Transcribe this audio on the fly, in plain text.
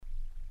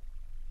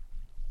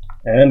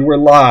And we're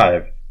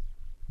live.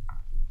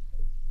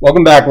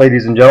 Welcome back,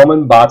 ladies and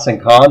gentlemen, bots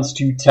and cons,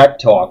 to Tech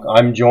Talk.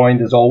 I'm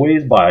joined, as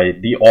always, by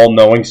the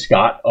all-knowing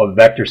Scott of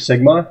Vector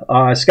Sigma.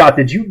 Scott,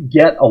 did you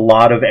get a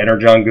lot of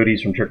Energon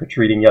goodies from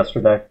trick-or-treating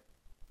yesterday?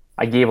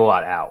 I gave a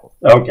lot out.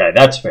 Okay,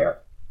 that's fair.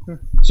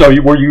 So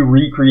were you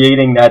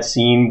recreating that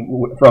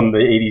scene from the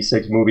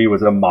 86 movie?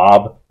 Was it a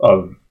mob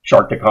of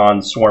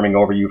Sharkticons swarming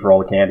over you for all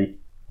the candy?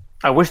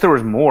 I wish there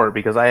was more,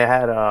 because I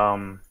had...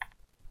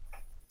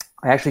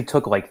 I actually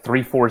took like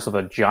 3/4 of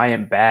a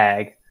giant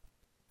bag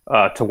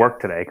to work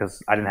today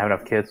because I didn't have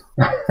enough kids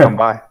come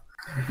by.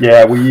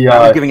 Yeah, I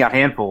was giving out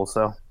handfuls,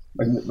 so.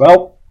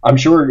 Well, I'm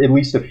sure at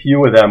least a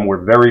few of them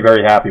were very,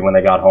 very happy when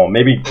they got home.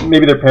 Maybe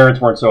their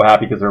parents weren't so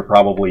happy because they were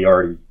probably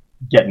already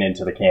getting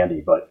into the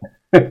candy, but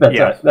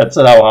that's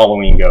how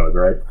Halloween goes,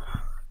 right?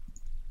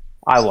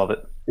 I love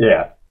it.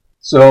 Yeah.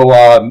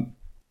 So,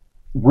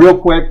 real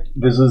quick,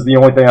 this is the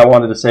only thing I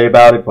wanted to say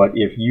about it, but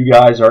if you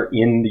guys are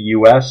in the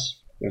U.S.,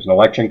 there's an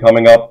election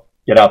coming up.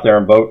 Get out there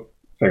and vote.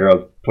 Figure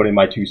I'll put in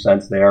my 2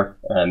 cents there,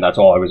 and that's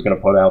all I was going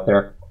to put out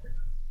there.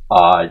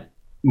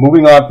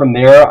 Moving on from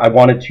there, I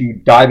wanted to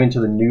dive into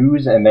the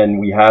news, and then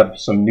we have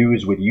some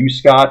news with you,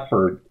 Scott,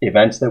 for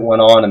events that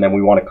went on, and then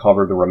we want to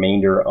cover the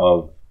remainder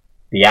of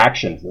the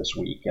actions this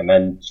week. And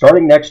then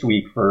starting next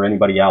week, for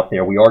anybody out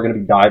there, we are going to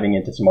be diving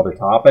into some other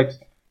topics.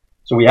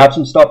 So we have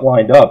some stuff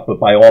lined up, but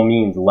by all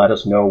means, let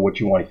us know what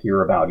you want to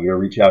hear about. You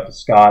reach out to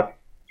Scott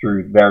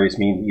through various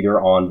means,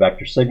 either on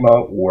Vector Sigma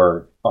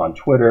or on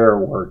Twitter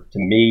or to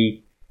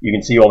me. You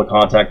can see all the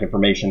contact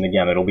information.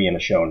 Again, it'll be in the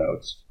show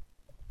notes.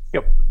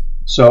 Yep.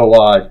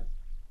 So,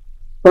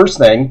 first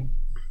thing,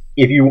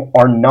 if you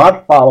are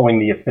not following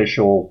the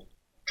official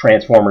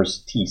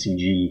Transformers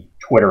TCG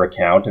Twitter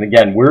account, and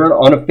again, we're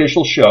an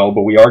unofficial show,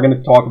 but we are going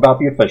to talk about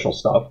the official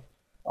stuff,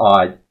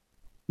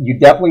 you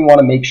definitely want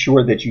to make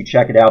sure that you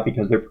check it out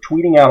because they're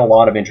tweeting out a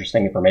lot of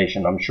interesting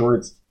information. I'm sure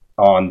it's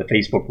on the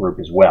Facebook group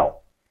as well.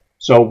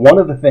 So one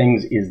of the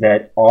things is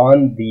that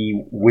on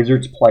the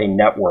Wizards Play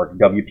Network,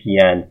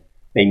 WPN,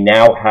 they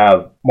now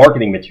have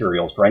marketing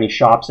materials for any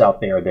shops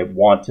out there that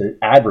want to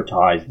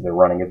advertise that they're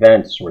running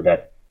events or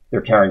that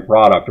they're carrying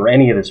product or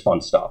any of this fun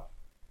stuff.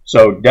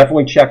 So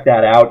definitely check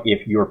that out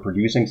if you're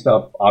producing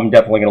stuff. I'm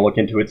definitely going to look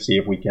into it, see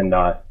if we can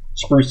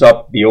spruce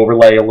up the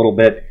overlay a little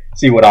bit,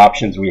 see what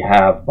options we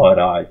have. But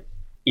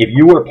if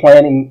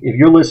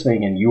you're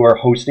listening and you are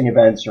hosting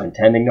events or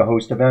intending to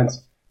host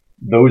events,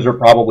 those are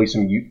probably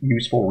some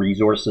useful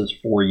resources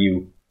for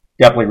you.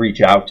 Definitely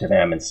reach out to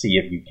them and see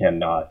if you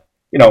can,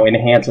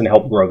 enhance and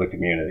help grow the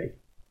community.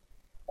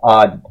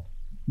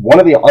 One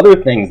of the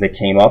other things that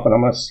came up, and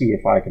I'm going to see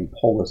if I can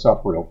pull this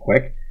up real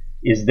quick,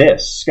 is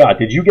this. Scott,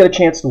 did you get a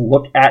chance to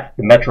look at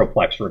the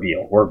Metroplex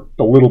reveal, or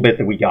the little bit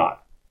that we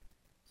got?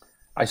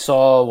 I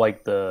saw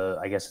the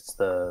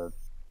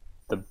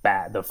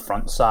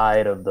front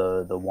side of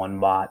the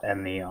one bot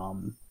and the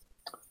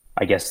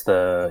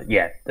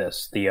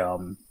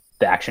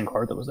action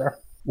card that was there.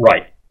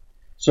 Right.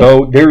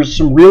 So there's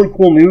some really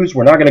cool news.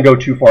 We're not going to go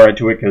too far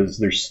into it because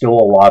there's still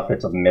a lot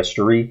that's a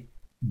mystery.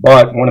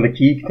 But one of the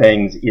key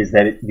things is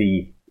that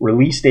the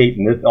release date,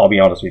 and I'll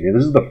be honest with you,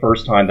 this is the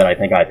first time that I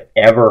think I've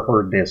ever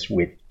heard this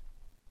with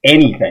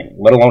anything,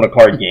 let alone a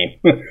card game.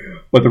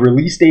 But the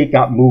release date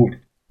got moved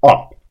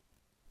up.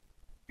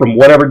 From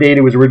whatever date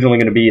it was originally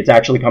going to be, it's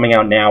actually coming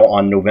out now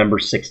on November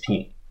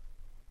 16th.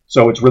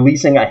 So it's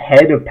releasing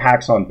ahead of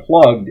PAX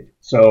Unplugged.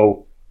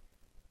 So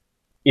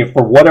if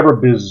for whatever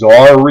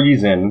bizarre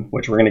reason,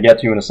 which we're going to get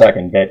to in a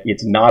second, that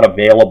it's not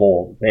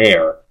available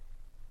there,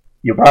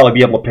 you'll probably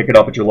be able to pick it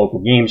up at your local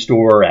game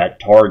store, at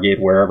Target,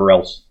 wherever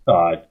else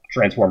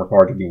Transformer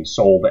cards are being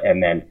sold,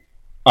 and then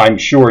I'm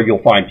sure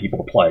you'll find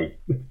people to play,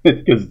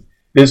 because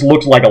this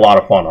looks like a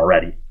lot of fun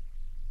already.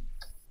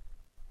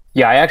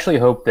 Yeah, I actually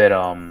hope that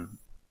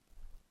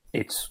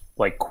it's,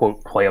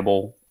 quote,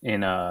 playable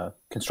in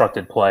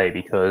constructed play,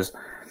 because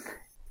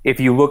if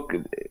you look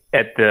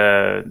at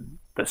the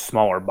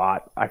smaller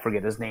bot, I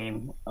forget his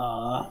name.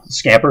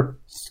 Scamper,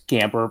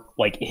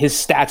 his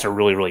stats are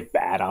really, really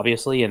bad,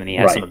 obviously, and then he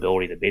has some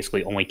ability that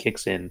basically only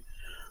kicks in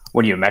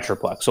when you have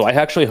Metroplex. So I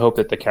actually hope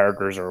that the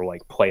characters are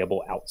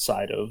playable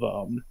outside of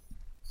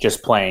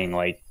just playing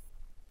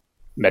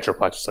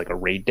Metroplex is a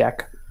raid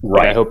deck.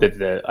 Right. I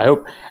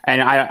hope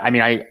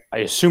I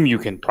assume you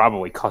can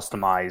probably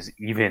customize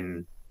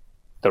even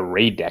the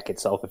raid deck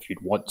itself if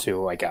you'd want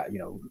to.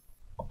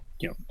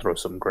 Throw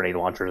some grenade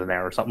launchers in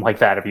there or something like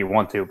that if you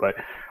want to, but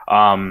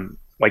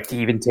to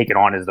even take it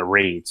on as the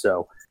raid.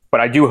 So, but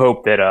I do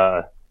hope that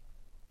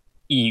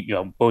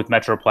both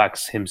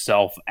Metroplex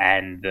himself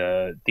and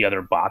the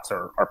other bots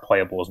are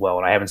playable as well.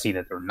 And I haven't seen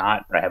that they're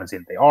not, but I haven't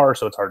seen that they are,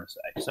 so it's hard to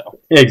say. So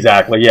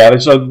exactly, yeah.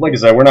 So like I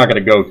said, we're not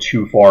going to go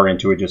too far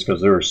into it just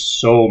because there are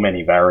so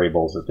many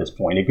variables at this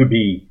point. It could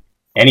be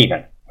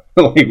anything.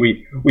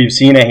 We've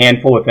seen a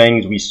handful of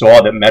things. We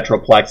saw that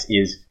Metroplex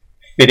is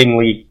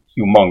fittingly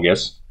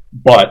humongous.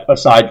 But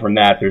aside from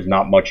that, there's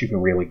not much you can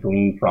really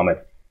glean from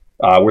it.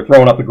 We're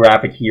throwing up a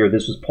graphic here.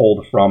 This was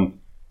pulled from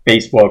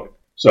Facebook.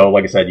 So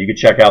like I said, you can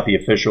check out the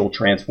official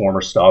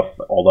Transformer stuff,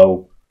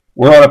 although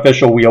we're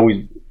unofficial.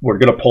 We're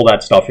going to pull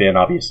that stuff in.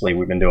 Obviously,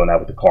 we've been doing that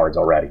with the cards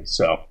already.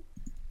 So,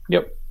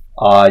 yep.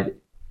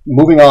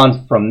 Moving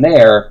on from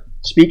there,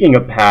 speaking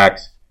of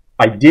PAX,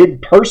 I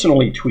did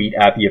personally tweet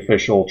at the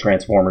official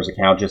Transformers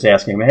account just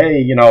asking them,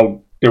 hey,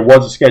 there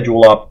was a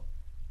schedule up.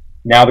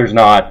 Now there's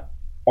not.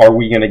 Are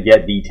we going to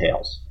get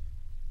details?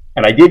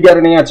 And I did get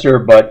an answer,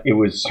 but it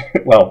was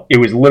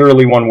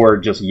literally one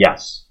word, just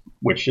yes,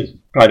 which is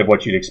kind of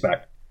what you'd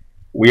expect.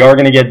 We are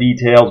going to get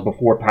details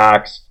before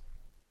PAX,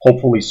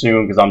 hopefully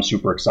soon, because I'm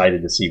super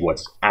excited to see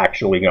what's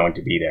actually going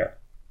to be there.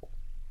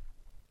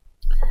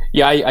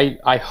 Yeah,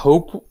 I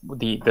hope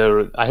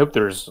I hope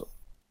there's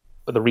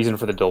the reason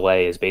for the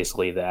delay is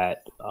basically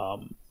that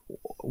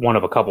one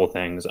of a couple of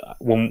things.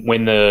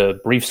 When the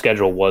brief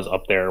schedule was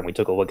up there and we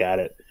took a look at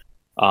it,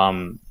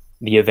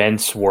 the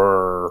events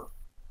were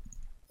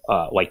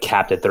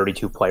capped at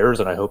 32 players,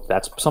 and I hope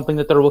that's something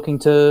that they're looking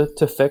to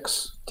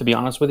fix, to be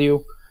honest with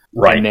you.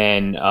 Right. And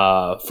then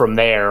from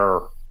there,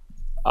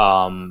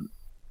 I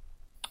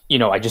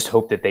just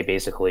hope that they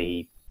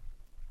basically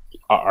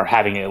are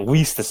having at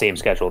least the same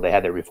schedule they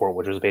had there before,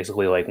 which was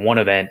basically like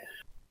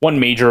one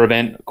major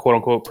event, quote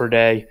unquote, per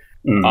day.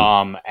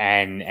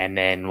 And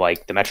then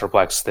like the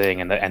Metroplex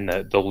thing and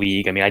the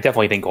league. I mean, I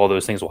definitely think all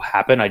those things will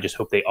happen. I just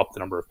hope they up the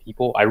number of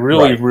people. I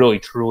really,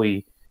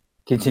 truly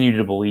continue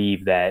to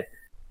believe that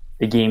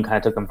the game kind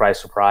of took them by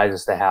surprise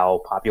as to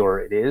how popular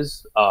it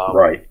is.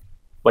 Right.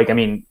 Like, I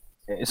mean,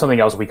 something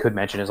else we could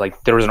mention is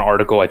like there was an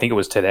article, I think it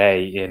was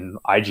today, in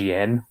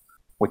IGN,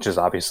 which is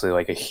obviously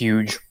like a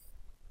huge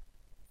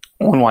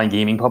online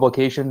gaming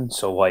publication.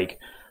 So like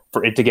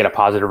for it to get a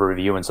positive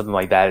review and something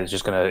like that is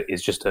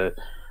just a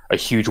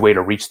huge way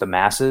to reach the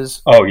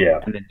masses. Oh yeah.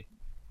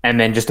 And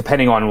then just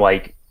depending on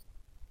like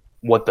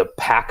what the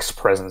PAX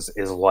presence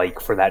is like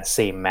for that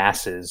same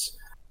masses,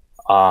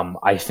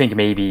 I think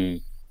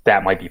maybe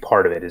that might be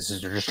part of it.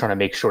 Is they're just trying to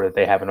make sure that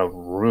they have enough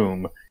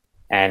room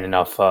and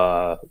enough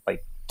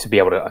to be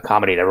able to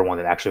accommodate everyone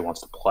that actually wants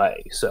to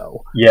play.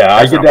 So yeah,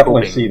 I could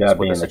definitely see that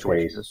being the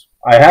case.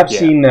 I have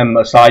seen them,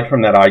 aside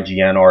from that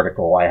IGN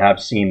article, I have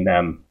seen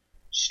them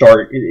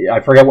start. I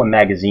forget what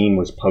magazine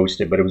was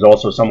posted, but it was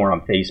also somewhere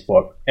on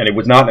Facebook, and it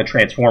was not in a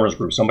Transformers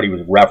group. Somebody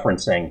was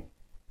referencing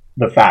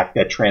the fact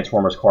that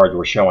Transformers cards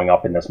were showing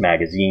up in this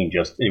magazine.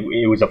 Just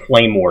it was a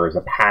Flame Wars,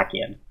 a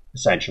pack-in,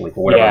 essentially,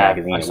 for whatever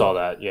magazine. I saw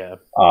that. Yeah,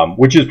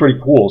 which is pretty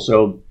cool.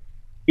 So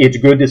it's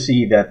good to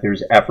see that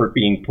there's effort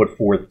being put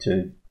forth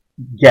to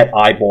get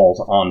eyeballs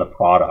on the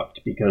product,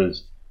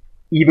 because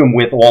even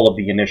with all of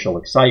the initial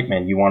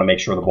excitement, you want to make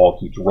sure the ball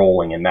keeps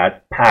rolling, and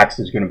that PAX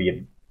is going to be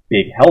a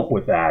big help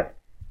with that.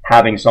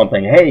 Having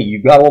something, hey,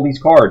 you've got all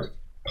these cards,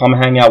 come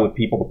hang out with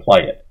people to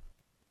play it.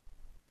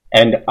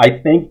 And I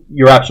think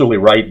you're absolutely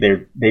right.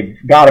 They've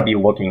got to be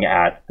looking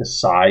at the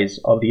size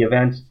of the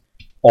event,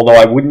 although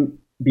I wouldn't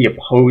be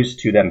opposed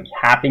to them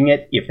capping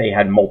it if they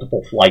had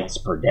multiple flights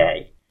per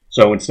day.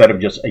 So instead of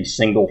just a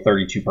single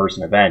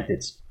 32-person event,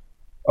 it's,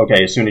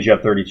 okay, as soon as you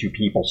have 32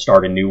 people,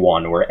 start a new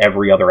one, or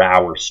every other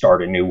hour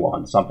start a new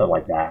one, something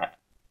like that.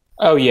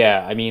 Oh,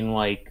 yeah. I mean,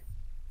 like,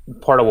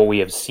 part of what we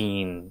have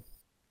seen,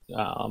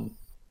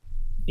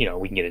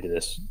 we can get into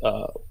this.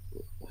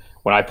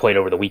 When I played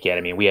over the weekend,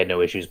 I mean, we had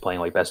no issues playing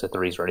like best of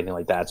threes or anything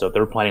like that. So if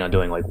they're planning on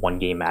doing like one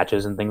game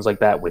matches and things like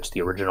that, which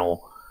the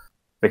original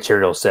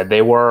material said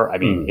they were, I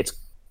mean,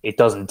 it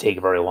doesn't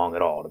take very long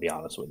at all, to be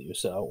honest with you.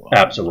 So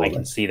absolutely, I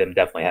can see them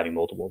definitely having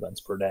multiple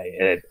events per day,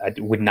 and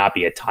it would not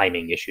be a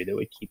timing issue that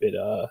would keep it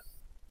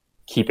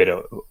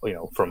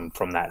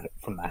from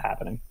that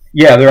happening.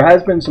 Yeah, there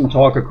has been some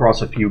talk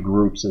across a few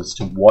groups as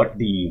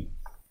to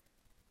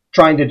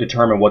trying to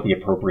determine what the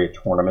appropriate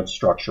tournament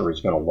structure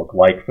is going to look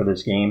like for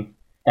this game.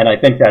 And I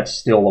think that's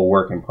still a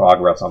work in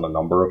progress on a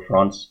number of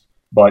fronts.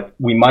 But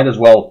we might as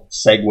well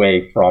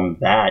segue from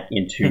that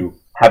into,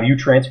 have you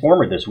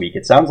transformed this week?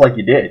 It sounds like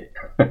you did.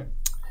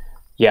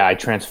 Yeah, I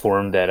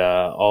transformed at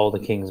All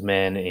the King's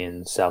Men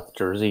in South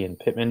Jersey and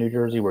Pittman, New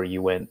Jersey, where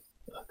you went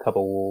a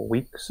couple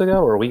weeks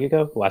ago or a week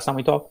ago, last time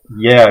we talked.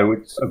 Yeah,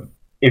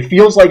 it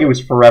feels like it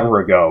was forever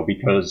ago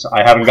because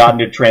I haven't gotten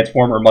to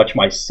Transformer much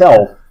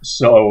myself,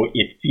 so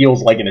it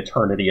feels like an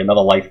eternity,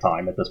 another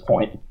lifetime at this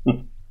point.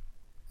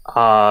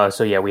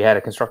 So yeah, we had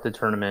a constructed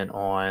tournament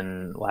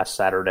on last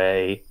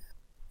Saturday,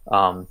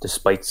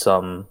 despite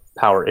some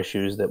power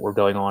issues that were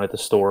going on at the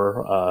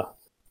store.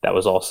 That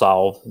was all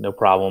solved, no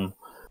problem.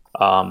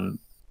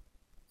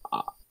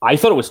 I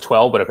thought it was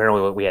 12, but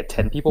apparently we had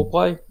 10 people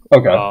play.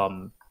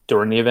 Okay.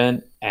 During the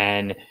event,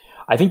 and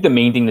I think the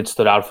main thing that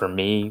stood out for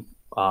me,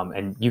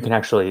 and you can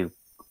actually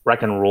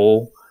Wreck and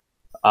Roll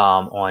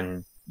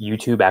on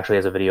YouTube actually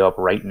has a video up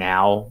right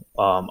now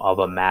of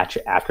a match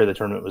after the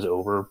tournament was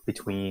over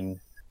between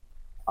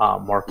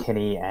Mark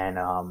Kinney and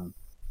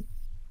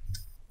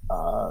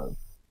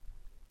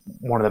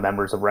one of the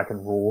members of Wreck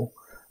and Roll.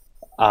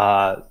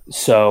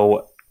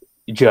 So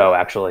Joe,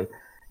 actually,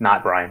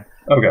 not Brian.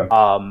 Okay.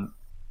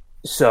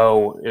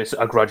 So it's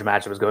a grudge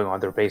match that was going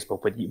on through Facebook,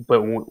 but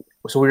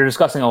so we were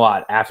discussing a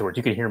lot afterwards.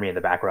 You could hear me in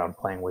the background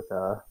playing with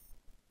the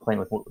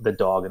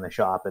dog in the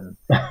shop and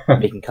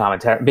making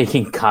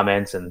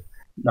comments, and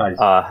Nice.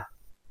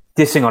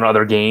 Dissing on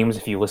other games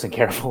if you listen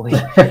carefully.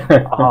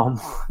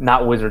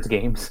 Not Wizards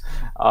games,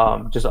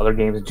 just other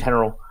games in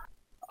general.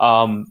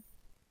 But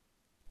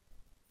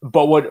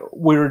what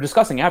we were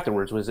discussing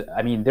afterwards was,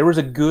 I mean, there was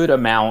a good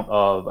amount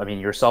of, I mean,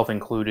 yourself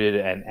included,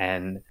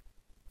 and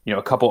you know,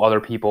 a couple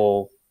other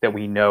people that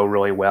we know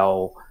really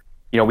well.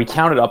 You know, we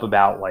counted up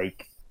about,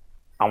 like,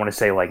 I want to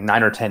say like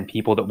 9 or 10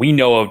 people that we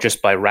know of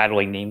just by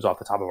rattling names off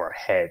the top of our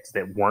heads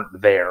that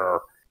weren't there,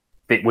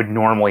 that would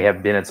normally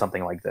have been at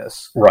something like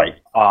this. Right.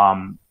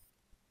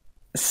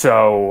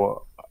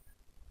 So,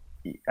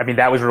 I mean,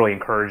 that was really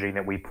encouraging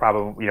that we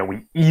probably, you know,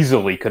 we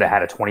easily could have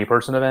had a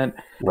 20-person event.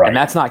 Right. And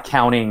that's not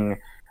counting,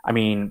 I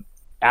mean,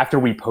 after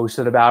we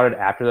posted about it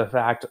after the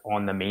fact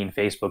on the main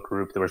Facebook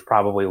group, there was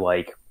probably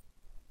like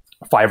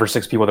 5 or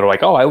 6 people that are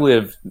like, oh, I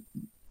live,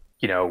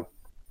 you know,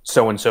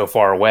 so-and-so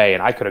far away,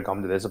 and I could have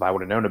come to this if I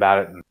would have known about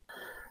it, and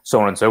so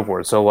on and so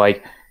forth. So,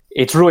 like,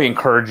 it's really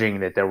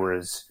encouraging that there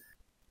was,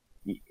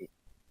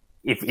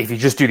 if you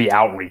just do the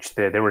outreach,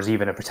 there was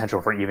even a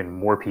potential for even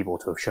more people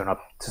to have shown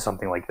up to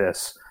something like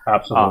this.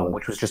 Absolutely.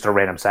 Which was just a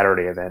random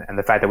Saturday event. And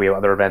the fact that we have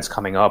other events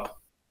coming up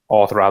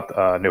all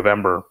throughout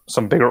November,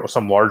 some bigger,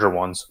 some larger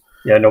ones.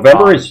 Yeah,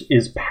 November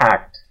is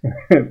packed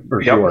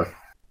for sure.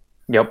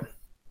 Yep.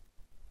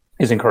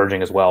 Is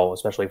encouraging as well,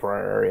 especially for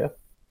our area.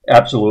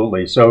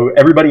 Absolutely. So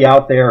everybody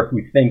out there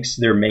who thinks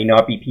there may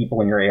not be people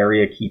in your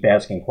area, keep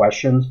asking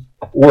questions,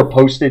 or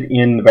post it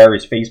in the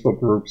various Facebook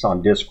groups,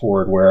 on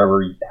Discord,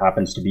 wherever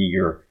happens to be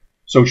your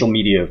social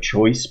media of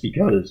choice,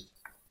 because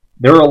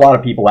there are a lot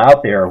of people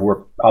out there who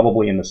are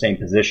probably in the same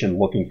position,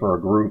 looking for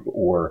a group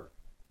or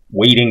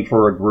waiting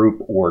for a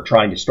group or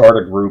trying to start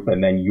a group,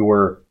 and then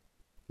you're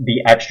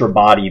the extra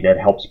body that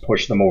helps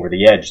push them over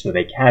the edge so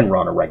they can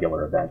run a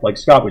regular event. Like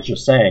Scott was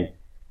just saying,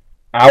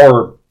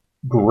 our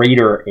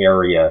greater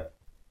area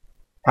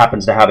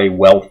happens to have a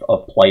wealth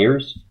of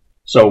players,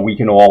 so we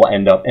can all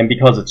end up, and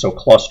because it's so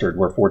clustered,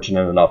 we're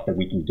fortunate enough that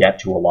we can get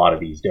to a lot of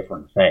these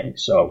different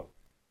things. So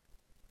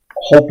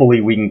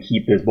hopefully we can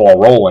keep this ball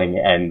rolling,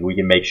 and we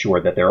can make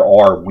sure that there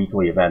are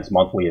weekly events,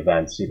 monthly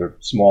events, either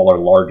smaller,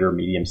 larger,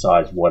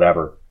 medium-sized,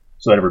 whatever,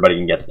 so that everybody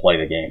can get to play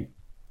the game.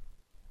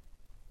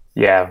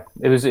 Yeah,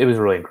 it was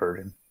really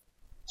encouraging.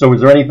 So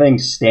was there anything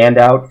stand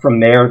out from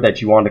there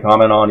that you wanted to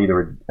comment on,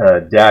 either a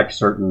deck,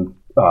 certain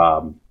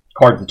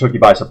cards that took you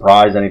by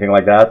surprise, anything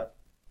like that?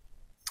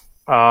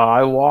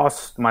 I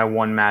lost my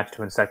one match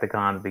to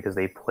Insecticons because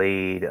they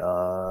played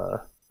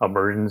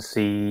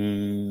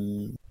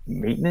Emergency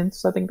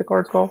Maintenance, I think the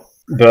card's called.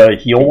 The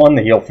heal one,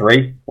 the heal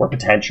 3, or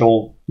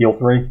potential heal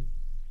 3?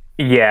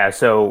 Yeah,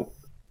 so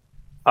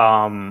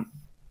I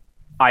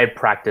had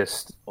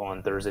practiced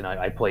on Thursday night.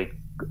 I played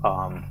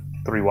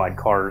 3 wide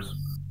cars.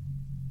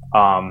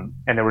 And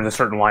there was a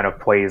certain line of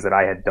plays that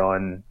I had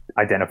done,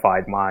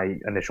 identified my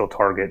initial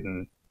target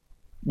and,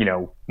 you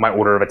know, my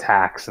order of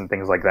attacks and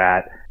things like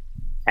that.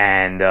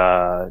 And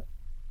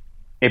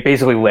it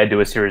basically led to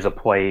a series of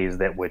plays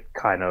that would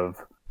kind of,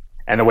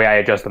 and the way I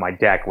adjusted my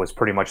deck was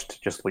pretty much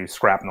to just leave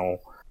Scrapnel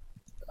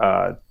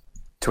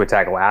to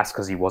attack last,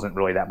 because he wasn't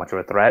really that much of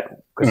a threat,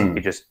 because he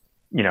could just,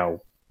 you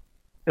know,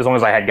 as long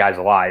as I had guys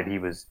alive, he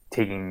was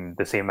taking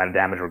the same amount of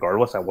damage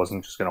regardless. I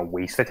wasn't just going to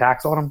waste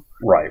attacks on him.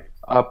 Right.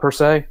 Per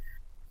se.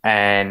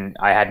 And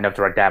I had enough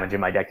direct damage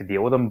in my deck to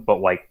deal with him, but,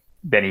 like,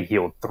 then he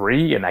healed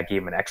 3, and that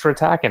gave him an extra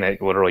attack, and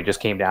it literally just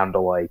came down to,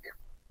 like,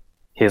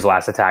 his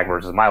last attack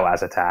versus my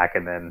last attack,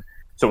 and then,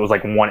 so it was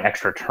like one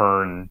extra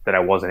turn that I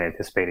wasn't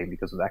anticipating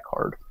because of that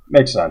card.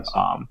 Makes sense.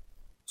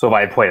 So if I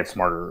had played it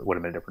smarter, it would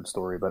have been a different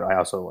story, but I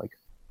also, like,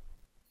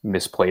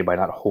 misplayed by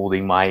not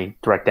holding my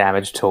direct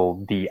damage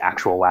till the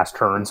actual last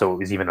turn, so it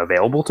was even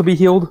available to be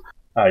healed.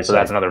 So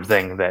that's another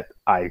thing that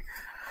I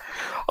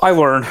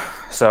learned.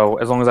 So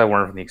as long as I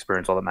learn from the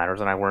experience, all that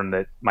matters. And I learned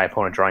that my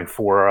opponent drawing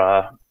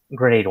 4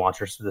 grenade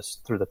launchers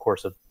through the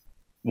course of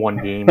one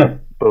game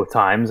both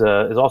times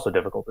is also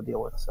difficult to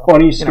deal with. So,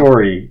 funny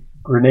story,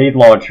 grenade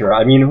launcher.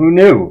 I mean, who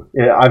knew?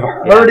 I've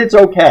heard it's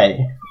okay.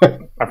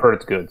 I've heard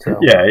it's good. So.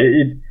 Yeah,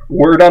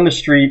 word on the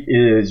street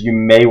is you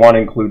may want to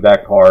include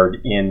that card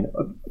in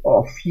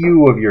a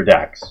few of your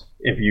decks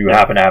if you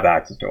happen to have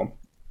access to them.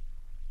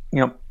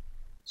 Yep.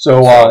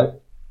 So,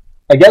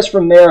 I guess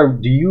from there,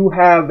 do you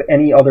have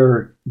any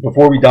other,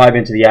 before we dive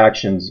into the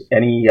actions,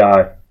 any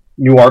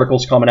new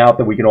articles coming out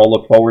that we can all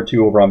look forward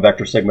to over on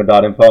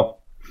VectorSigma.info?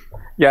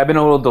 Yeah, I've been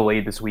a little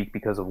delayed this week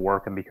because of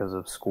work and because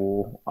of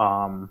school.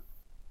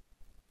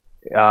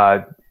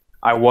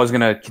 I was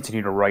going to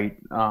continue to write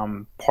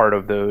part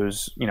of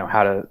those, you know,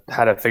 how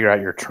to figure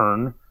out your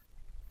turn,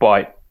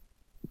 but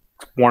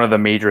one of the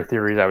major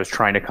theories I was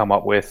trying to come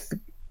up with,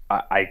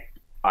 I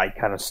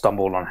kind of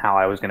stumbled on how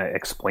I was going to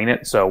explain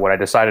it. So what I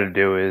decided to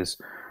do is,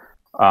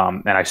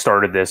 and I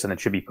started this, and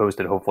it should be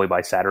posted hopefully by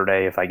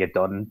Saturday if I get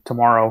done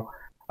tomorrow.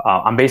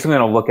 I'm basically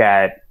going to look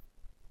at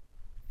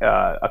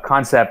a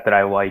concept that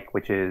I like,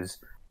 which is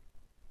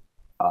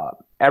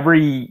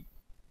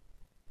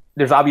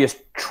there's obvious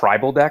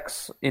tribal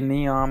decks in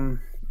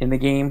the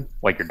game,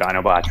 like your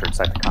Dinobots, your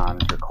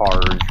Insecticons, your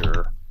cars,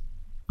 your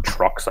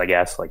trucks, I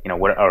guess, like, you know,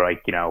 what, or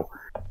like, you know,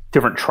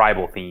 different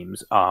tribal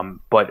themes.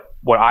 But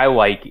what I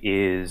like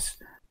is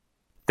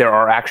there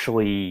are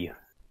actually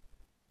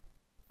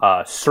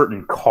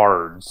certain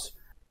cards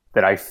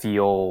that I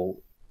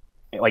feel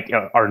like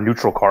are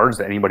neutral cards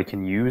that anybody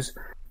can use,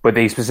 but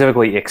they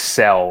specifically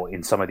excel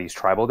in some of these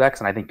tribal decks.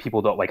 And I think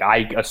people don't like.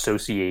 I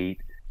associate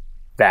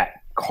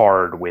that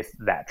card with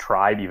that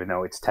tribe, even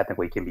though it's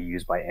technically can be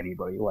used by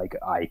anybody. Like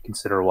I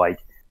consider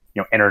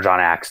Energon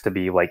Axe to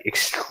be like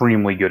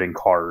extremely good in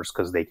cars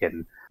because they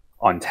can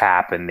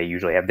untap and they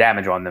usually have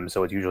damage on them,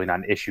 so it's usually not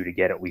an issue to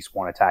get at least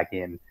one attack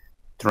in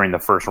during the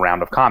first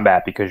round of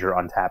combat because you're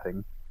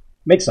untapping.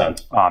 Makes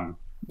sense.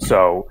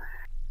 So,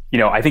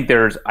 I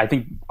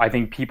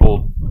think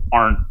people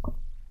aren't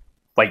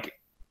like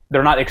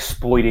they're not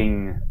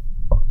exploiting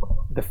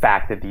the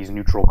fact that these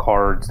neutral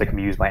cards that can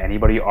be used by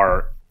anybody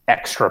are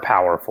extra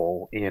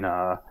powerful in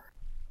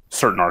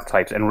certain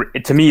archetypes, and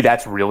to me,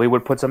 that's really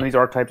what puts some of these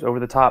archetypes over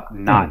the top.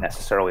 Not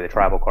necessarily the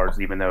tribal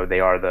cards, even though they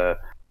are the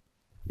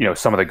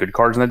some of the good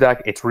cards in the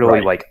deck. It's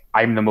really like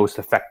I'm the most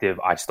effective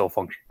I Still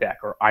Function deck,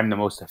 or I'm the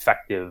most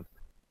effective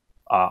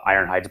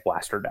Ironhide's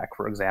Blaster deck,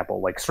 for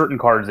example. Like certain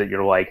cards that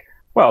you're like,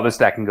 well, this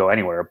deck can go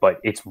anywhere, but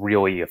it's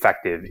really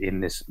effective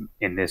in this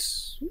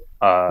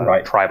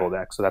tribal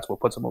deck. So that's what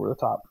puts them over the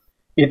top.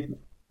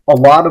 A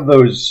lot of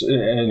those,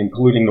 and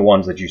including the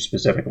ones that you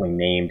specifically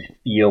named,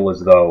 feel as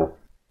though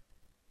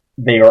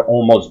they are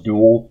almost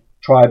dual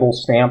tribal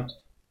stamped.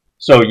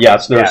 So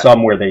yes, there are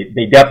some where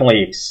they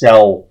definitely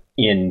excel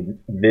in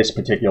this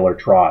particular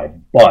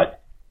tribe,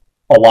 but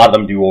a lot of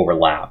them do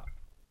overlap.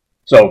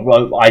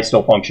 So I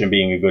Still Function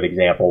being a good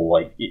example,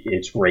 like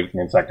it's great in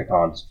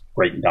Insecticons,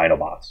 great in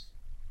Dinobots,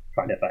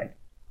 kind of thing.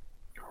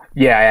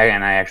 Yeah,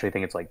 and I actually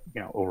think it's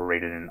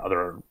overrated in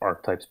other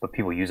archetypes, but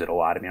people use it a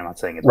lot. I mean, I'm not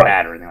saying it's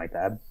bad or anything like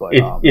that, but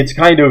it's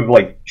kind of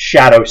like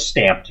shadow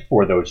stamped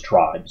for those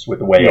tribes with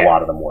the way a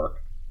lot of them work.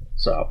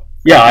 So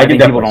yeah, I can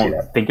definitely see that.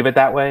 People don't think of it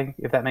that way,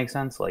 if that makes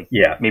sense. Like,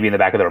 maybe in the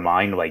back of their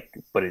mind,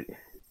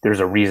 there's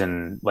a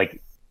reason.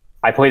 Like,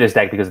 I play this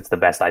deck because it's the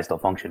best I Still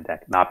Function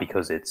deck, not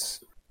because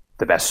it's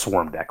the best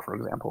Swarm deck, for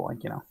example.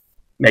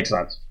 Makes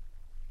sense.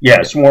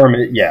 Yeah, Swarm.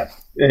 Yeah,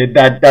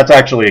 that's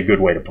actually a good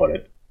way to put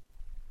it.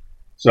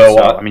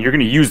 So you're going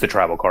to use the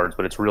tribal cards,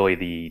 but it's really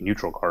the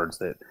neutral cards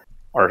that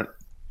are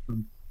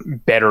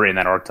better in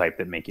that archetype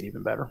that make it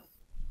even better.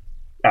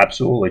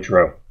 Absolutely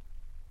true.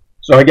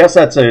 So I guess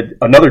that's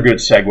another good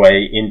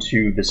segue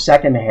into the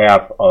second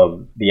half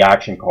of the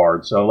action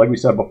card. So like we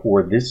said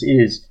before, this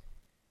is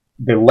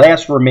the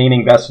last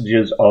remaining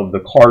vestiges of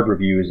the card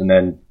reviews, and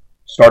then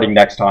starting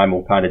next time,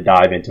 we'll kind of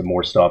dive into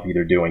more stuff,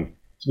 either doing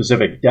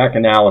specific deck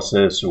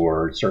analysis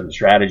or certain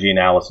strategy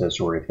analysis,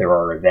 or if there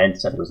are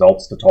events and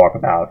results to talk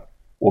about,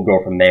 we'll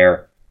go from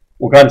there.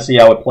 We'll kind of see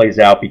how it plays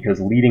out,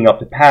 because leading up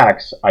to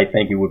PAX, I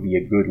think it would be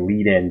a good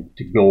lead-in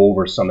to go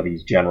over some of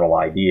these general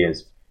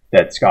ideas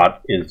that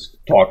Scott is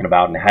talking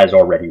about and has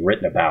already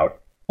written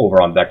about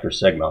over on Vector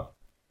Sigma.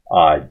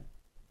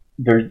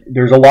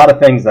 There's a lot of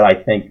things that I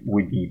think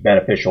would be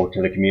beneficial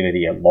to the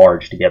community at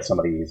large to get some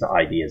of these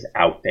ideas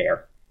out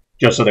there,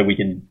 just so that we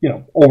can,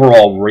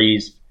 overall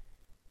raise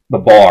the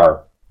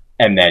bar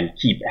and then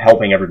keep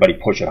helping everybody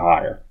push it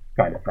higher,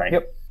 kind of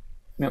thing.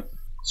 Yep.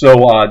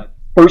 So,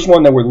 first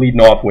one that we're leading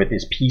off with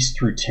is Peace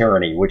Through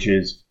Tyranny, which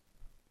is,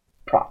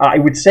 I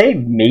would say,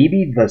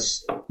 maybe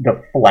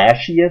the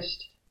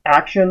flashiest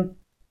action.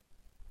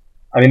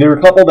 I mean, there are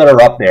a couple that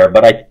are up there,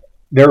 but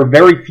there are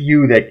very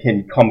few that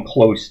can come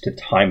close to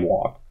Time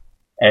Walk.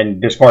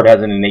 And this card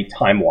has an innate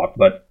Time Walk,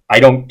 but I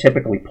don't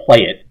typically play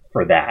it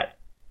for that.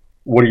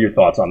 What are your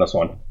thoughts on this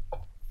one?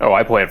 Oh,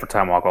 I play it for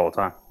Time Walk all the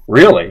time.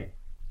 Really?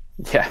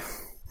 Yeah.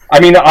 I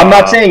mean, I'm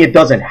not saying it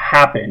doesn't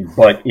happen,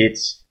 but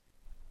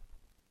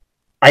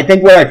I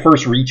think when I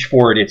first reach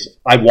for it,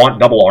 I want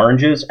double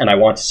oranges, and I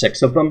want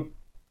 6 of them.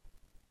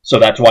 So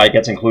that's why it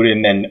gets included,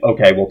 and then,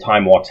 okay, well,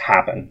 Time Walks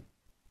happen.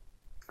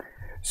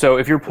 So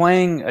if you're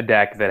playing a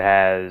deck that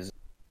has...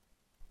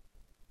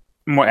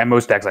 And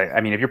most decks,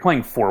 if you're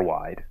playing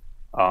 4-wide,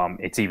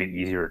 it's even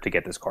easier to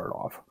get this card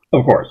off.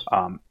 Of course.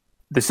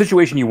 The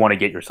situation you want to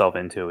get yourself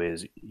into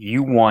is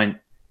you want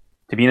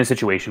to be in a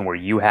situation where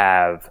you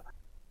have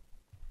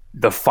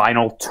the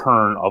final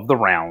turn of the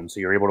round, so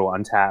you're able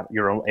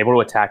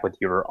to attack with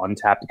your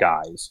untapped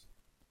guys,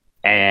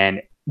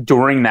 and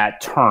during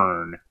that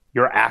turn,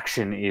 your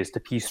action is to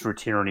Peace Through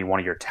Tyranny one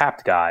of your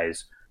tapped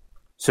guys,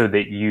 so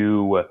that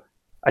you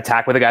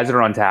attack with the guys that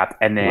are untapped,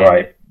 and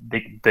then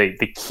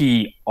the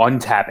key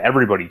untap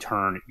everybody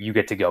turn, you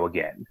get to go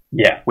again.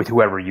 Yeah, with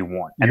whoever you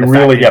want. And you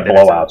really get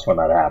blowouts when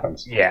that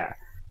happens. Yeah,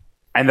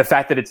 and the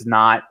fact that it's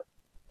not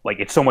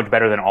it's so much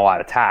better than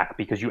all-out attack,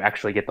 because you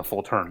actually get the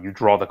full turn. You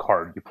draw the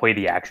card, you play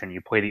the action,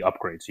 you play the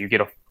upgrade, so you get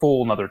a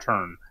full another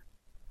turn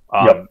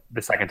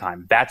the second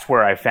time. That's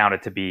where I found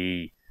it to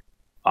be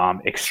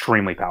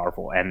extremely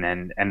powerful.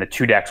 And the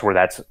 2 decks where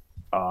that's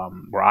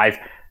where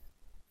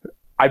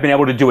I've been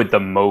able to do it the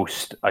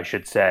most, I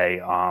should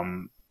say,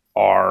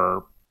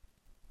 are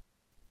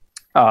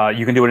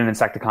you can do it in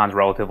Insecticons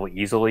relatively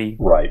easily.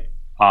 Right.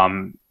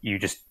 You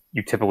just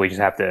you typically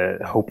just have to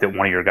hope that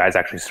one of your guys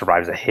actually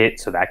survives a hit,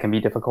 so that can be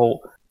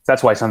difficult.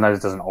 That's why sometimes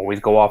it doesn't always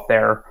go off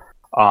there.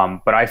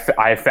 But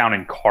I have found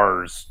in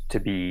cars to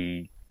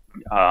be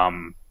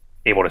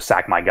able to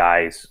sack my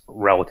guys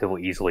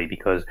relatively easily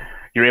because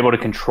you're able to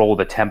control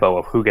the tempo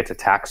of who gets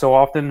attacked so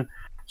often.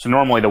 So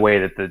normally the way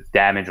that the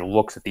damage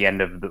looks at the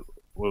end of the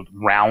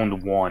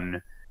round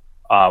one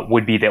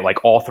would be that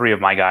like all three of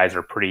my guys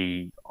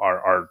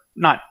are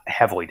not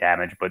heavily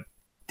damaged, but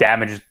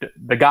damaged.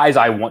 The guys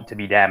I want to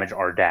be damaged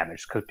are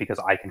damaged because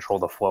I control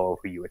the flow of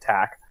who you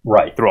attack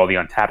through all the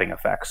untapping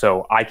effects.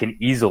 So I can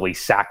easily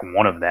sack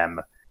one of them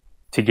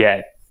to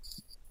get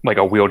like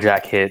a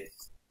wheeljack hit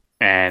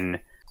and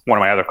one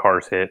of my other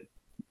cars hit,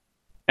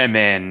 and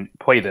then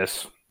play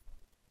this.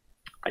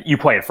 You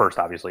play it first,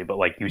 obviously, but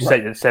like you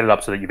set it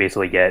up so that you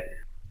basically get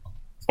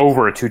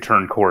over a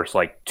 2-turn course,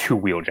 like 2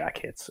 wheeljack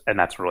hits, and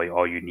that's really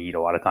all you need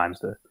a lot of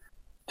times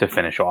to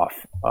finish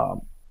off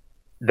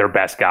their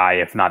best guy,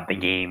 if not the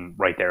game,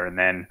 right there and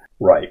then.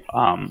 Right.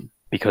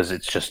 Because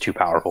it's just too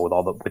powerful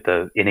with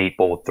the innate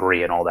bullet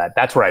 3 and all that.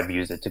 That's where I've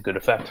used it to good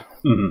effect.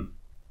 Mm-hmm.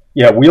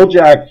 Yeah,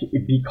 wheeljack,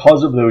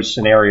 because of those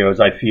scenarios,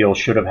 I feel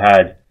should have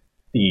had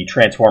the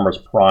Transformers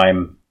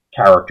Prime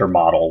character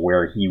model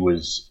where he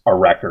was a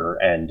wrecker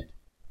and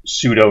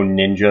pseudo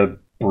ninja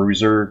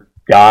bruiser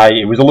guy.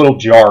 It was a little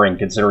jarring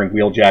considering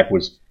Wheeljack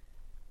was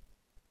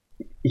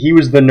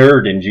the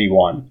nerd in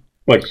G1,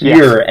 but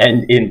here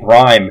and in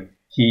Prime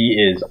he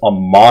is a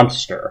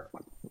monster,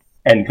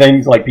 and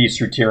things like Peace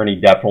Through Tyranny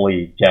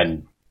definitely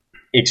can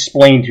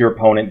explain to your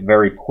opponent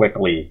very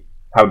quickly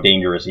how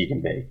dangerous he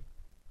can be.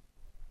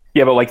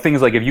 Yeah, but like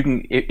things like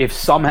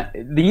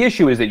the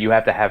issue is that you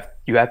have to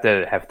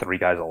have 3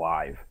 guys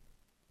alive,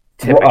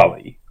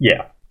 typically.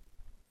 Yeah.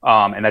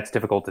 And that's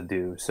difficult to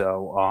do.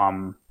 So, I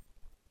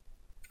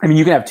mean,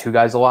 you can have 2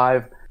 guys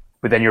alive,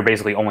 but then you're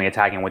basically only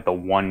attacking with the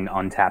one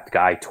untapped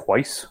guy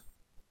twice,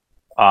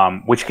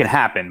 which can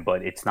happen,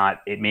 but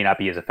it may not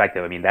be as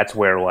effective. I mean, that's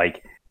where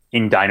like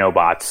in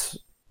Dinobots,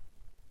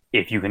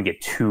 if you can get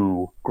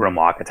 2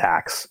 Grimlock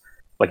attacks,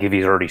 like if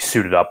he's already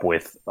suited up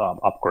with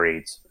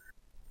upgrades,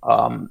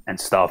 and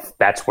stuff,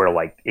 that's where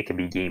like it can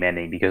be game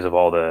ending because of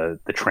all the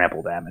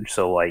trample damage.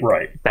 So like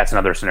that's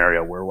another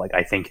scenario where like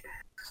I think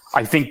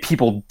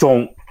people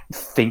don't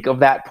think of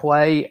that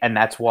play, and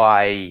that's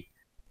why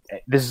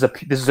this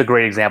is a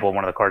great example of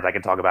one of the cards I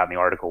can talk about in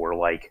the article where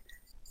like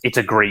it's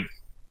a great,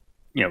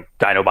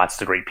 Dinobots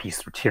is a great Peace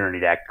Through Tyranny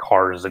deck,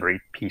 Cars is a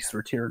great Peace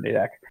Through Tyranny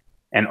deck,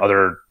 and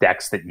other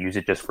decks that use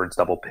it just for its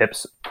double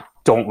pips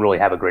don't really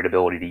have a great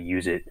ability to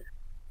use it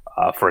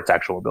for its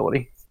actual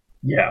ability.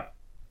 Yeah.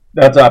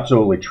 That's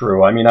absolutely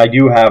true. I mean, I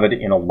do have it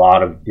in a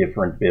lot of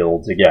different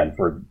builds, again,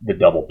 for the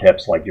double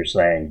pips, like you're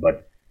saying,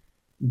 but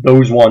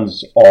those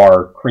ones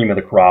are cream of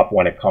the crop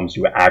when it comes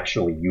to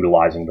actually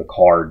utilizing the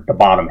card, the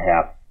bottom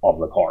half of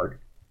the card.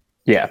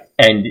 Yeah.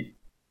 And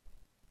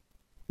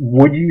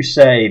would you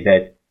say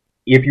that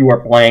if you are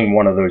playing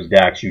one of those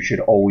decks, you should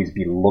always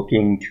be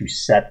looking to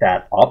set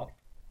that up?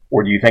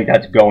 Or do you think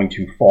that's going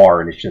too far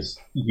and it's just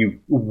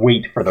you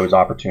wait for those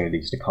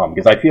opportunities to come?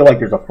 Because I feel like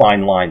there's a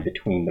fine line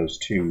between those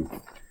two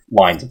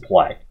lines of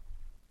play.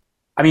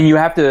 I mean,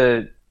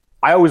 I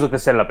always look to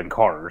set it up in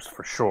cars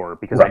for sure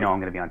because I know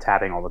I'm going to be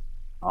untapping all the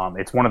time.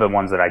 It's one of the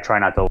ones that I try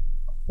not to,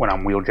 when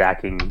I'm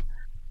wheeljacking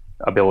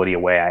ability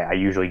away, I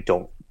usually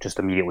don't just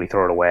immediately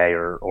throw it away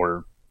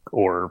or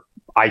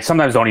I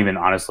sometimes don't even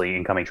honestly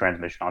incoming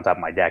transmission on top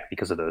of my deck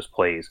because of those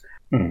plays.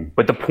 Mm.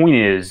 But the point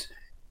is,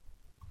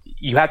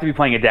 you have to be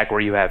playing a deck where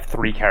you have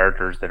 3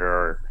 characters that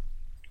are,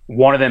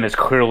 one of them is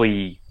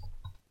clearly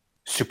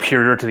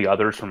superior to the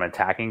others from an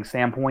attacking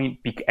standpoint,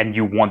 and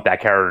you want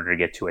that character to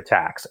get 2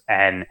 attacks.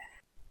 And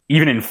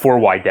even in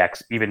 4-wide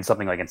decks, even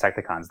something like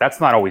Insecticons, that's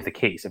not always the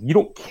case. If you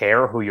don't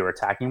care who you're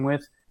attacking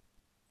with,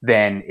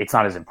 then it's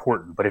not as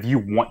important. But if you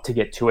want to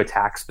get 2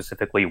 attacks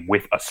specifically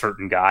with a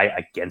certain guy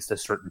against a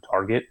certain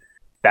target,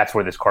 that's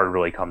where this card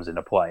really comes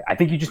into play. I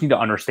think you just need to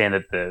understand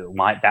that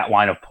that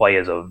line of play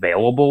is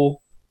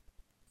available.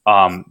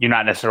 You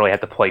not necessarily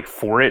have to play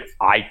for it.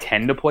 I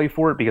tend to play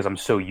for it because I'm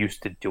so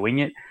used to doing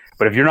it.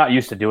 But if you're not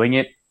used to doing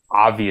it,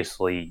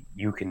 obviously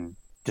you can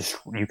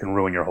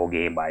ruin your whole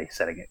game by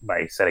setting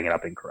it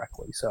up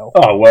incorrectly. So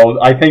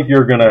I think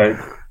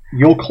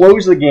you'll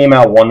close the game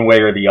out one way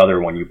or the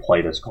other when you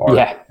play this card.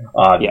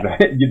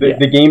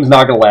 The game's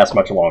not going to last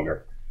much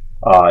longer.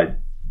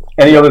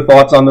 Any other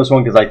thoughts on this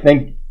one? Because I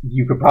think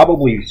you could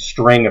probably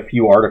string a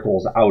few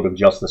articles out of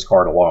just this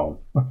card alone.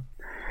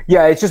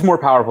 Yeah, it's just more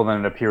powerful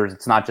than it appears.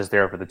 It's not just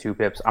there for the 2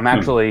 pips. I've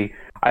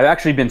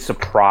actually been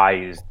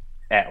surprised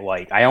at,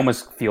 like, I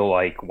almost feel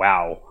like,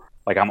 wow,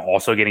 like I'm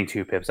also getting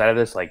 2 pips out of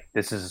this. Like,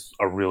 this is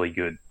a really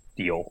good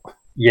deal.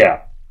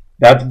 Yeah,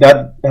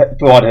 that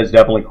thought has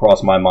definitely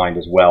crossed my mind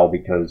as well,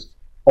 because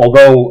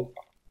although,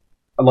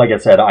 like I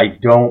said, I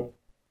don't,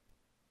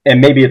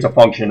 and maybe it's a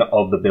function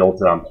of the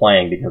builds that I'm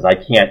playing because I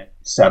can't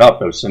set up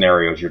those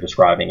scenarios you're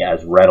describing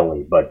as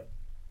readily, but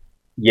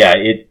yeah,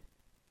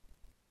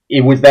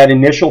 it was that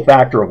initial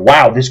factor of,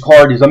 wow, this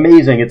card is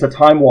amazing, it's a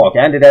time walk,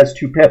 and it has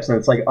 2 pips, and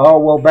it's like, oh,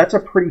 well, that's a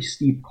pretty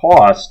steep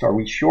cost. Are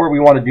we sure we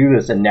want to do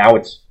this? And now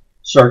it's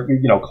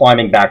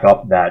climbing back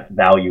up that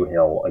value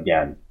hill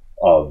again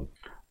of,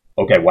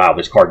 okay, wow,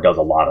 this card does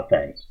a lot of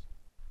things.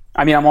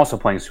 I mean, I'm also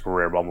playing Super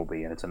Rare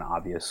Bumblebee, and it's an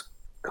obvious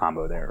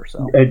combo there.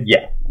 So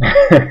yeah,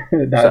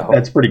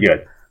 that's pretty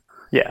good.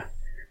 Yeah.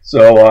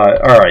 So,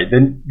 all right,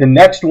 then the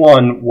next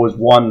one was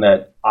one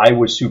that I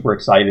was super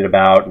excited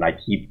about, and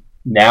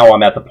now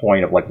I'm at the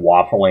point of like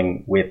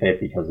waffling with it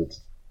because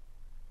it's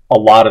a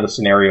lot of the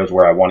scenarios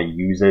where I want to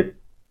use it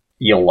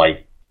feel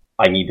like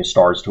I need the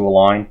stars to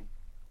align.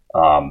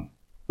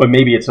 But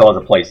maybe it still has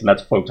a place, and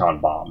that's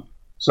Photon Bomb.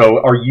 So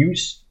are you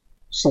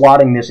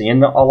slotting this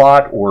in a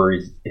lot, or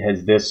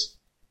has this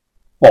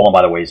fallen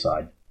by the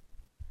wayside?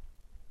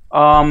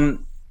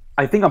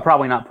 I think I'm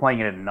probably not playing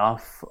it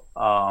enough.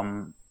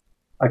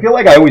 I feel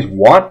like I always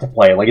want to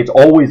play it. Like, it's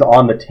always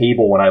on the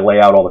table when I lay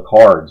out all the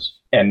cards.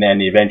 And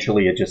then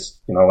eventually it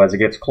just, as it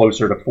gets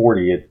closer to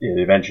 40, it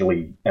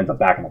eventually ends up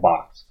back in the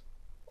box.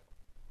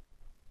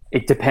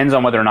 It depends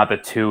on whether or not the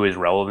 2 is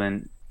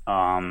relevant.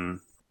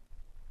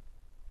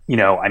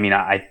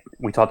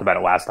 We talked about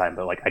it last time,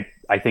 but like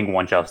I think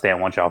One Shall Stand,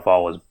 One Shall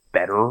Fall is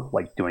better,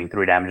 like doing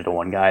 3 damage to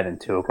one guy than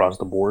 2 across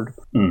the board.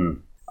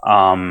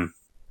 Mm-hmm.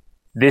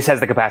 This has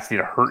the capacity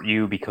to hurt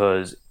you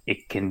because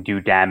it can do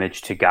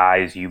damage to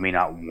guys you may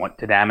not want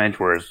to damage,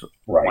 whereas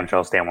One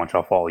Shall Stand, One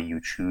Shall Fall, you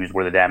choose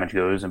where the damage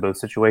goes in both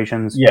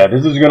situations. Yeah,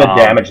 this is going to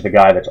damage the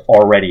guy that's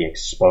already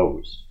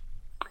exposed.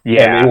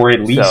 Yeah. Or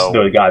at least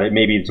the guy that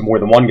maybe it's more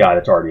than one guy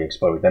that's already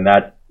exposed. And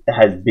that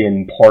has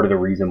been part of the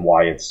reason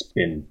why it's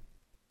been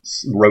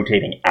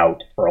rotating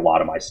out for a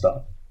lot of my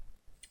stuff.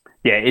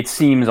 Yeah, it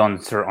seems on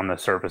the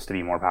surface to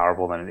be more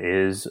powerful than it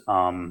is.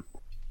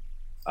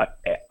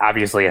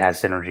 Obviously, it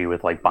has synergy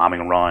with like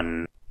Bombing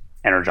Run,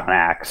 Energon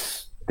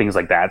Axe, things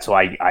like that. So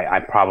I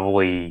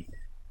probably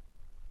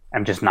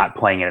am just not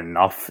playing it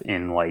enough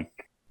in like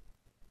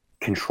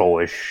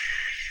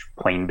control-ish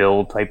plane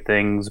build type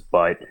things,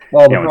 but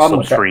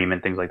Slipstream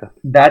and things like that.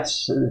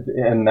 That's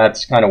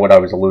kind of what I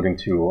was alluding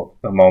to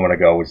a moment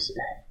ago. Is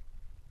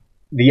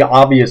the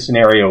obvious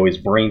scenario is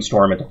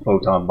Brainstorm into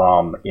Photon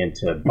Bomb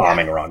into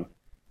Bombing Run,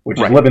 which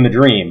is living the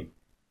dream.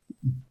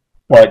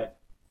 But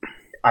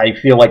I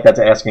feel like that's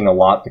asking a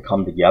lot to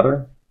come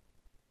together.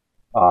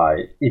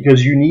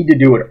 Because you need to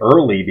do it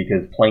early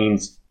because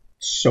planes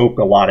soak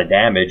a lot of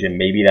damage, and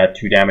maybe that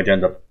 2 damage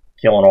ends up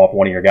killing off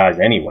one of your guys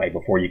anyway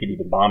before you can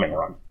even Bombing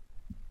Run.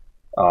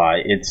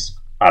 I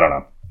don't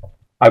know.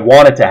 I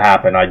want it to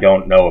happen. I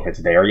don't know if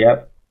it's there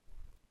yet.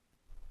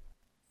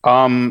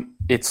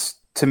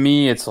 To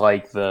me, it's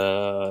like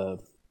I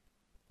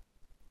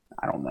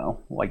don't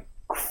know, like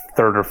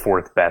 3rd or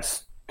 4th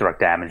best direct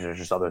damage. There's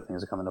just other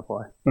things that come into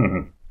play.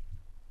 Mm-hmm.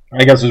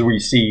 I guess as we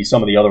see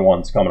some of the other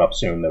ones coming up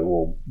soon, that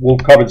we'll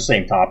cover the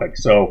same topic.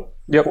 So,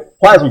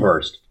 Plasma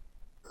Burst,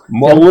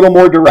 a little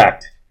more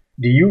direct.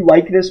 Do you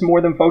like this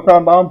more than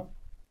Photon Bomb?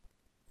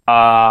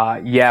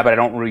 Yeah, but I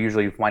don't really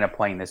usually wind up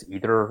playing this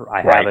either.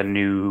 I have a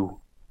new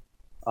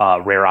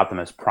Rare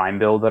Optimus Prime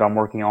build that I'm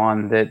working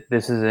on that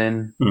this is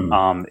in,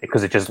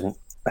 because it just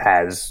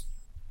has,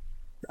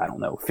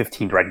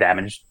 15 direct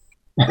damage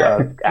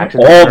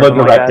actions. All the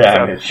direct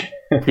damage.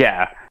 So,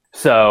 yeah.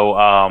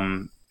 So,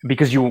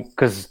 because you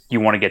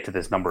want to get to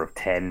this number of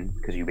 10,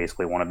 because you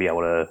basically want to be able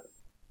to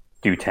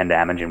do 10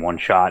 damage in one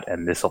shot,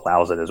 and this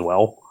allows it as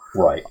well.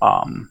 Right.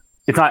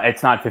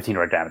 It's not 15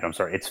 direct damage, I'm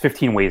sorry. It's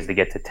 15 ways to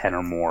get to 10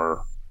 or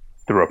more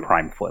through a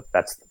Prime flip.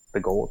 That's the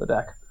goal of the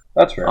deck.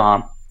 That's fair.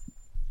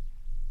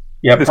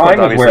 Yeah,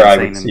 Prime is where I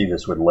would see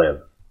this would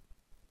live.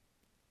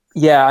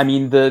 Yeah, I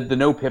mean, the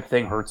no pip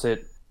thing hurts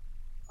it.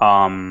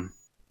 I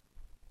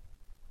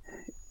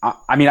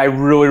mean, I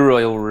really,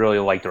 really, really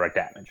like direct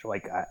damage.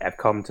 Like, I've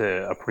come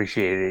to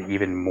appreciate it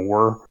even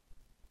more.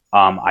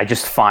 I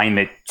just find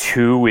that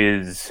 2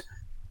 is...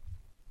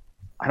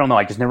 I don't know,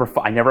 I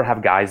never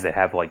have guys that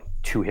have, like,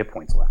 2 hit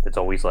points left. It's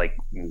always, like,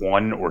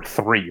 1 or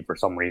 3 for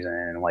some reason.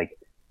 And, like,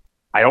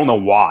 I don't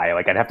know why.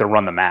 Like, I'd have to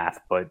run the math.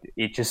 But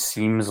it just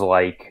seems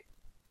like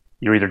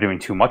you're either doing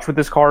too much with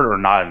this card or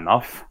not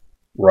enough.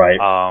 Right.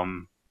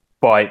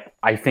 But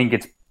I think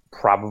it's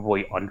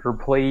probably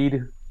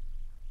underplayed.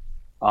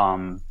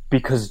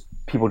 Because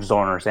people just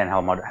don't understand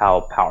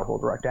how powerful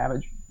direct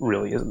damage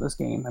really is in this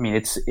game. I mean,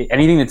 it's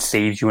anything that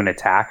saves you an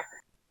attack,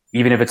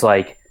 even if it's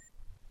like,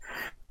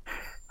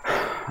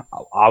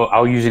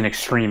 I'll use an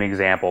extreme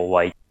example.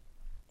 Like,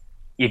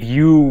 if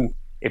you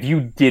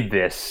did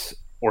this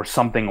or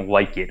something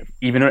like it,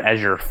 even as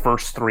your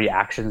first 3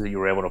 actions that you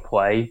were able to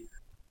play,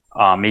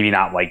 maybe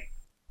not like,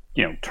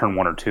 turn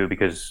 1 or 2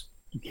 because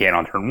you can't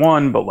on turn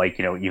 1, but like,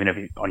 even if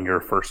on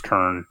your first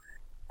turn,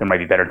 there might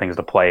be better things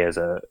to play as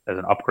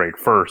an upgrade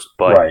first.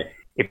 But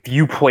if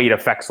you played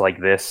effects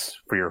like this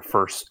for your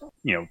first,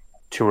 2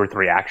 or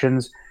 3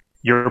 actions,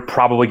 you're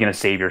probably going to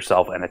save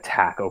yourself an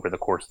attack over the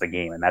course of the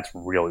game, and that's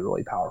really,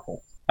 really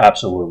powerful.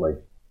 Absolutely.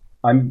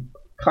 I'm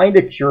kind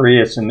of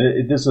curious, and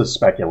this is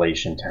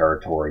speculation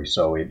territory,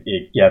 so it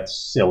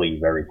gets silly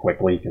very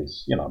quickly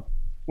because,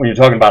 when you're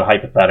talking about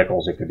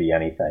hypotheticals, it could be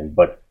anything.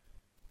 But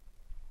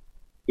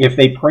if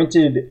they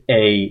printed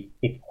a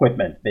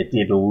equipment that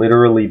did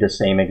literally the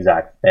same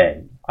exact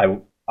thing,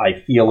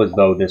 I feel as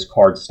though this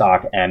card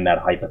stock and that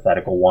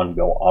hypothetical one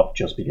go up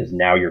just because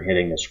now you're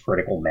hitting this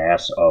critical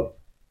mass of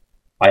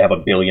I have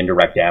a billion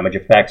direct damage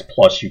effects,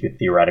 plus you could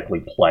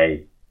theoretically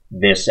play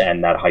this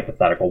and that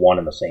hypothetical one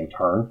in the same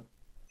turn.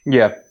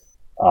 Yeah,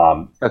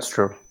 that's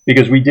true.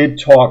 Because we did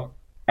talk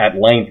at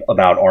length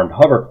about armed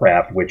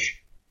hovercraft, which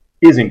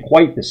isn't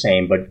quite the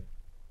same, but,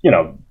 you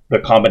know, the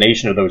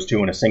combination of those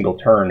two in a single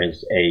turn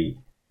is a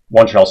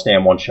one shall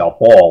stand, one shall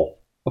fall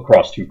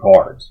across two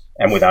cards,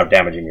 and without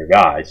damaging your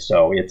guys.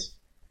 So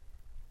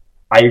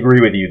I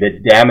agree with you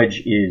that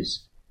damage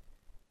is,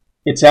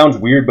 it sounds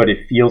weird, but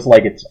it feels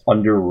like it's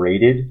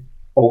underrated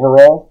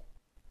overall.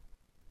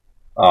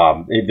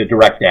 The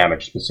direct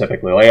damage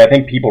specifically. Like, I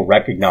think people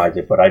recognize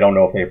it, but I don't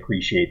know if they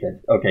appreciate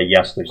that, okay,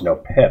 yes, there's no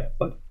pip,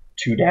 but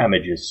 2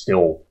 damage is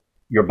still,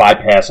 you're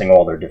bypassing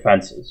all their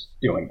defenses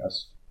doing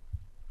this.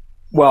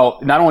 Well,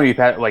 not only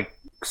like,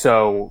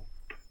 so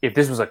if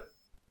this was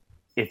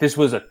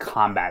a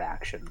combat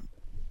action,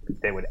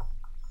 they would,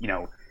 you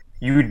know,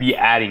 you would be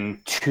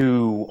adding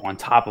 2 on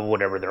top of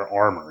whatever their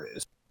armor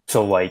is.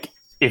 So, like,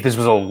 if this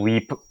was a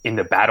leap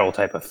into battle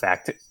type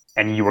effect,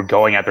 and you were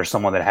going after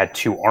someone that had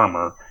 2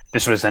 armor,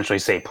 this would essentially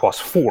say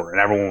 +4, and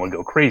everyone would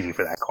go crazy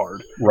for that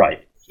card.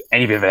 Right.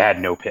 And even if it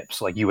had no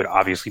pips, like, you would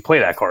obviously play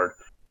that card.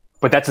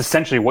 But that's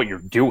essentially what you're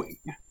doing.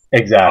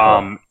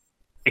 Exactly.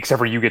 Except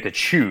for you get to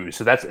choose.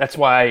 So that's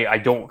why I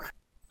don't.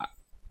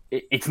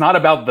 It's not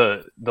about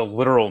the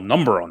literal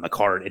number on the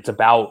card. It's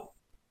about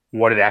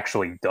what it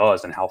actually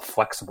does and how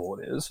flexible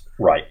it is.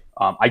 Right.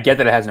 I get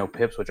that it has no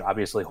pips, which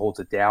obviously holds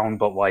it down.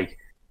 But, like,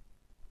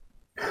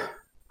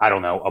 I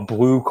don't know, a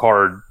blue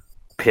card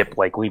pip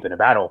like Leap into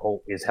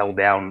Battle is held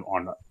down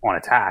on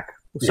attack.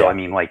 So, yeah. I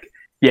mean, like,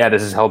 yeah,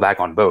 this is held back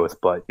on both.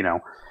 But, you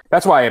know,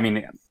 that's why, I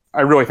mean,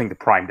 I really think the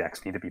Prime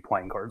decks need to be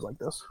playing cards like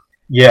this.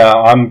 Yeah,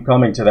 I'm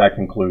coming to that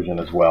conclusion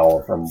as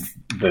well from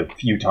the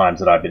few times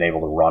that I've been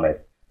able to run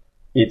it.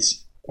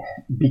 It's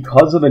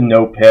because of the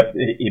no pip,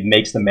 it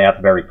makes the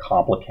math very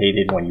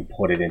complicated when you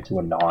put it into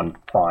a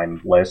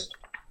non-prime list.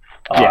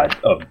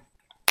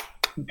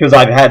 Because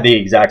I've had the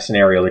exact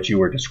scenario that you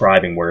were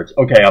describing where it's,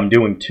 okay, I'm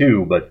doing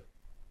 2, but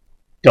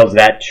does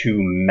that 2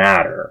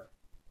 matter?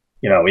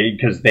 You know,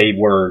 because they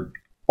were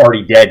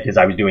already dead because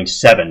I was doing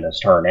 7 this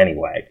turn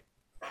anyway,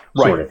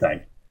 sort of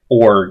thing.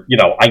 Or, you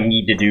know, I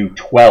need to do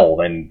 12,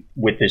 and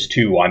with this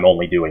 2, I'm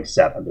only doing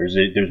 7.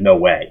 There's no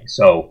way.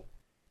 So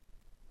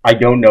I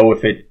don't know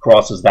if it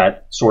crosses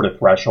that sort of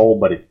threshold,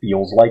 but it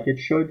feels like it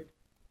should.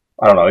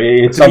 I don't know.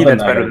 It's to me,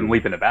 that's better than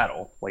Leap into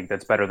Battle. Like,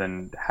 that's better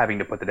than having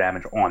to put the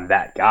damage on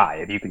that guy.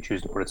 If you can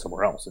choose to put it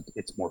somewhere else,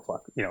 it's more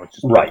flexible. You know, it's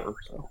just right. Better,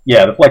 so.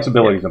 Yeah, the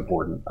flexibility is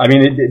important. I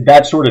mean,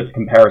 that sort of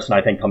comparison,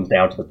 I think, comes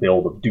down to the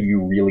build of, do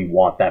you really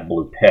want that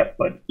blue pip?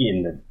 But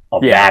in a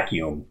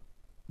vacuum,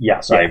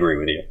 yes, I agree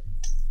with you.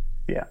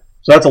 Yeah.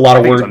 So that's a lot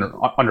of words.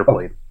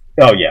 Underplayed.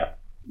 Oh, yeah.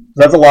 So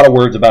that's a lot of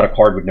words about a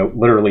card with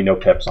literally no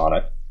pips on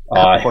it.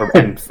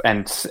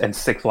 And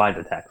 6 lines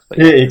of text. But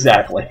yeah.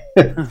 Exactly.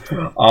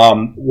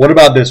 What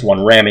about this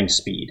one, ramming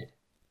speed?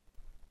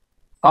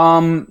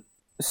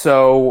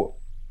 So,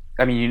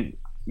 I mean,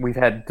 we've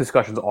had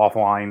discussions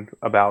offline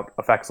about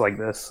effects like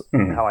this,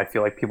 how I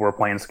feel like people are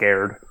playing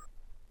scared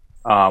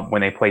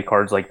when they play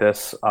cards like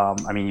this.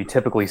 I mean, you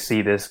typically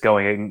see this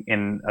going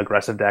in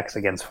aggressive decks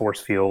against force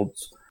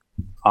fields.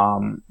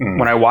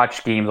 When I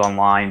watch games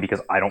online,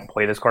 because I don't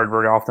play this card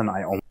very often,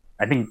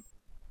 I think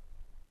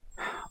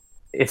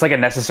it's like a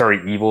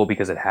necessary evil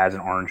because it has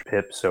an orange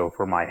pip. So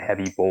for my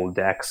heavy bold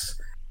decks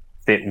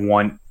that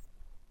want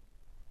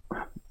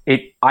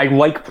it, I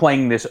like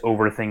playing this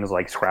over things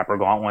like Scrapper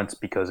Gauntlets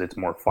because it's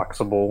more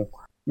flexible.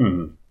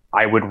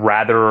 I would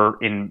rather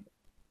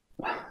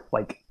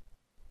like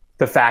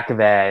the fact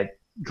that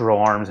Drill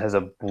Arms has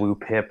a blue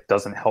pip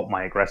doesn't help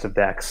my aggressive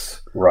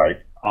decks. Right.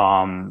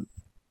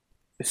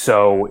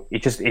 So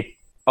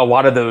a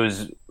lot of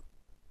those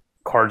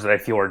cards that I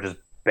feel are just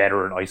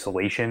better in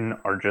isolation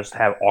are just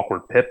have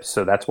awkward pips.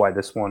 So that's why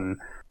this one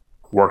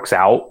works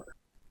out.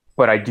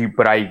 But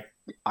I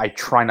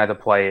try not to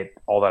play it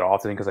all that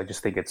often because I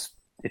just think it's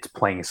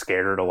playing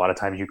scared. A lot of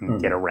times you can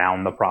get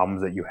around the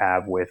problems that you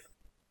have with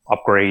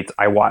upgrades.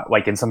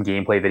 Like in some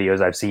gameplay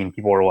videos I've seen,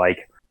 people are like,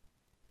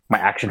 my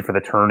action for the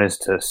turn is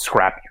to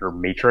scrap your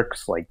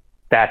matrix. Like,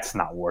 that's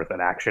not worth an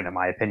action in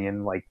my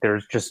opinion. Like,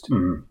 there's just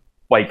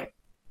like,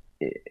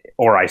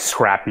 or I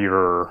scrap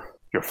your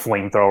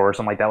flamethrower or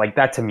something like that. Like,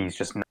 that to me is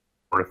just not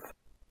worth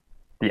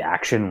the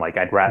action. Like,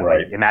 I'd rather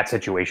like, in that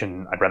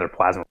situation, I'd rather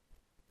plasma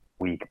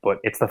weak. But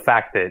it's the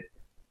fact that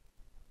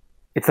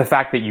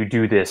you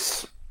do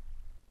this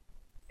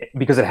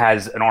because it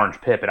has an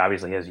orange pip. It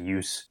obviously has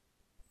use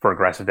for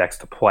aggressive decks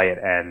to play it,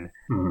 and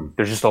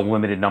there's just a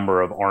limited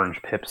number of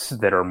orange pips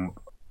that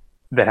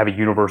have a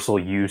universal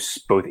use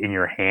both in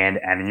your hand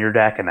and in your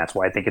deck, and that's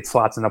why I think it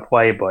slots into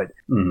play. But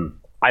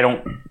I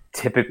don't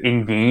typically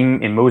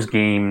in most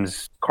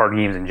games, card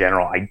games in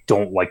general, I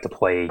don't like to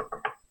play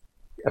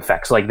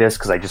effects like this,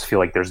 because I just feel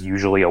like there's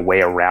usually a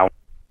way around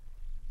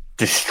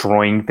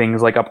destroying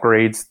things like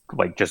upgrades,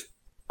 like just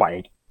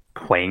by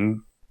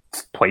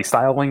play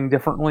styling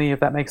differently, if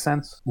that makes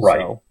sense.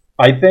 Right. So,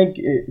 I think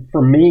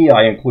for me,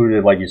 I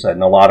included, like you said,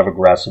 in a lot of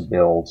aggressive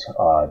builds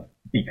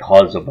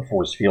because of the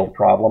force field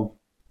problem.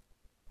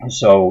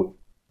 So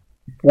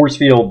force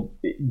field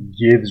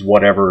gives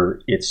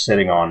whatever it's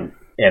sitting on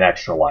an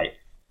extra life.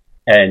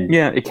 And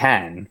yeah, it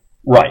can.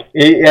 Right.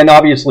 And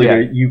obviously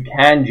you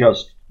can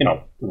just,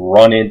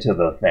 run into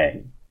the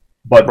thing.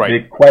 But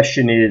the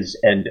question is,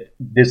 and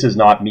this is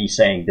not me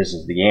saying this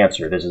is the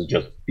answer, this is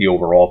just the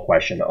overall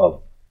question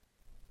of,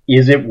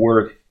 is it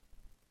worth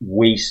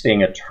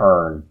wasting a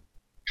turn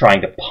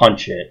trying to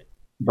punch it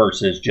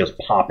versus just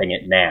popping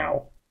it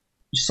now,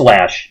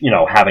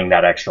 / having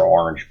that extra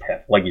orange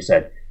pip? Like you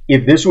said,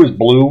 if this was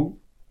blue,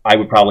 I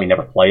would probably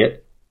never play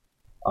it.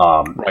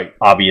 Right.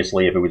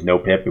 Obviously, if it was no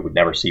pip, it would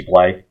never see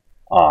play.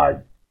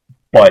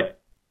 But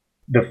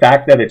the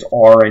fact that it's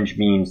orange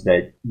means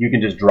that you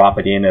can just drop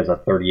it in as a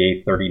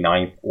 38th,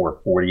 39th, or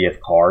 40th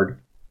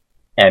card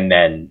and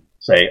then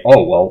say,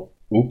 oh, well,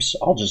 oops,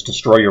 I'll just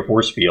destroy your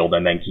force field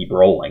and then keep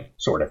rolling,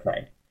 sort of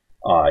thing.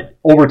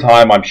 Over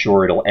time, I'm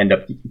sure it'll end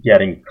up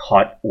getting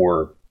cut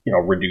or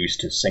reduced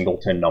to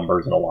singleton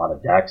numbers in a lot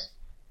of decks.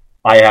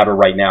 I have it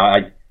right now.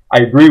 I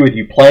agree with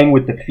you. Playing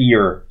with the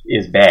fear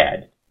is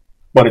bad.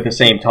 But at the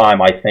same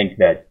time, I think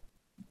that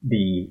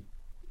the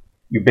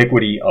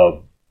ubiquity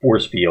of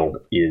force field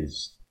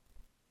is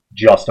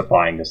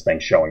justifying this thing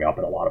showing up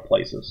in a lot of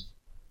places.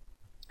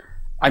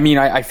 I mean,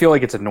 I feel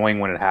like it's annoying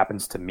when it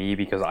happens to me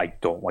because I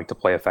don't like to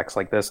play effects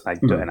like this,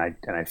 and I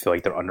feel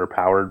like they're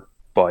underpowered.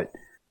 But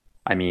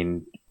I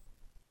mean,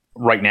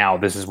 right now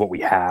this is what we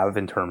have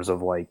in terms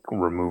of like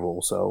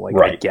removal. So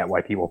I get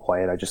why people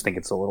play it. I just think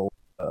it's a little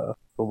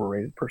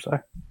overrated per se.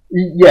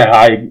 Yeah,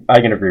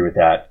 I can agree with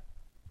that.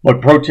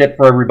 But pro tip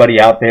for everybody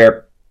out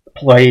there: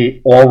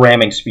 play all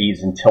ramming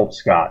speeds and tilt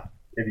Scott.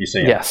 If you see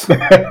him. Yes.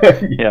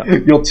 Yeah.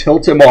 You'll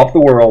tilt him off the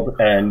world,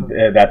 and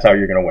that's how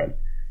you're going to win.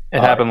 It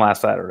happened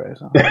last Saturday.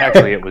 So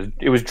actually,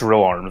 it was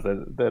Drill Arms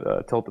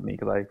that tilted me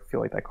because I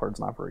feel like that card's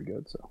not very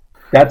good. So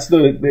that's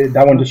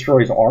that one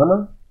destroys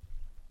armor.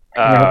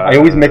 I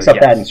always mix up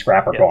that in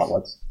Scrapper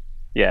Gauntlets.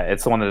 Yeah,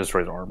 it's the one that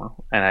destroys armor,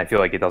 and I feel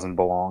like it doesn't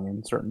belong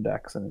in certain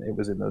decks, and it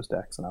was in those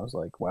decks, and I was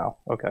like, wow,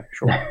 okay,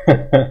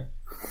 sure.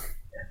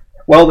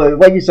 Well,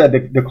 like you said,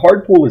 the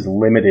card pool is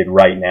limited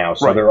right now,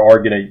 so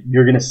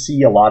you're gonna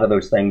see a lot of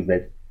those things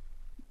that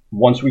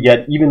once we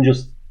get even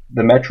just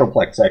the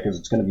Metroplex set, because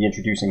it's going to be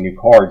introducing new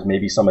cards,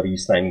 maybe some of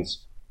these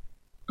things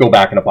go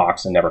back in a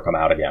box and never come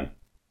out again.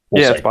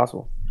 We'll see. It's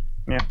possible.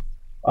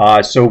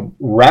 Yeah. So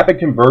rapid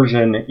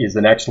conversion is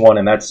the next one,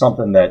 and that's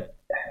something that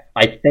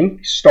I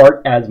think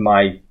start as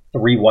my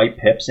 3 white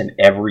pips in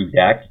every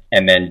deck,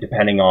 and then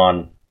depending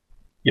on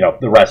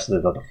the rest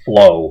of the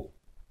flow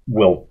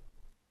will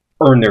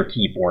earn their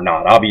keep or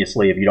not.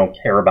 Obviously, if you don't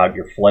care about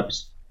your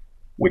flips,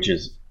 which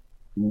is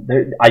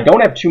I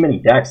don't have too many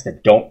decks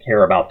that don't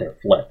care about their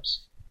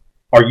flips.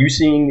 Are you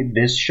seeing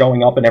this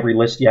showing up in every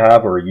list you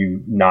have, or are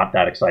you not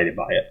that excited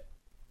by it?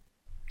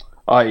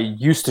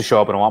 It used to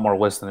show up in a lot more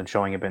lists than it's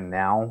showing up in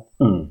now.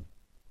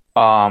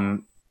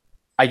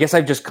 I guess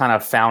I've just kind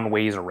of found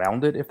ways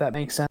around it, if that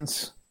makes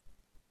sense.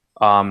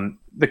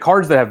 The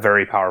cards that have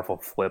very powerful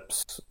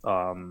flips,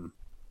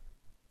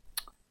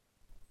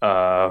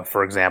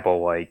 for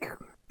example, like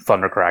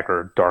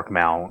Thundercracker,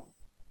 Darkmount,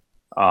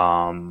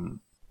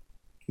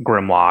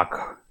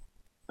 Grimlock,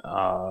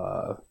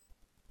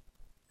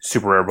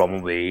 Super Rare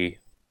Bumblebee,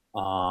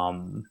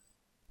 Rare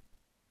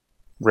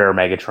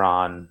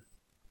Megatron,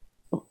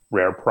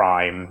 Rare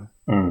Prime.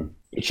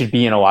 It should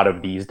be in a lot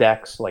of these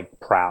decks, like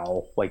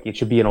Prowl. Like it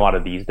should be in a lot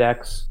of these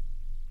decks.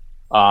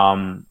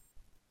 But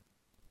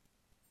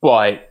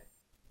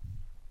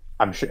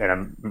I'm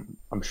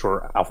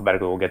sure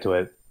alphabetically we'll get to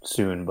it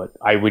soon. But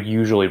I would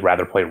usually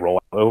rather play Rollout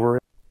over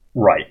it.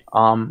 Right.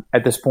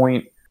 At this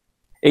point,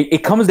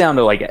 it comes down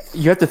to like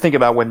you have to think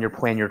about when you're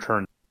playing your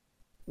turn.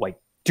 Like,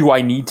 do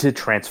I need to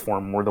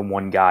transform more than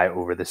one guy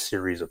over this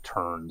series of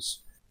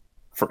turns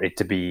for it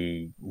to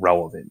be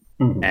relevant?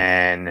 Mm-hmm.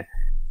 And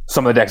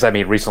some of the decks I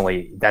made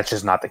recently, that's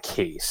just not the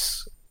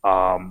case.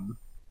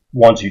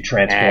 Once you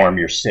transform,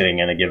 you're sitting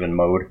in a given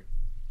mode.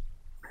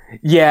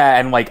 Yeah,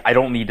 and like I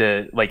don't need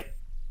to like.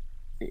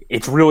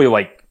 It's really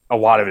like a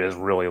lot of it is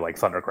really like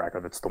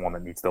Thundercracker. That's the one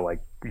that needs to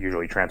like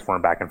usually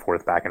transform back and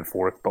forth.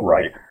 But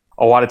like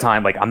a lot of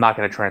time, like I'm not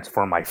going to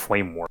transform my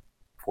Flame War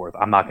forth.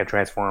 I'm not going to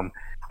transform.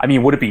 I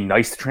mean, would it be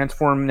nice to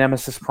transform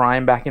Nemesis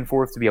Prime back and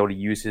forth to be able to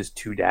use his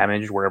 2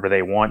 damage wherever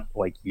they want?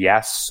 Like,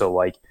 yes. So,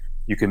 like,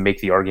 you can make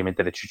the argument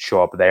that it should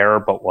show up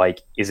there, but,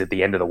 like, is it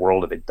the end of the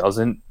world if it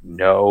doesn't?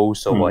 No.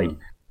 So, like,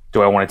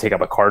 do I want to take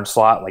up a card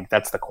slot? Like,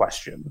 that's the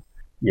question.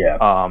 Yeah.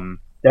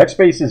 Deck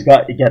space it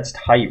gets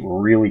tight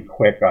really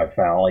quick, I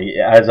found. Like,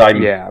 as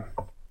I'm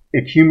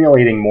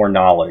accumulating more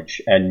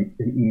knowledge, and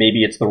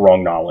maybe it's the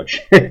wrong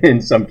knowledge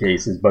in some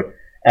cases, but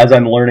as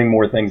I'm learning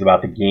more things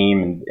about the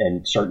game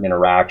and certain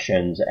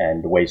interactions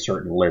and the way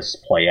certain lists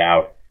play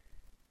out,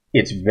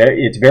 it's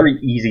very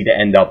easy to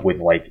end up with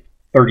like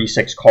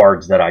 36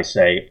 cards that I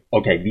say,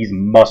 okay, these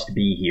must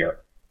be here.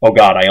 Oh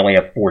god, I only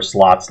have 4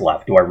 slots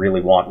left. Do I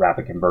really want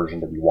Rapid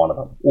Conversion to be one of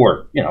them?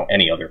 Or,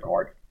 any other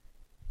card.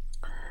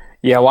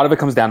 Yeah, a lot of it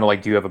comes down to,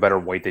 like, do you have a better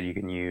white that you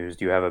can use?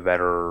 Do you have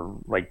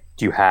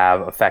do you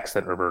have effects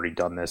that have already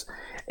done this?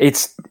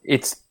 It's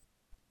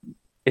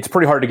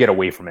pretty hard to get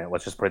away from it,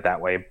 let's just put it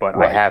that way, but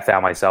right. I have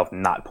found myself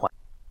not playing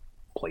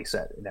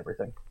playset and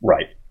everything.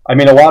 Right. I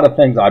mean, a lot of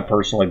things I've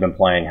personally been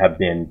playing have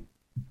been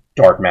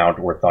Darkmount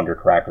or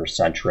Thundercracker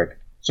centric,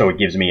 so it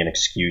gives me an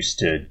excuse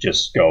to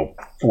just go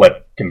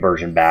flip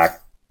conversion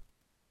back,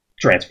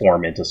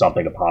 transform into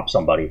something to pop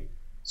somebody.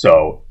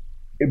 So,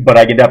 but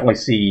I can definitely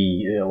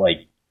see,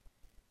 like,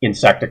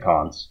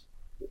 Insecticons.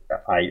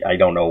 I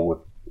don't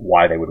know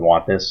why they would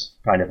want this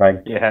kind of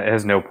thing. Yeah, it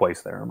has no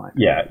place there in my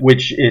opinion. Yeah,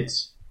 which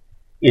it's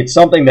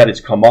something that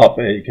has come up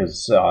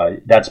because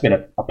that's been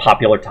a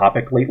popular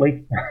topic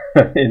lately,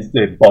 is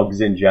the bugs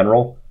in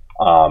general.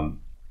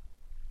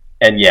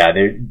 And yeah,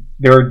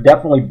 there are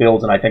definitely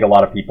builds, and I think a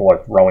lot of people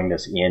are throwing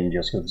this in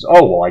just because,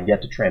 oh, well, I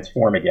get to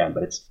transform again,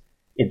 but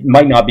it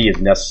might not be as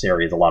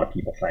necessary as a lot of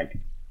people think.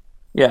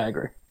 Yeah, I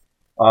agree.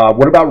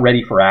 What about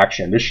Ready for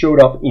Action? This showed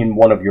up in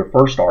one of your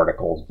first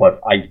articles,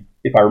 but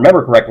if I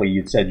remember correctly,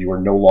 you said you were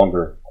no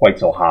longer quite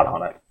so hot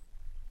on it.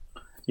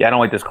 Yeah, I don't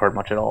like this card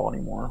much at all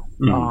anymore.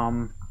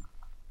 Mm-hmm.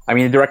 I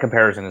mean, the direct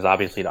comparison is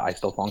obviously to I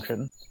Still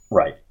Function.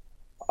 Right.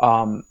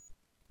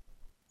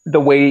 The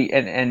way,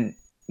 and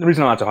the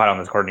reason I'm not so hot on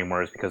this card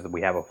anymore is because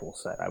we have a full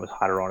set. I was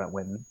hotter on it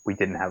when we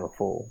didn't have a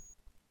full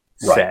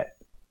set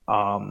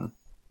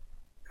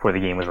before the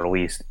game was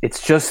released.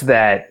 It's just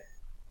that,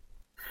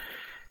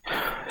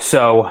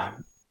 so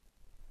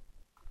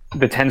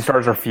the 10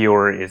 stars or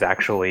fewer is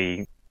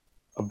actually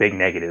a big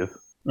negative.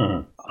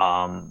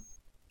 Mm-hmm.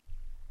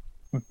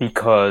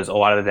 Because a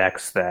lot of the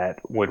decks that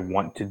would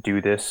want to do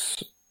this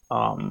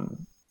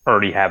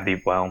already have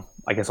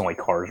I guess only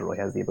Cars really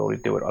has the ability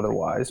to do it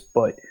otherwise,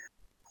 but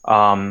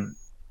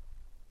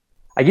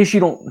I guess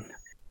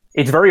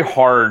it's very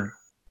hard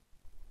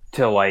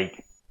to,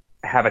 like,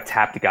 have a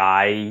tapped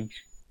guy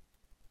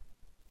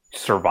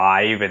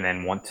survive and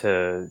then want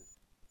to,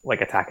 like,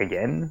 attack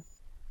again.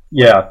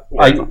 Yeah.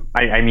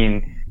 I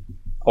mean,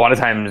 a lot of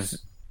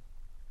times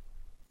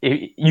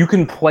you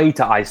can play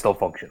to I Still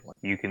Function.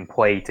 You can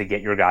play to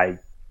get your guy,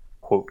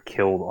 quote,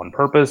 killed on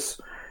purpose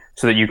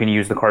so that you can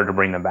use the card to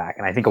bring them back.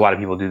 And I think a lot of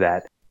people do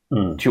that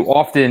too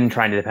often,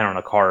 trying to depend on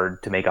a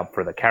card to make up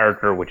for the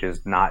character, which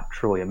is not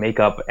truly a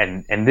makeup.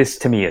 And this,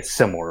 to me, is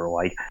similar.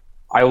 Like,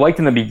 I liked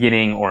in the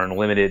beginning or in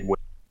Limited, where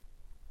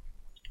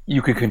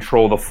you could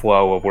control the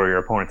flow of where your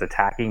opponent's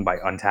attacking by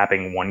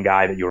untapping one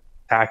guy that you're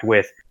attacked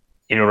with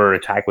in order to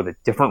attack with a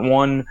different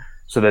one,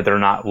 so that they're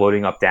not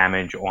loading up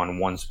damage on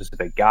one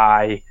specific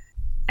guy.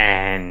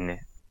 And,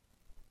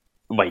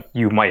 like,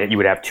 you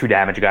would have 2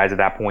 damage guys at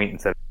that point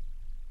instead of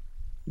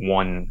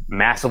one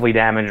massively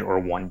damaged or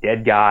one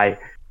dead guy.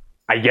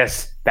 I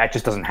guess that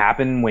just doesn't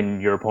happen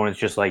when your opponent's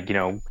just like,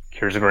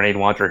 here's a grenade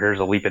launcher, here's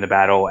a leap into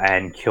battle,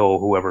 and kill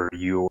whoever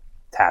you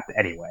tapped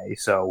anyway.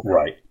 So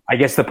right. I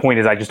guess the point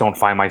is I just don't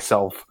find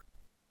myself,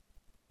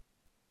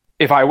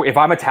 if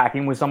I'm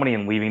attacking with somebody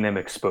and leaving them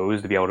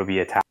exposed to be able to be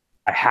attacked,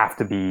 I have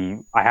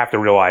to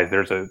realize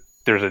there's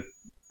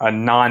a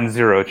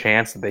non-zero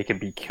chance that they can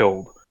be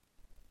killed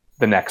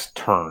the next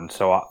turn.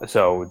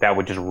 So that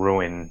would just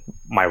ruin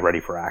my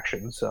Ready for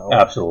Action. So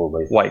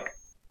absolutely, like,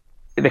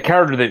 the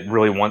character that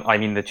really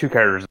the 2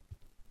 characters,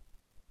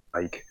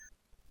 like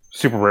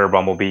Super Rare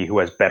Bumblebee, who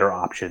has better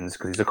options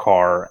because he's a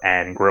car,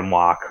 and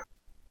Grimlock,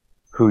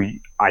 who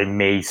I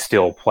may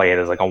still play it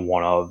as like a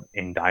one of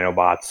in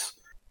Dinobots,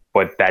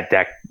 but that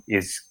deck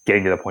is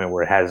getting to the point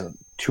where it has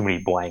too many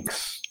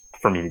blanks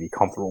for me to be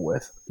comfortable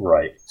with.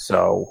 Right.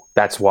 So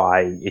that's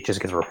why it just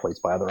gets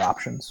replaced by other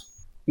options.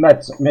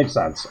 That makes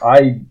sense.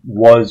 I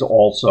was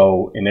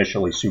also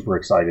initially super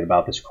excited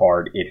about this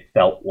card. It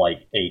felt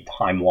like a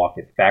time walk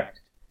effect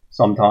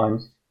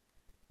sometimes.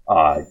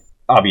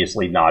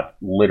 Obviously not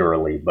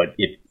literally, but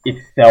it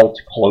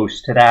felt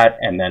close to that,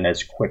 and then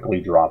as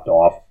quickly dropped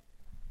off.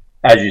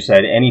 As you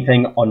said,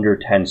 anything under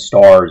 10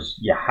 stars,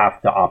 you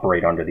have to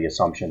operate under the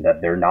assumption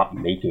that they're not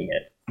making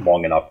it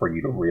long enough for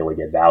you to really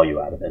get value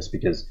out of this,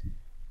 because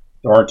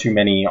there aren't too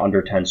many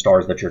under 10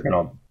 stars that you're going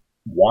to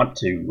want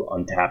to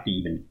untap to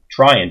even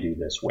try and do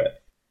this with.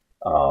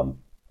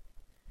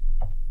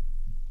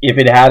 If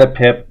it had a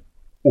pip,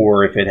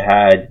 or if it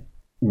had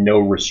no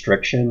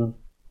restriction,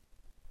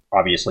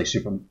 obviously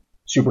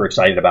super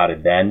excited about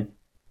it then.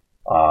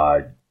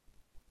 I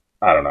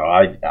don't know.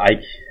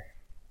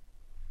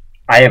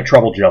 I have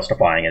trouble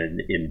justifying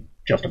it in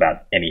just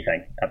about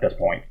anything at this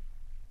point.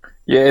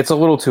 Yeah, it's a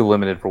little too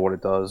limited for what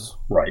it does.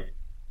 Right.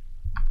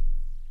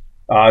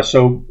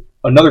 So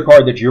another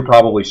card that you're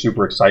probably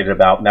super excited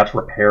about, and that's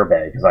Repair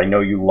Bay, because I know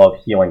you love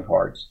healing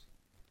cards.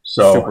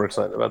 So super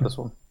excited about this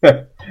one.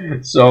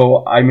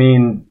 So, I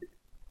mean,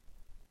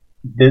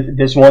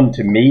 this one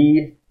to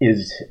me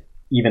is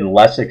even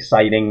less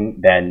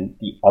exciting than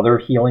the other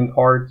healing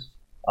cards,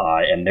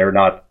 and they're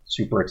not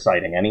super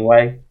exciting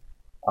anyway.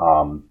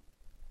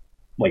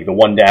 Like the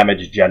 1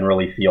 damage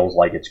generally feels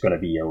like it's going to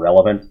be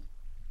irrelevant.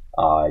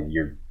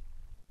 And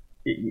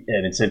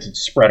since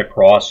it's spread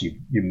across, you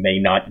may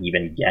not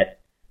even get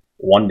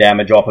 1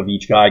 damage off of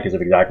each guy because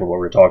of exactly what we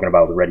were talking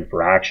about with Ready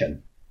for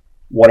Action.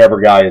 Whatever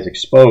guy is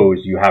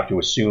exposed, you have to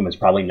assume is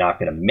probably not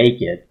going to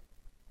make it.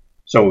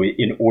 So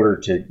in order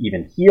to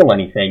even heal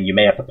anything, you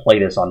may have to play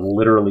this on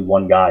literally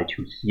 1 guy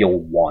to heal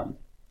 1.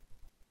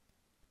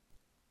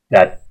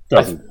 That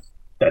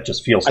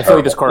just feels terrible. I feel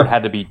like this card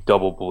had to be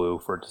double blue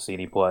for it to see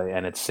any play,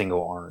 and it's single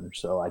orange,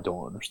 so I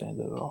don't understand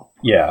it at all.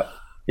 Yeah.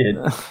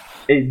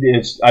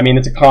 It's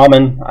a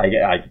common.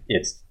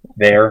 It's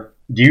there.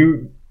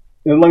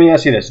 Let me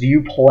ask you this: do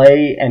you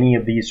play any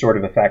of these sort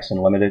of effects in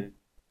limited?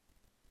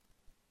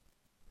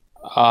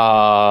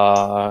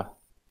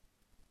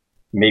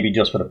 Maybe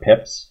just for the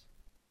pips.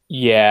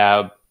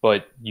 Yeah,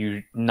 but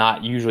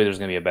usually there's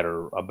going to be a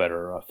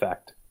better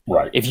effect.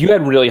 Right. If you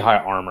had really high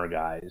armor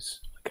guys,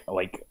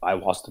 like I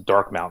lost to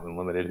Dark Mountain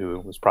Limited,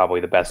 who was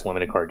probably the best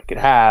limited card you could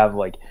have.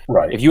 Like,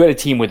 right. If you had a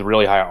team with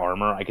really high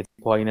armor, I could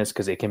play this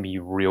because it can be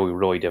really,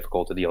 really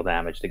difficult to deal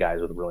damage to guys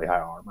with really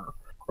high armor.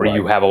 Or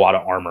you have a lot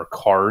of armor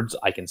cards,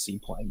 I can see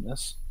playing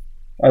this.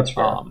 That's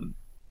fair.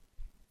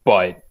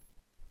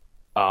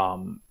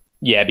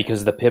 Yeah,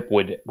 because the pip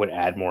would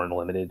add more in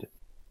limited.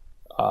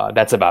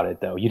 That's about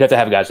it, though. You'd have to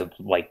have guys with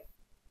like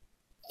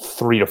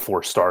 3 to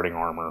 4 starting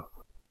armor,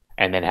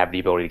 and then have the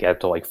ability to get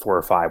up to like 4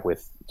 or 5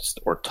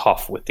 or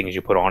tough with things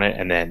you put on it,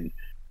 and then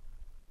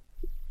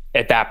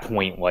at that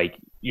point, like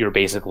you're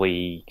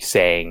basically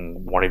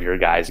saying one of your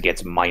guys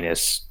gets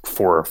minus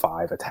 4 or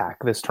 5 attack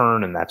this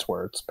turn, and that's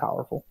where it's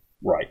powerful.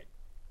 Right.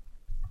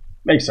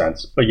 Makes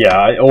sense. But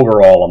yeah,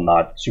 overall, I'm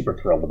not super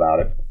thrilled about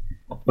it.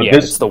 But yeah,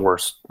 it's the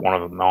worst one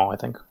of them all, I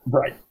think.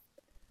 Right.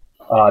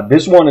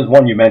 This one is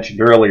one you mentioned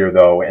earlier,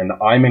 though, and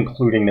I'm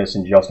including this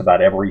in just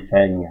about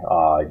everything,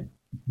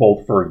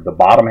 both for the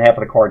bottom half of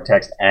the card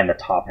text and the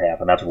top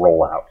half, and that's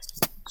rollout.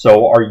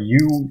 So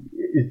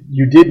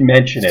you did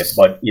mention it,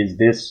 but is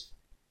this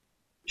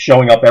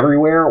showing up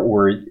everywhere,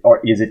 or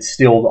is it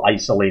still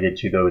isolated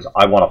to those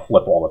I want to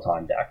flip all the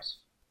time decks?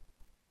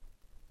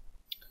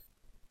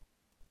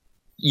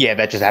 Yeah,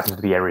 that just happens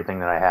to be everything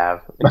that I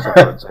have except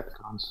for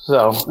Insecticons.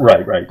 So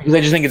right. Because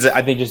I just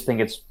think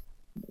it's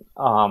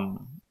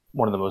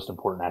one of the most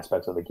important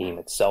aspects of the game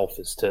itself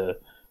is to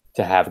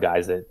have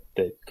guys that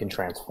can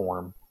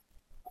transform.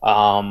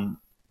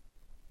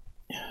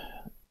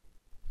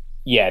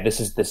 Yeah,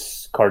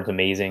 this card's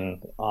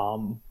amazing.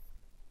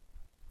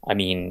 I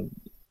mean,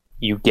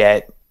 you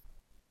get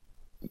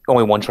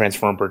only 1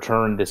 transform per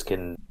turn. This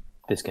can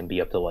be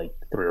up to like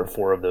 3 or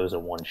 4 of those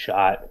in one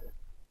shot.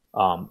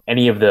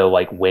 Any of the,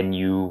 like, when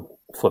you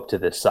flip to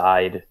this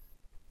side,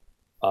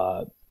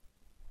 alt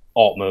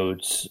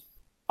modes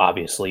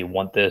obviously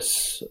want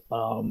this.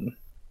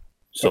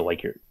 So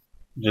like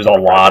there's a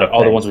lot of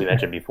all the ones we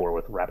mentioned before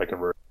with rapid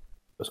conversion.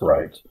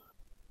 Right.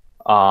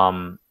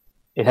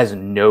 It has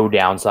no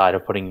downside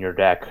of putting in your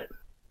deck,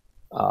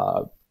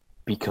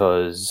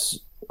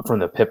 because from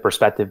the pip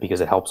perspective, because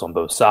it helps on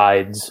both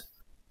sides.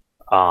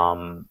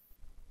 The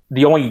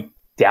only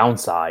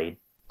downside,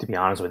 to be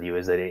honest with you,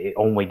 is that it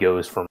only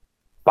goes from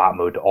bot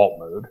mode to alt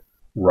mode.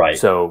 Right.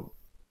 So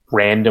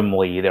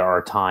randomly there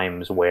are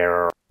times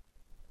where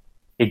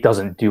it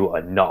doesn't do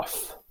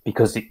enough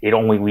because it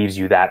only leaves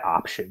you that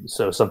option.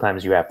 So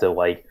sometimes you have to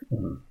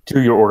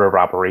do your order of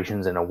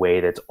operations in a way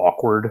that's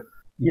awkward.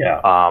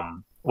 Yeah.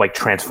 Like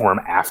transform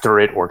after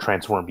it or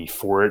transform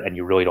before it, and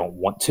you really don't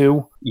want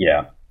to.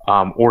 Yeah.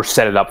 Or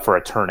set it up for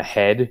a turn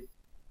ahead.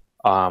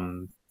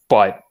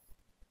 But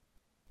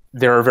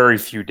there are very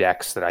few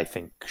decks that I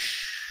think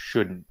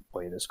shouldn't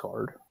play this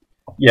card.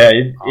 Yeah,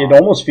 it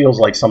almost feels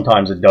like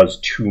sometimes it does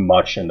too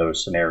much in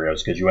those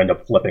scenarios because you end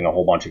up flipping a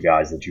whole bunch of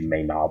guys that you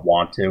may not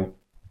want to,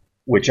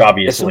 which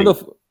obviously... Some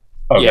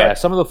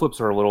of the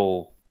flips are a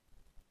little...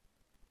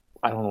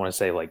 I don't want to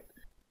say like...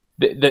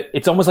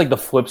 it's almost like the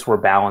flips were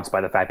balanced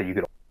by the fact that you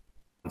could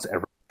once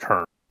every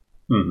turn,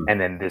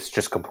 and then this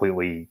just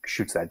completely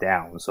shoots that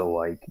down. So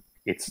like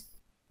it's,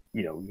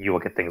 you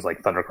look at things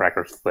like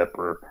Thundercracker's flip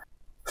or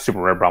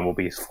Super Rare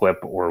Bumblebee's flip,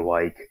 or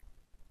like,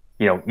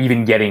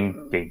 even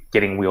getting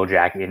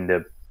Wheeljack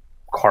into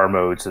car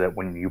mode so that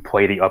when you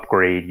play the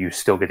upgrade, you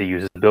still get to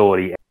use his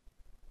ability and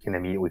you can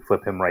immediately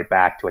flip him right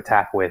back to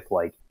attack with.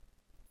 Like,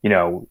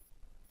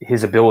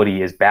 his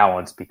ability is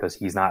balanced because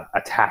he's not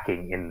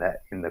attacking in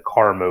the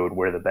car mode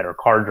where the better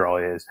card draw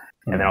is,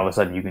 and then all of a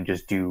sudden you can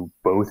just do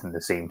both in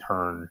the same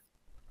turn,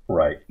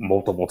 right,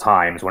 multiple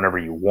times whenever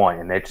you want,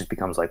 and it just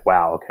becomes like,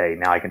 wow, okay,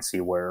 now I can see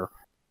where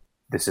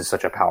this is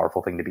such a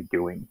powerful thing to be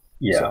doing.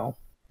 Yeah. So.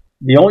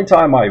 The only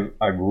time I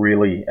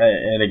really,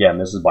 and again,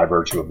 this is by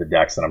virtue of the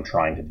decks that I'm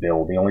trying to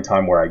build, the only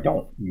time where I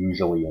don't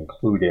usually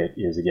include it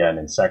is, again,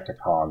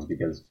 Insecticons,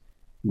 because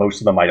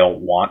most of them I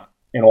don't want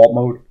in alt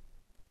mode.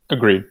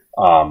 Agreed.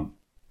 And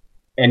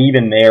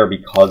even there,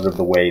 because of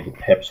the way the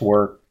pips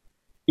work,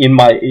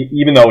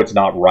 even though it's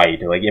not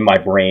right, like in my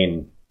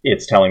brain,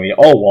 it's telling me,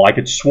 oh, well, I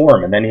could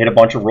swarm and then hit a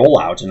bunch of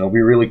rollouts and it'll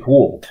be really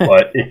cool.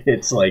 But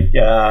it's like,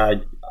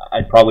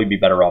 I'd probably be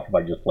better off if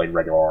I just played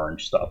regular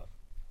orange stuff.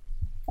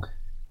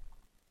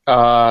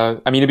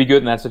 I mean, it'd be good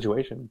in that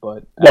situation,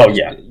 but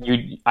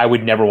I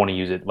would never want to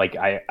use it. Like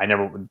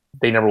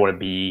they never want to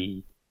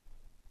be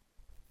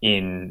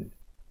in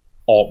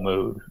alt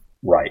mode,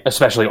 right?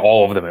 Especially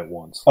all of them at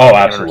once. Oh,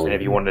 absolutely.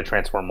 If you wanted to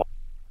transform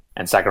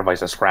and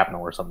sacrifice a Scrapnel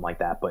or something like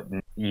that, but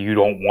you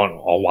don't want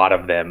a lot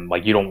of them.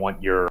 Like you don't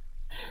want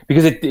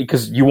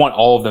because you want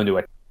all of them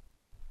to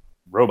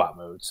robot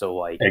mode. So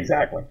like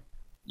exactly,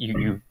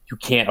 you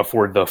can't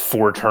afford the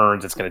 4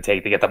 turns it's going to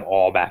take to get them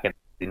all back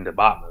into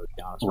bot mode. To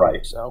be honest right.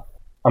 with you. So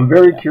I'm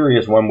very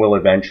curious when we'll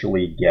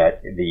eventually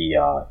get the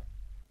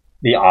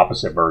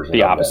opposite version.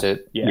 The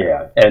opposite,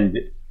 yeah. And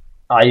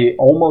I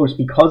almost,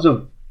 because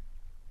of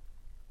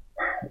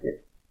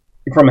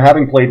from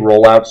having played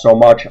Rollout so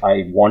much,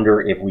 I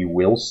wonder if we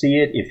will see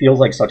it. It feels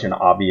like such an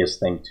obvious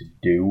thing to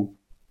do,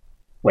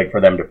 like for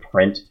them to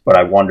print, but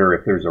I wonder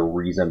if there's a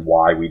reason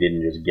why we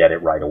didn't just get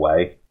it right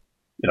away.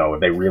 You know,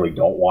 if they really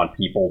don't want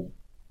people,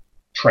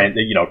 turn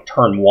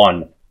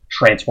 1,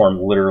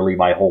 transform literally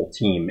my whole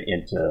team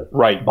into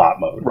bot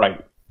mode.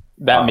 Right.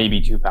 That may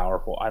be too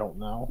powerful. I don't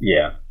know.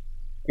 Yeah.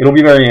 It'll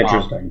be very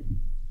interesting.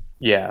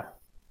 Yeah.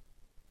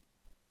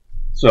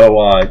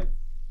 So,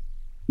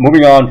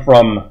 moving on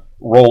from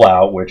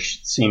Rollout,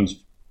 which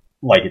seems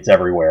like it's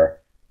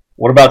everywhere,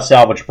 what about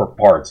salvage for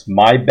parts?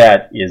 My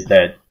bet is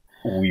that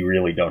we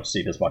really don't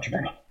see this much of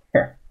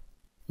anywhere.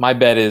 My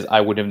bet is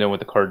I wouldn't have known what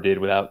the card did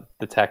without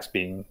the text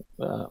being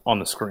on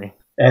the screen.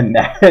 And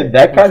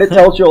that kind of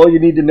tells you all you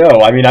need to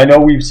know. I mean, I know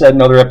we've said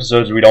in other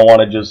episodes we don't want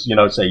to just,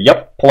 say,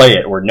 yep, play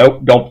it, or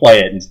nope, don't play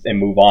it, and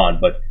move on.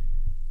 But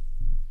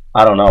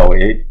I don't know.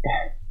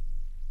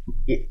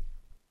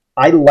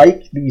 I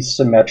like these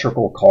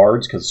symmetrical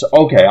cards because,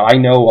 okay, I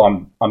know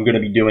I'm going to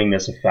be doing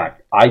this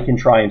effect. I can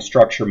try and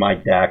structure my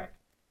deck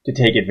to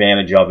take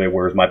advantage of it,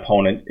 whereas my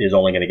opponent is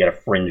only going to get a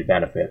fringe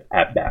benefit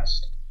at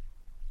best.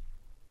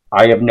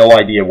 I have no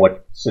idea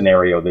what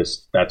scenario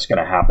that's going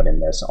to happen in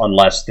this,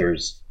 unless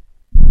there's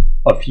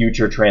a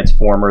future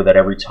transformer that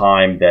every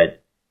time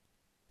that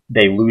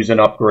they lose an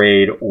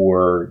upgrade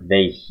or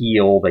they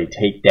heal, they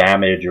take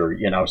damage, or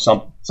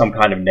some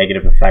kind of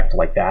negative effect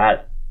like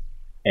that.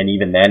 And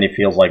even then, it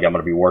feels like I'm going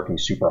to be working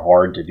super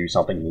hard to do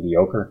something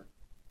mediocre.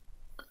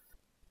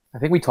 I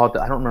think I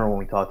don't remember when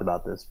we talked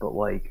about this, but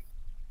like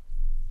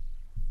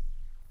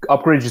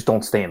upgrades just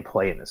don't stay in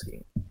play in this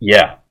game.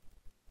 Yeah.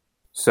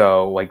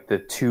 So, like, the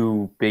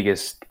 2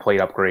 biggest plate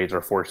upgrades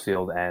are Force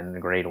Field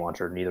and Grenade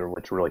Launcher, neither of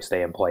which really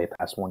stay in play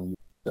past 1 year.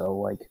 So,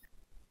 like,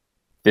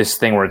 this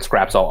thing where it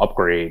scraps all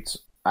upgrades,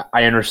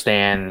 I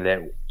understand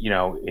that,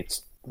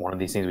 it's one of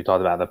these things we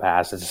talked about in the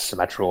past. It's a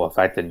symmetrical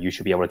effect, and you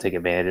should be able to take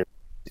advantage of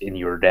it in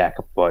your deck,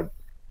 but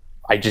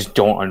I just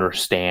don't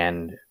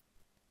understand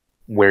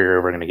where you're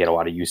ever going to get a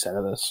lot of use out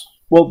of this.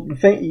 Well,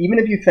 even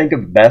if you think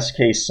of best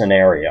case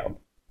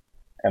scenario,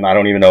 and I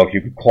don't even know if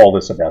you could call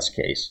this a best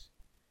case,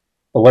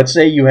 but let's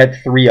say you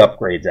had 3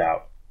 upgrades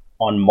out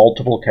on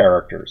multiple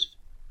characters.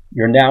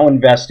 You're now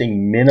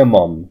investing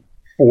minimum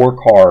 4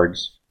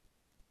 cards,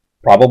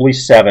 probably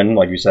 7,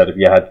 like you said, if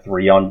you had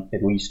 3 on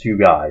at least 2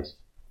 guys,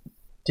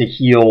 to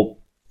heal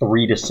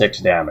 3 to 6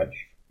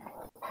 damage.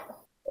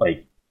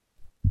 Like,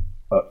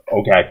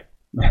 okay.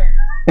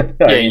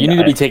 Yeah, you need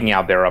to be taking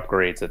out their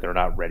upgrades that they're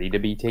not ready to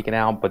be taken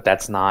out, but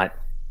that's not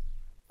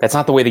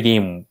the way the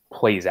game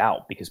plays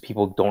out, because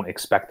people don't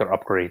expect their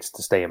upgrades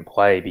to stay in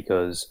play.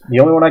 Because the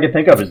only one I can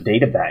think of is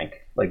Databank.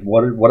 Like,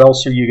 what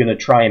else are you going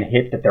to try and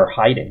hit that they're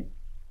hiding?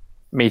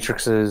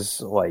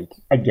 Matrices, like,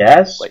 I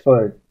guess,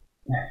 but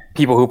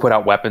people who put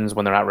out weapons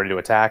when they're not ready to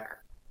attack,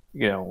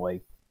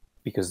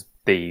 because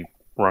they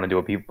run into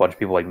a bunch of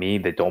people like me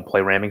that don't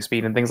play ramming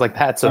speed and things like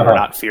that, so they're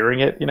not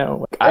fearing it.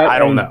 I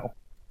don't know.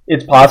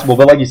 It's possible,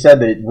 but like you said,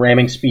 the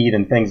ramming speed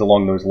and things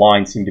along those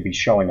lines seem to be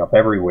showing up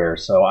everywhere.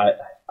 So I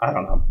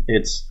don't know.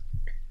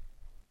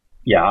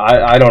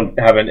 I don't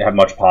have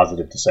much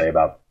positive to say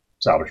about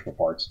salvage for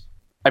parts.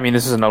 I mean,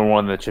 this is another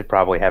one that should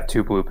probably have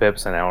 2 blue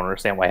pips, and I don't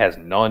understand why it has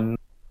none.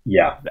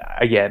 Yeah.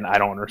 Again, I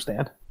don't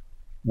understand.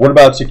 What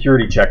about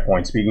security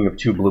checkpoints? Speaking of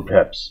 2 blue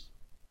pips.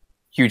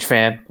 Huge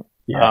fan.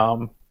 Yeah.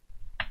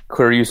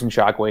 Clear use in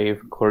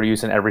Shockwave. Clear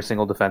use in every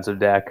single defensive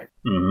deck.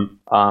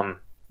 Mm-hmm.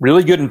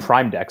 Really good in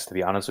prime decks, to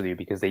be honest with you,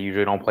 because they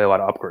usually don't play a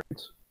lot of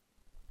upgrades.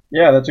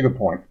 Yeah, that's a good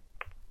point.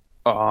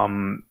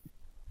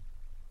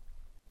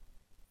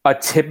 A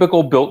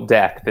typical built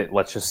deck that,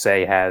 let's just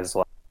say, has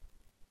like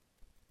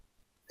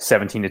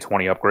 17 to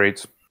 20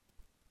 upgrades.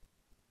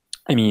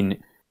 I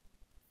mean,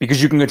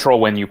 because you can control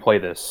when you play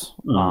this,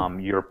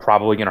 you're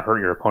probably going to hurt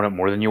your opponent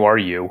more than you are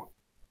you.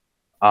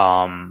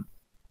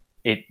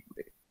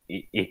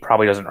 It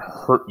probably doesn't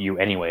hurt you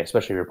anyway,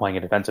 especially if you're playing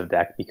a defensive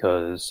deck,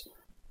 because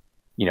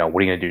what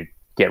are you going to do?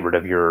 Get rid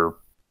of your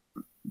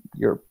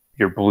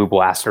blue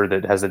blaster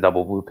that has the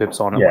double blue pips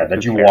on it? Yeah,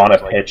 that you want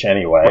to pitch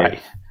anyway.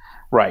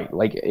 Right.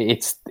 Like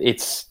this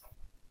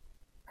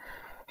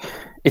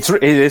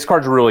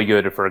card's really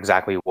good for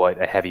exactly what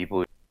a heavy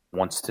blue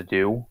wants to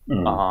do.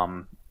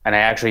 And I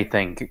actually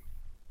think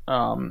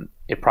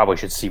it probably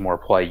should see more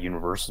play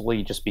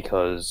universally, just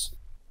because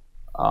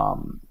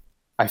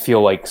I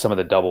feel like some of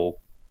the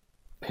double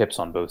pips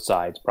on both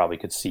sides probably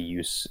could see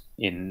use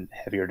in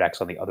heavier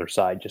decks on the other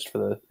side, just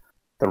for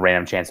the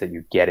random chance that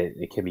you get it.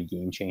 It can be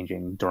game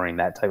changing during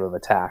that type of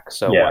attack.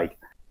 So like,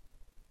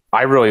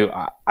 I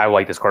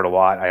like this card a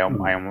lot. I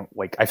am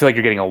like, I feel like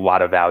you're getting a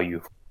lot of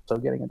value for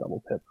getting a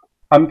double pip.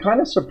 I'm kind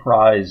of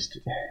surprised,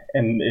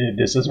 and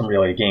this isn't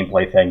really a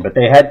gameplay thing, but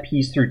they had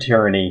Peace Through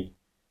Tyranny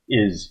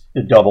is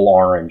the double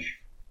orange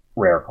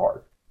rare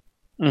card.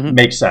 Mm-hmm.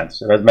 Makes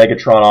sense. It has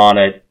Megatron on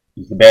it.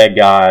 He's the bad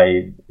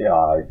guy.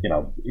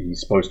 He's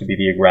supposed to be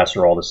the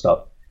aggressor, all this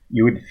stuff.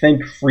 You would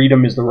think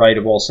Freedom is the right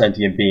of all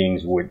sentient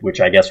beings, which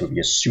I guess would be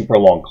a super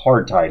long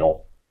card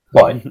title,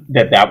 but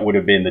that would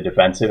have been the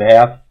defensive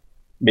half.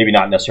 Maybe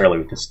not necessarily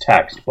with this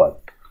text,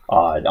 but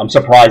I'm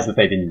surprised that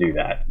they didn't do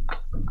that.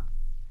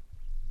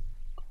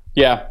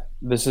 Yeah,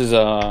 this is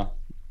a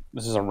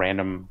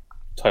random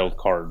titled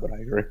card, but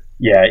I agree.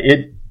 Yeah,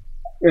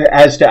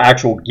 as to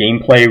actual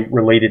gameplay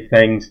related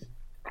things,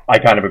 I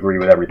kind of agree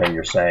with everything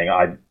you're saying.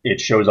 It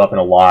shows up in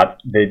a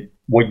lot.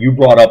 What you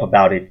brought up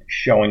about it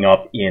showing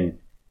up in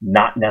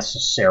not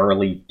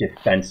necessarily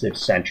defensive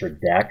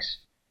centric decks,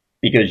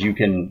 because you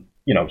can,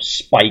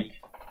 spike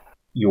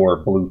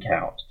your blue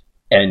count,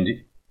 and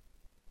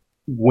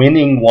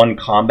winning one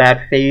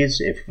combat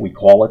phase, if we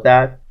call it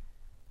that,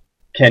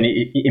 can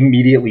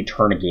immediately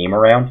turn a game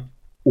around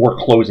or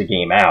close a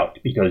game out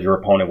because your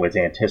opponent was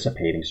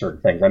anticipating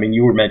certain things. I mean,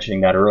 you were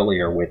mentioning that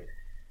earlier with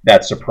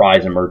that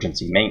surprise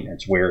emergency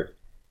maintenance, where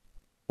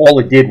all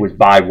it did was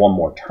buy one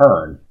more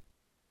turn,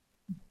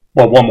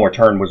 but one more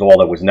turn was all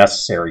that was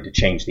necessary to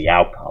change the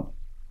outcome.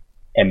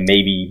 And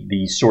maybe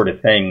these sort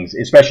of things,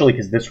 especially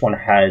because this one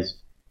has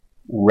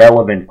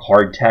relevant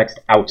card text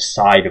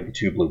outside of the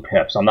 2 blue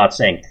pips. I'm not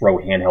saying throw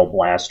Handheld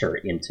Blaster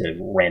into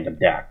random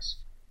decks,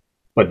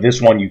 but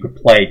this one you could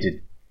play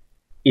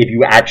if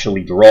you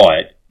actually draw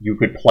it, you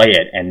could play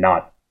it and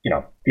not,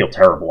 feel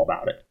terrible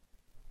about it.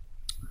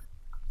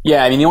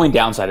 Yeah, I mean, the only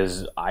downside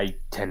is I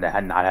tend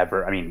to not have,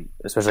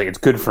 especially it's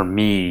good for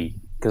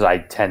me because I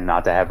tend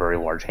not to have very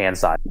large hand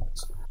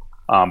sizes.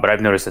 But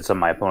I've noticed that some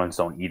of my opponents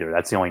don't either.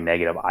 That's the only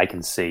negative I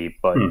can see.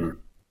 But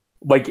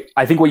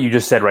I think what you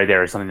just said right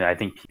there is something that I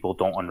think people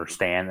don't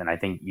understand, and I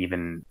think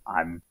even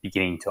I'm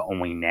beginning to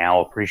only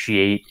now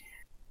appreciate.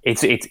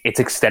 It's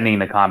extending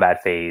the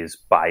combat phase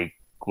by,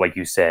 like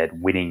you said,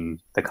 winning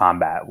the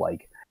combat.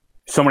 Like,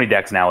 so many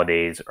decks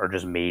nowadays are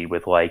just made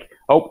with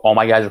all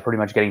my guys are pretty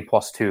much getting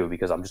 +2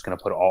 because I'm just going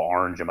to put all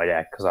orange in my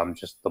deck because I'm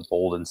just the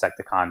bold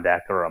Insecticon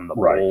deck, or I'm the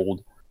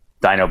bold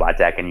Dinobot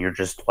deck, and you're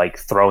just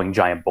throwing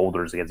giant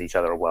boulders against each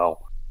other. Well,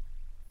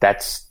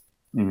 that's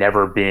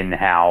never been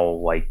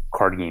how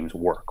card games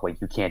work.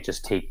 You can't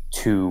just take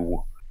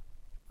 2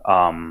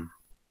 what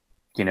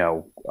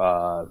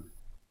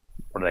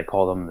do they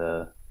call them,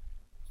 the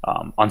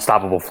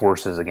unstoppable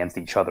forces against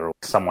each other.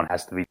 Someone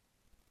has to be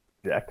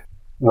deck,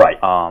 right?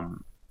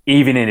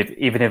 Even if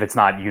it's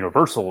not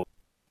universal,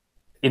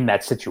 in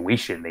that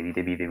situation they need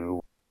to be the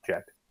move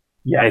object.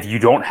 Yeah. And if you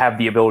don't have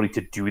the ability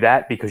to do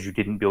that because you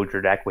didn't build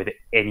your deck with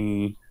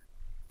any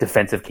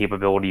defensive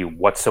capability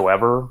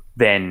whatsoever,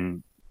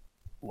 then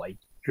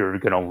you're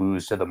going to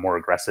lose to the more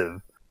aggressive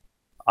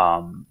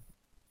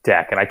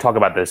deck. And I talk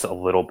about this a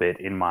little bit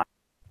in my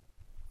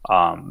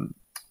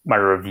my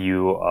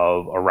review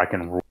of a Wreck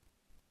and Rule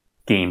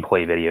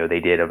gameplay video they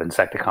did of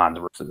Insecticons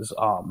versus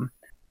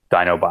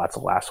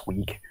Dinobots last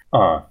week.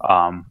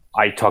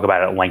 I talk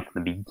about it at length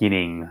in the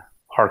beginning,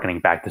 harkening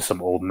back to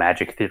some old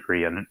Magic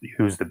theory on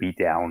who's the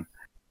beatdown.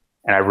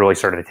 And I really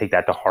started to take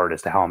that to heart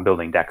as to how I'm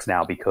building decks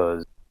now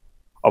because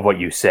of what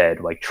you said,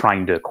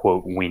 trying to,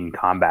 quote, win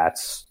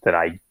combats that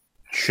I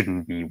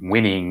shouldn't be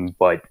winning,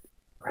 but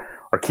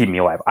are keeping me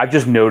alive. I've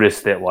just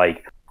noticed that, when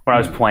I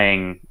was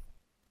playing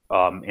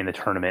in the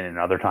tournament and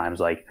other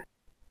times,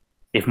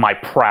 if my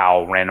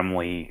Prowl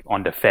randomly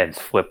on defense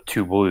flipped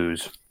 2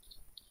 blues,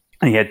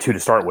 and he had 2 to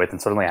start with,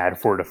 and suddenly I had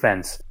 4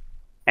 defense,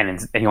 and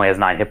he only has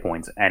 9 hit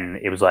points, and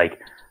it was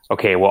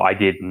okay, well, I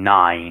did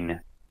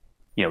 9,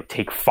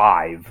 take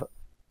 5,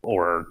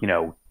 or,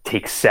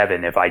 take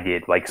 7 if I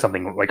did,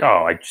 something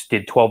I just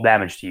did 12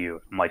 damage to you.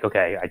 I'm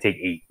okay, I take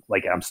 8.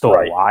 I'm still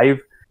alive.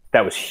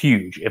 That was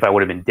huge if I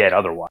would have been dead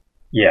otherwise.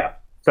 Yeah.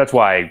 So that's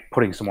why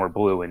putting some more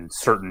blue in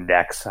certain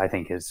decks, I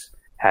think,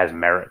 has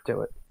merit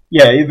to it.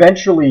 Yeah,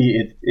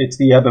 eventually it's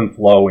the ebb and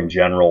flow in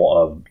general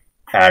of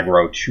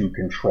aggro to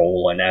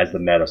control and as the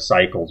meta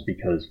cycles,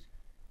 because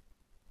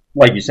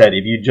like you said,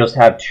 if you just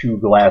have 2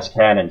 glass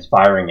cannons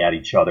firing at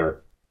each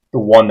other, the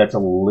one that's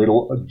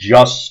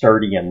just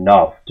sturdy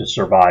enough to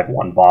survive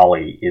one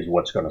volley is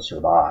what's going to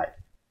survive.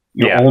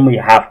 You only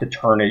have to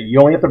turn it, you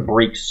only have to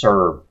break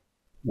serve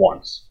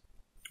once.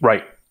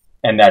 Right.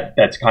 And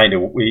that's kind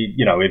of,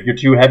 if you're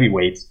 2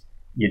 heavyweights,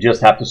 you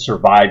just have to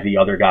survive the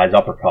other guy's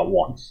uppercut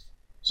once.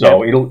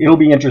 So it'll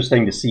be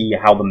interesting to see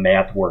how the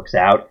math works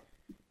out.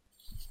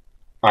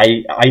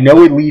 I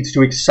know it leads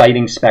to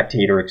exciting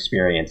spectator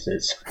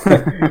experiences,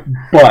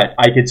 but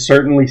I could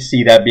certainly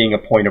see that being a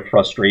point of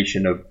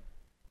frustration of,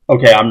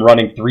 okay, I'm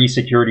running 3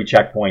 security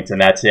checkpoints and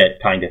that's it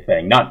kind of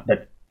thing. Not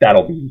that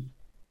that'll be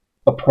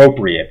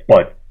appropriate,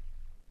 but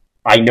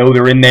I know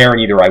they're in there and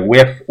either I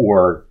whiff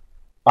or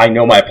I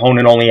know my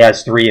opponent only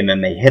has 3 and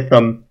then they hit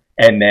them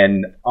and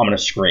then I'm going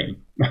to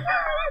scream.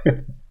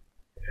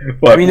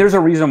 But I mean, there's a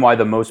reason why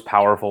the most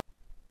powerful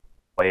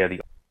way of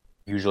the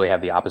usually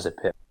have the opposite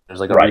pip. There's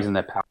like a reason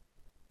that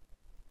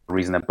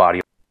body.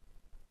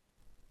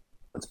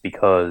 It's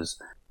because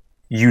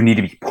you need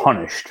to be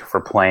punished for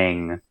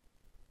playing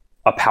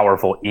a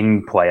powerful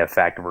in-play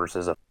effect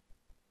versus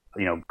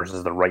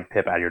versus the right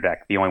pip out of your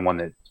deck. The only one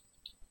that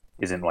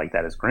isn't like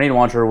that is Grenade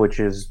Launcher, which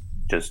is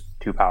just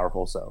too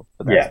powerful. So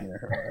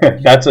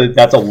that's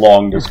a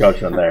long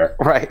discussion there.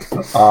 Right.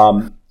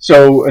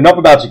 So enough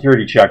about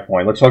security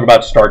checkpoint. Let's talk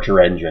about Start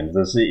Your Engines.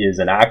 This is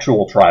an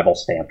actual tribal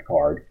stamped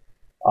card.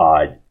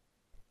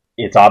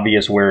 It's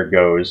obvious where it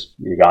goes.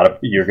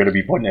 You're going to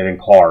be putting it in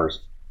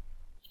cars.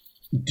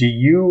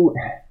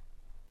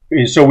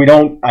 So we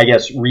don't, I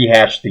guess,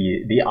 rehash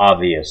the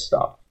obvious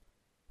stuff.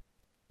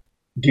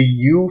 Do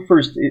you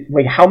first,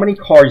 like, how many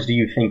cars do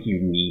you think you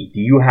need? Do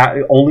you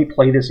only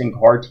play this in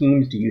car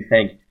teams? Do you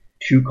think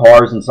 2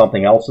 cars and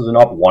something else is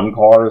enough? 1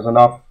 car is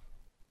enough?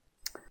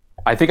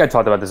 I think I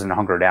talked about this in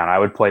Hunker Down. I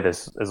would play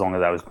this as long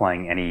as I was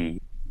playing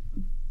any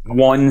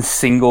one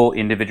single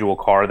individual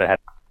car that had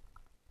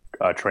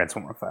a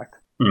transform effect.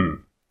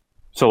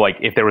 So, like,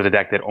 if there was a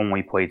deck that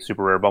only played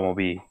Super Rare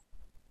Bumblebee,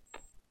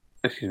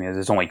 as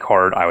its only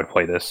card, I would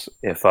play this.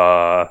 If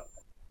to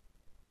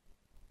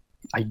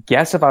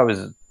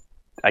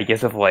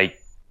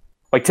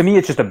me,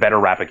 it's just a better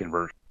rapid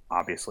conversion.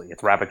 Obviously,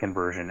 it's rapid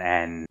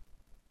conversion,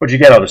 but you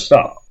get other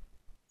stuff.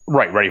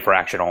 Right, ready for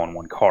action all in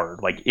one card.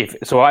 Like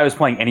if I was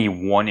playing any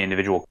one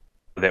individual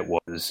that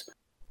was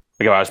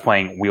like if I was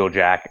playing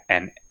Wheeljack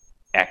and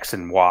X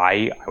and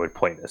Y, I would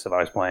play this. If I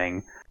was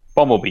playing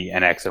Bumblebee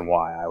and X and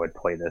Y, I would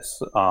play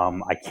this.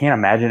 I can't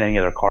imagine any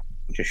other cards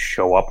just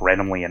show up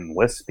randomly in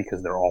lists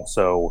because they're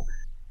also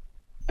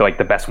like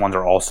the best ones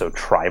are also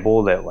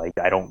tribal. That like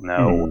I don't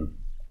know,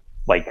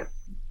 like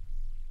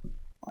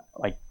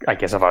I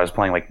guess if I was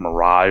playing like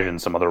Mirage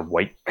and some other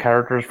white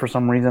characters for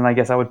some reason, I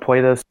guess I would play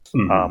this.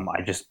 I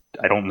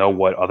don't know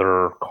what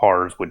other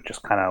cards would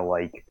just kind of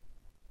like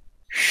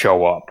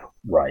show up.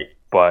 Right.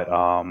 But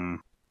I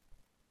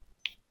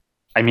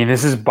mean,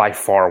 this is by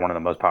far one of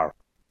the most powerful.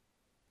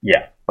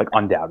 Yeah. Like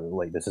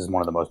undoubtedly, this is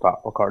one of the most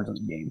powerful cards in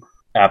the game.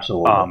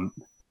 Absolutely.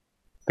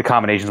 The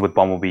combinations with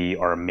Bumblebee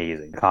are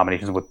amazing. The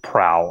combinations with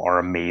Prowl are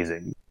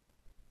amazing.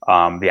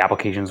 The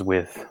applications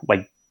with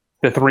like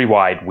the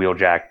 3-wide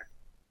Wheeljack,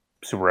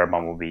 Super Rare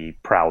Bumblebee,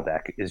 Prowl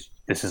deck is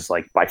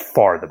like by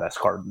far the best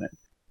card in it.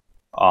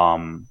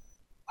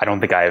 I don't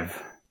think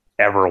I've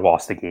ever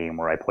lost a game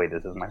where I played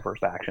this as my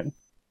first action.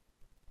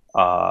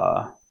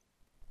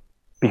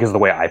 Because of the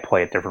way I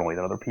play it differently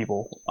than other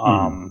people.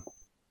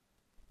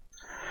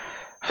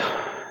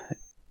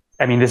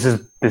 I mean, this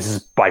is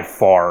by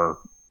far.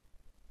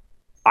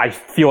 I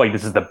feel like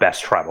this is the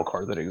best tribal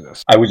card that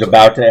exists. I was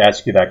about to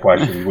ask you that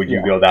question. Would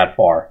you go that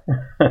far?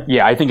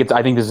 Yeah, I think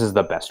this is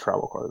the best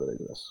tribal card that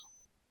exists.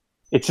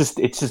 It's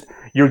just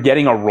you're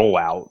getting a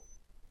rollout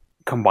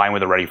combined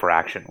with a ready for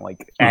action,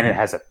 like, and it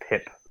has a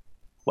pip.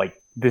 Like,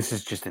 this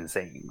is just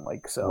insane.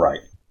 Like, so right.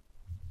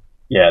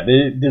 Yeah,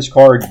 this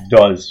card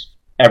does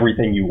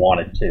everything you want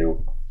it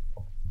to,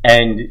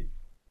 and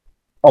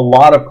a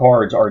lot of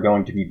cards are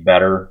going to be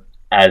better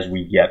as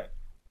we get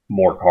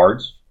more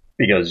cards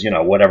because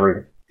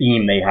whatever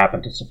theme they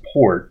happen to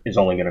support is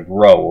only going to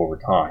grow over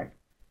time.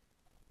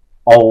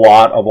 A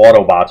lot of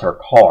Autobots are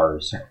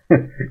cars.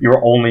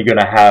 You're only going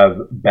to have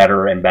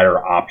better and better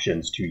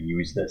options to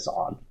use this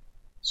on.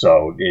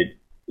 So if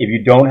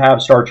you don't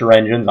have Start Your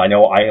Engines, I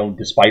know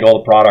despite all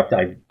the product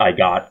I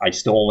got, I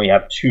still only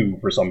have 2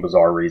 for some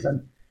bizarre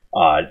reason.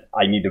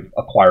 I need to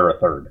acquire a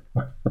 3rd.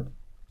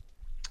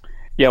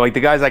 Yeah, like the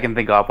guys I can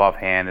think of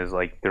offhand is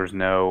like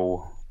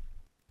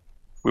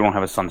we don't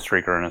have a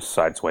Sunstreaker and a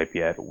Sideswipe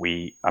yet.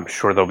 I'm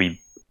sure there'll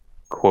be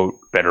quote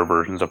better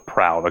versions of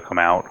Prowl that come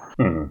out.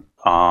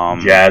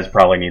 Jazz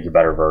probably needs a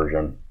better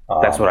version.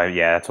 That's what I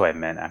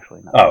meant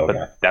actually. Oh,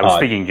 okay. But I was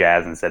speaking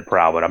Jazz and said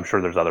Prowl, but I'm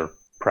sure there's other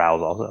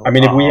Prowls also. I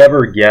mean, if we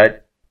ever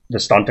get the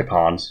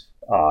Stunticons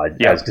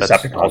as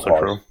Decepticons also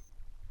cards,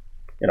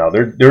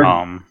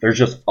 true. There's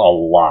just a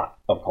lot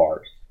of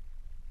cards.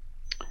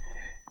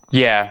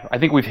 Yeah, I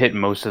think we've hit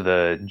most of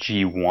the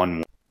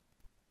G1.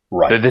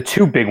 Right. The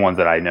 2 big ones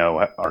that I know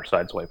are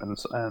Sideswipe and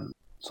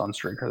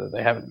Sunstreaker that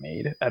they haven't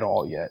made at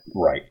all yet.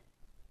 Right.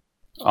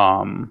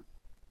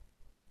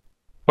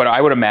 But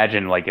I would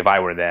imagine, like, if I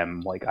were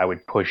them, like, I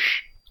would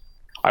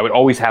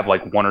always have,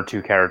 like, 1 or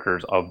 2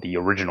 characters of the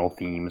original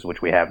themes,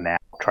 which we have now,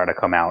 try to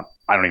come out.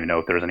 I don't even know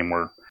if there's any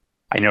more.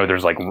 I know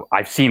there's, like,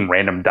 I've seen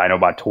random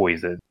Dinobot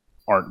toys that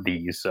aren't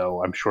these,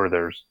 so I'm sure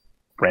there's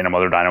random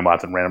other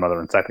Dinobots and random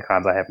other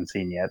Insecticons I haven't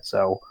seen yet,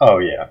 so. Oh,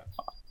 yeah.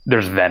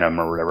 There's Venom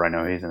or whatever. I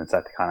know he's an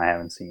Insecticon I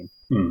haven't seen.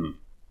 And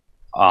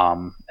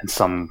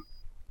some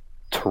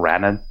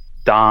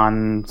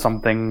Pteranodon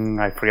something.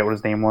 I forget what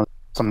his name was.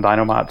 Some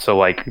Dinobot. So,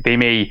 like, they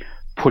may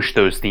push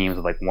those themes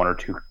with like one or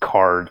two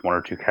cards, one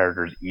or two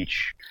characters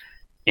each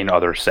in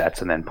other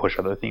sets, and then push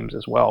other themes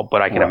as well.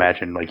 But I can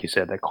imagine, like you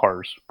said, that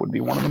cars would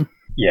be one of them.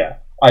 Yeah.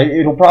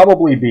 It'll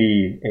probably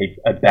be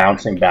a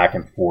bouncing back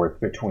and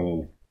forth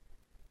between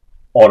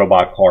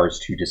Autobot cars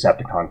to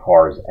Decepticon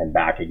cars and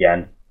back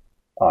again.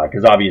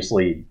 Because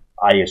obviously,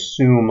 I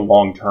assume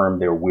long term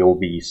there will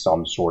be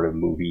some sort of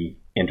movie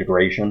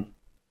integration.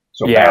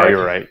 So yeah,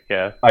 you're right.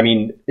 Yeah. I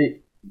mean,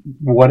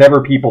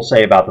 whatever people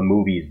say about the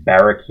movies,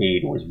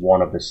 Barricade was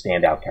one of the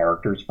standout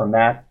characters from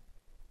that.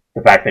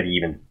 The fact that he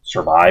even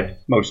survived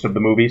most of the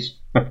movies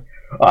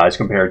as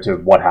compared to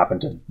what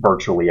happened to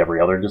virtually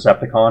every other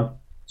Decepticon.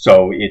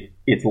 So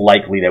it's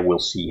likely that we'll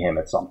see him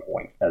at some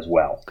point as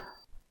well.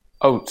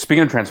 Oh,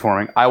 speaking of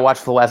transforming, I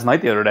watched The Last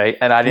Night the other day,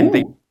 and I didn't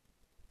think...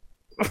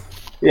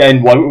 Yeah,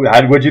 and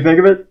what'd you think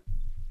of it?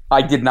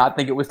 I did not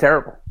think it was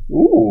terrible.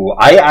 Ooh,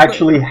 I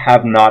actually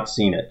have not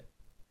seen it.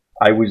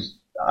 Well,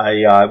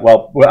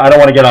 I don't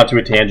want to get onto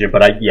a tangent,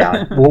 but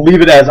we'll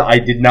leave it as I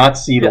did not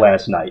see The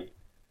Last Night.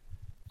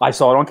 I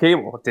saw it on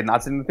cable, did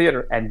not see it in the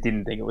theater, and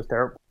didn't think it was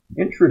terrible.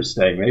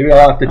 Interesting. Maybe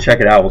I'll have to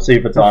check it out. We'll see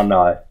if it's on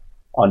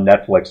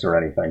Netflix or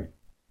anything.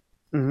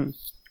 Mm-hmm.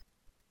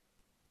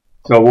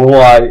 So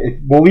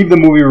we'll leave the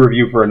movie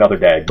review for another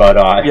day.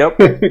 But yep.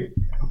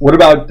 What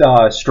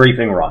about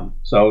Strafing Run?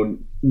 So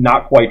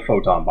not quite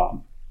Photon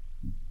Bomb.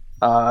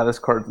 This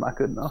card's not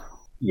good enough.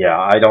 Yeah,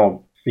 I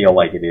don't feel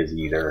like it is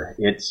either.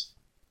 It's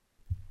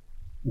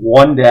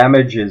 1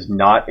 damage is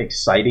not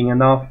exciting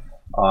enough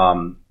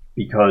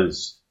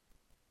because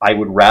I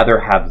would rather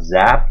have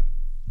Zap.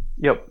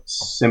 Yep.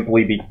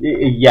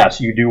 Yes,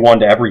 you do 1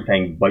 to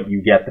everything, but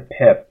you get the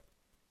pip,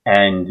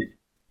 and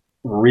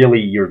really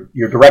your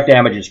direct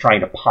damage is trying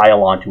to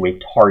pile onto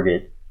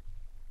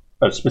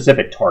a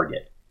specific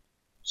target.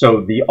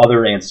 So the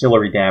other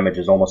ancillary damage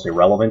is almost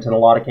irrelevant in a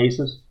lot of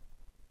cases.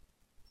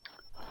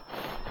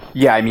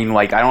 Yeah, I mean,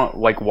 like, I don't,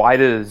 like, why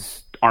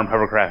does Armed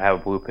Hovercraft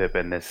have a blue pip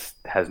and this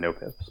has no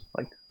pips?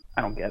 Like,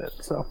 I don't get it,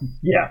 so.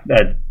 Yeah,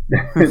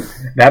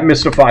 that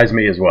mystifies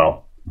me as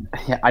well.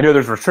 Yeah, I know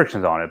there's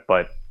restrictions on it,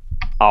 but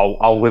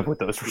I'll live with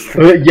those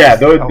restrictions.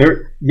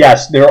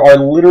 There are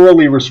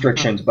literally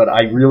restrictions, but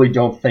I really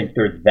don't think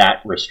they're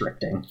that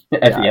restricting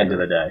at the end of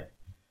the day.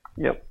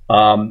 Yep.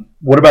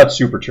 What about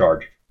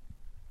Supercharge?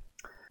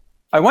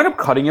 I wind up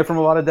cutting it from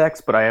a lot of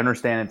decks, but I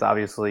understand it's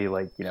obviously,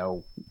 like, you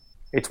know,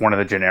 it's one of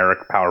the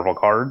generic powerful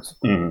cards.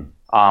 Mm-hmm.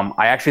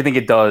 I actually think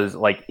it does,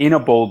 like, in a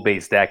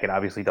bold-based deck, it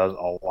obviously does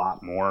a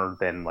lot more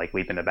than, like,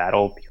 Leap into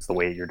Battle, because the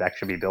way your deck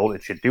should be built,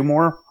 it should do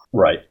more.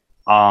 Right.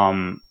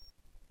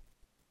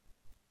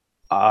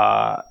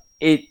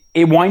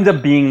 It winds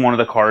up being one of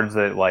the cards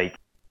that, like,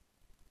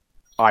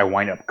 I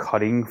wind up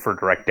cutting for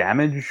direct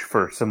damage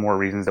for similar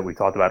reasons that we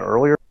talked about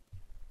earlier.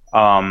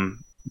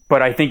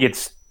 But I think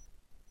it's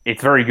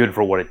very good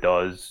for what it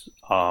does.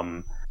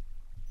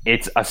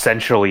 It's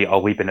essentially a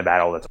Leap into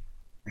Battle that's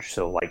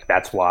so, like,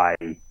 that's why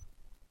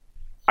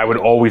I would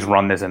always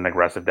run this in an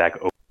aggressive deck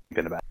over Leap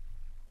into Battle.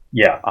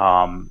 Yeah.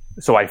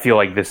 So I feel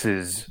like this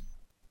is,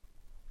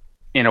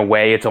 in a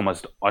way, it's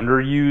almost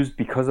underused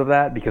because of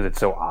that, because it's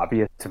so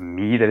obvious to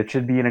me that it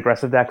should be an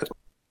aggressive deck.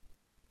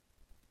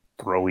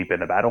 Throw Leap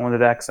into Battle into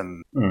decks,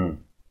 and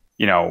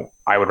you know,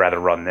 I would rather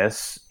run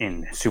this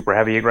in super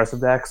heavy aggressive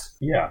decks.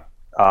 Yeah.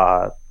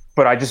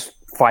 But I just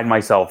find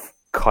myself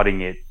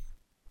cutting it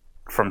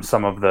from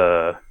some of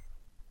the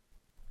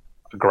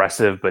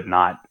aggressive but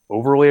not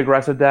overly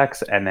aggressive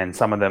decks, and then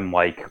some of them,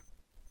 like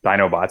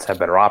Dinobots, have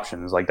better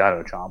options, like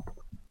Dino Chomp,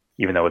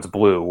 even though it's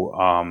blue,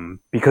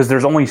 because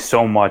there's only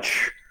so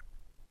much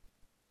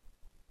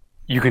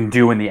you can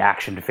do in the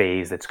action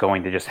phase that's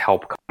going to just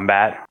help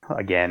combat.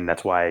 Again,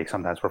 that's why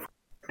sometimes for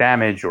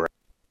damage or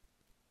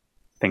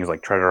things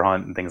like Treasure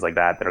Hunt and things like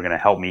that that are going to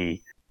help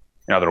me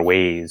in other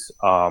ways.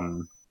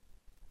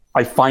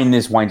 I find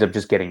this winds up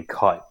just getting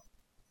cut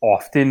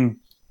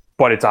often,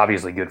 but it's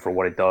obviously good for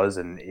what it does,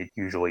 and it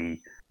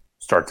usually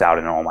starts out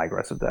in all my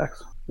aggressive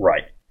decks.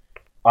 Right.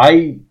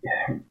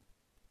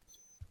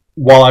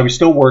 While I was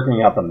still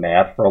working out the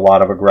math for a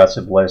lot of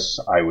aggressive lists,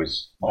 I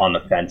was on the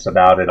fence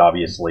about it.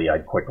 Obviously, I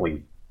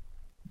quickly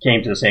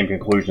came to the same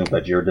conclusions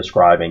that you're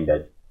describing,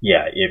 that,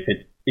 yeah,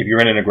 if you're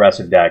in an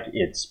aggressive deck,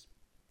 it's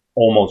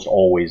almost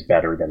always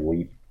better than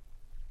Leap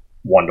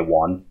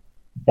 1-to-1.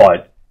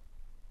 But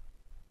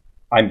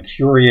I'm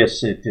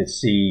curious to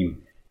see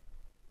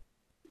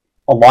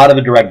a lot of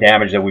the direct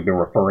damage that we've been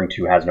referring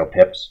to has no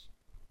pips.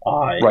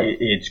 Right.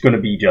 It's going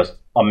to be just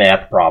a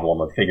math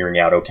problem of figuring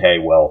out, okay,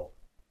 well,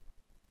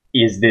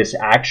 is this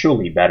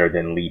actually better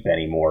than Leap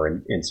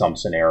anymore in some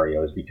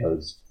scenarios?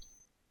 Because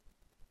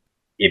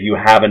if you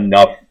have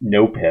enough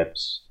no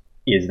pips,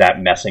 is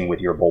that messing with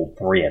your bold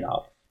 3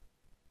 enough?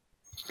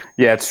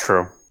 Yeah, it's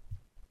true.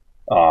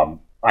 I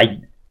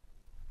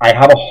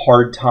have a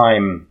hard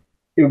time,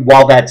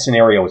 while that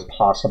scenario is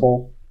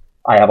possible,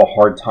 I have a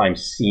hard time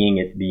seeing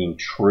it being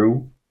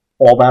true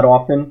all that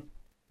often,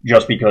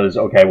 just because,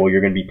 okay, well,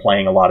 you're going to be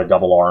playing a lot of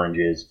double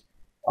oranges.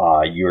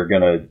 You're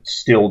going to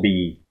still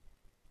be,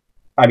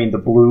 I mean, the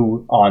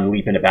blue on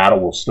Leap into Battle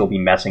will still be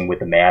messing with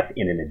the math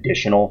in an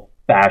additional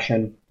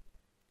fashion,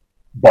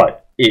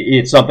 but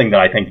it's something that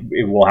I think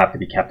it will have to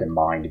be kept in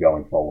mind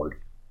going forward.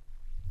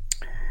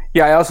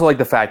 Yeah, I also like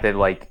the fact that,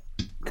 like,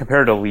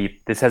 compared to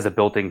Leap, this has a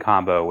built-in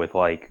combo with,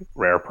 like,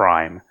 Rare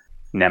Prime,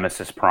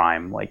 Nemesis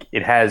Prime. Like,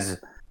 it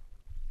has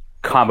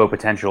combo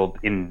potential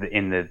in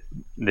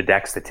the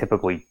decks that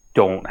typically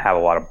don't have a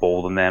lot of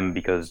bold in them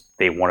because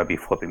they want to be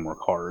flipping more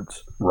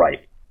cards.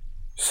 Right.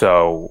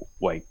 So,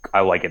 like,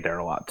 I like it there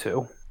a lot,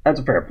 too. That's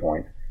a fair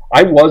point.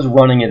 I was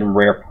running it in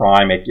Rare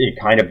Prime. It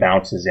kind of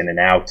bounces in and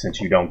out since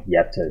you don't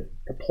get to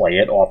play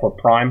it off of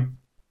Prime.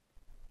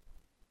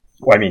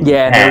 Well, I mean,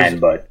 yeah, you can,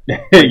 but,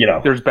 you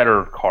know. There's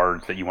better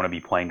cards that you want to be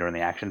playing during the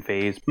action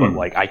phase, but,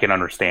 like, I can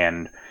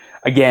understand.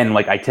 Again,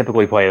 like, I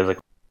typically play as, like,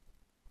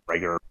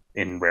 regular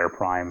in Rare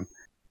Prime.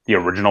 The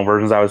original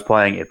versions I was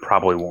playing, it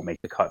probably won't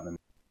make the cut.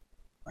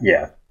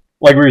 Yeah.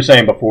 Like we were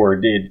saying before,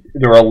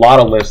 there are a lot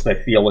of lists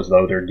that feel as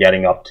though they're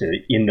getting up to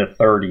in the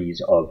 30s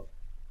of,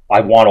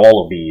 I want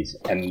all of these,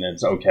 and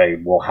it's okay,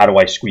 well, how do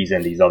I squeeze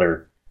in these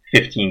other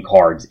 15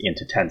 cards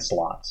into 10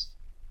 slots?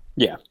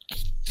 Yeah.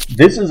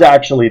 This is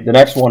actually, the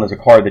next one is a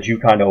card that you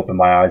kind of opened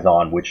my eyes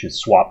on, which is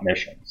Swap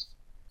Missions.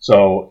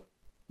 So,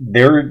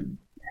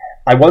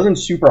 I wasn't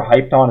super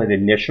hyped on it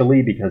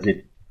initially because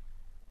it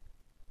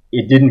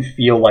didn't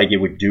feel like it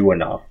would do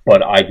enough,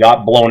 but I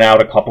got blown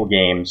out a couple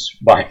games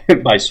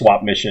by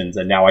Swap Missions,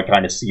 and now I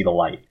kind of see the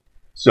light.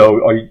 So,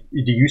 do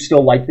you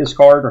still like this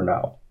card or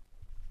no?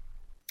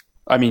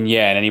 I mean,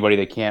 yeah, and anybody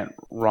that can't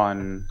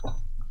run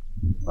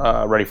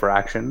Ready for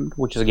Action,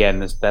 which is, again,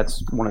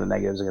 that's one of the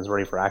negatives against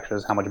Ready for Action,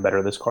 is how much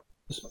better this card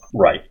is.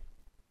 Right.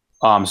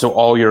 So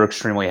all your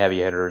extremely heavy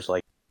hitters,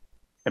 like,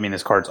 I mean,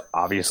 this card's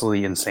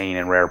obviously insane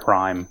in Rare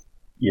Prime.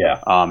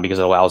 Yeah. Because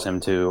it allows him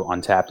to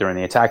untap during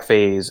the attack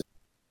phase.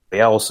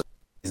 Else,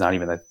 he's not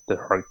even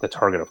the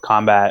target of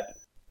combat.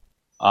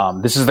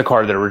 This is the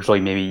card that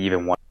originally maybe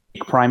even won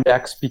Prime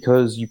decks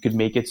because you could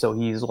make it so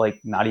he's, like,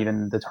 not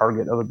even the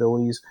target of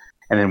abilities.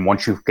 And then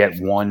once you get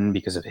one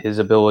because of his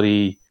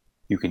ability,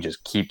 you can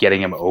just keep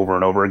getting him over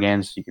and over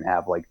again. So you can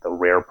have, like, the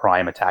Rare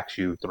Prime attacks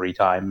you 3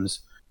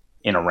 times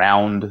in a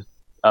round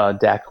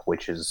deck,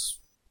 which is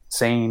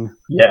insane.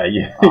 Yeah,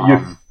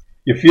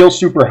 you feel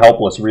super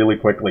helpless really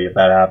quickly if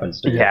that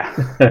happens to you. Yeah.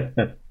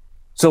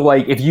 So,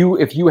 like, if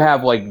you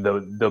have, like,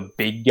 the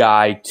big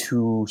guy,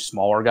 2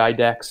 smaller guy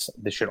decks,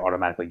 this should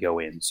automatically go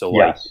in. So,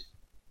 like, yes.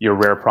 Your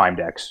Rare Prime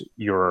decks,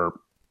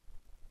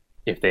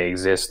 if they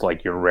exist,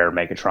 like, your Rare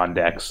Megatron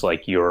decks,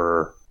 like,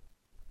 your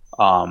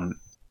I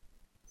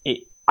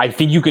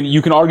think you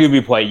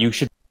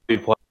should be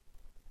playing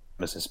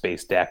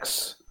Nemesis-based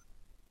decks.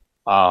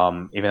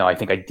 Even though I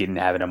think I didn't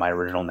have it in my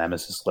original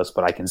Nemesis list,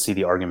 but I can see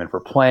the argument for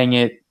playing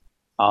it.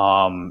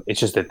 It's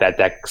just that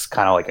deck's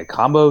kind of like a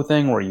combo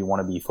thing where you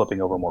want to be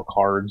flipping over more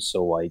cards.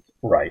 So, like,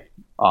 right.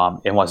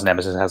 Unless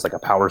Nemesis has, like, a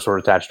power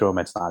sword attached to him,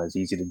 it's not as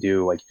easy to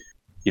do. Like,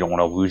 you don't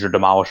want to lose your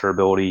Demolisher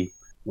ability.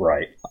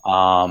 Right.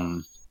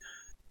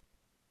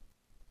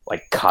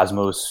 Like,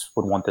 Cosmos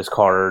would want this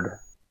card.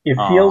 It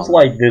feels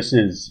like this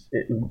is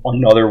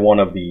another one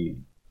of the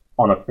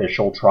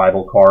unofficial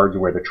tribal cards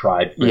where the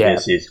tribe for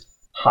this is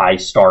high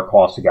star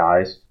cost of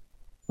guys.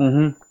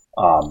 Mm-hmm.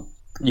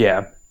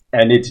 Yeah.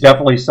 And it's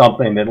definitely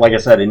something that, like I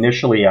said,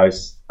 initially I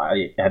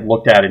had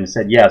looked at it and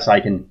said, yes, I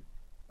can,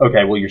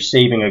 okay, well, you're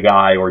saving a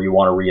guy or you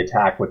want to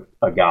re-attack with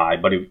a guy.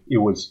 But it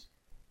was,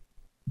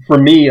 for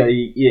me,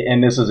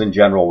 and this is in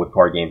general with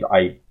card games,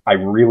 I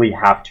really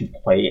have to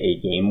play a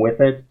game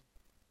with it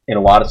in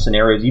a lot of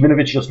scenarios, even if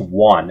it's just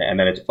one, and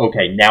then it's,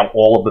 okay, now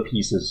all of the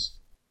pieces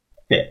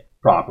fit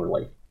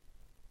properly.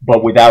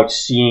 But without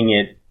seeing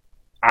it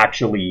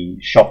actually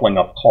shuffling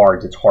up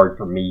cards, it's hard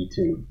for me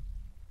to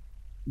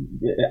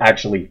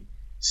actually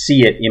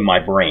see it in my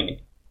brain.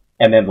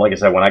 And then, like I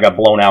said, when I got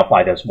blown out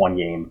by this one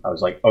game, I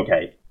was like,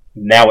 okay,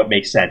 now it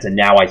makes sense. And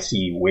now I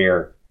see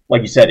where,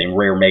 like you said, in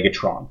Rare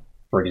Megatron,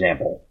 for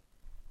example,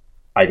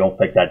 I don't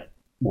think that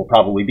will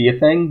probably be a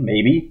thing,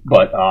 maybe,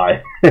 but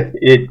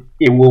it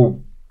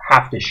will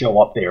have to show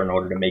up there in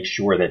order to make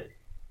sure that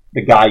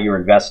the guy you're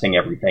investing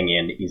everything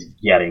in is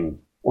getting,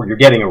 or you're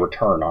getting a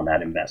return on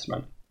that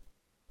investment.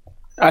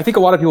 I think a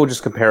lot of people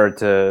just compare it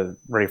to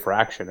Ready for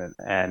Action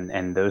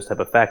and those type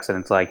of effects, and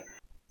it's like,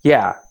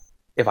 yeah,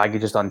 if I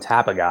could just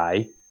untap a guy,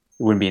 it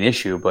wouldn't be an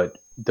issue, but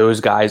those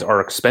guys are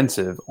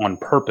expensive on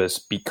purpose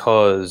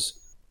because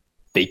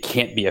they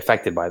can't be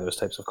affected by those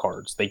types of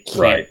cards. They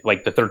can't,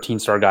 like, the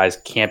 13-star guys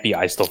can't be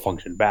I Still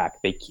Function back.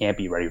 They can't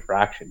be Ready for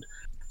Action.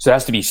 So there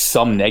has to be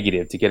some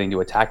negative to getting to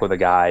attack with a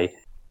guy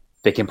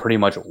that can pretty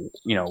much,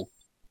 you know,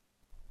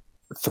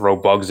 throw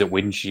bugs at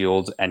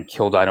windshields and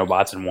kill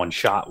Dinobots in one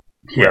shot.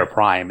 Rare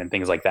Prime and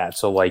things like that.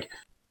 So, like,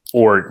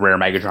 or Rare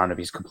Megatron if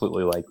he's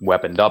completely, like,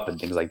 weaponed up and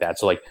things like that.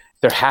 So, like,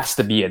 there has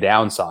to be a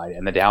downside,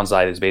 and the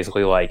downside is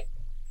basically like,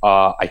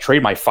 I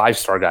trade my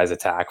 5-star guy's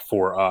attack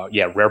for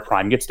Rare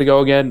Prime gets to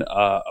go again.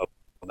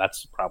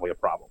 That's probably a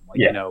problem. Like,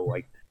 you know,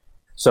 like,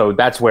 so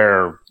that's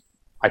where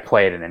I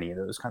play it in any of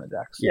those kind of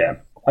decks. Yeah,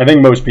 I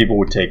think most people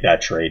would take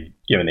that trade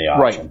given the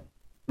option.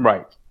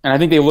 Right. And I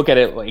think they look at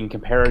it in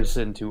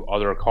comparison to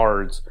other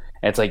cards,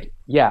 and it's like,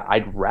 yeah,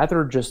 I'd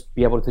rather just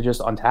be able to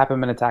just untap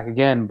him and attack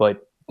again, but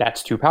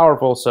that's too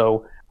powerful.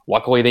 So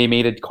luckily they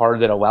made a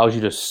card that allows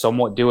you to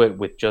somewhat do it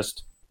with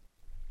just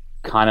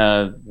kind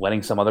of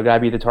letting some other guy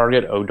be the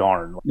target. Oh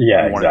darn!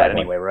 Yeah, you wanted exactly. that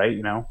anyway, right?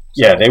 You know?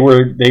 So. Yeah, they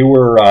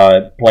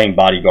were playing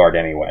bodyguard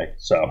anyway.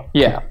 So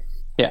yeah.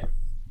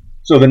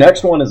 So the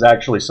next one is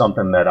actually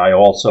something that I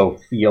also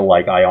feel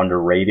like I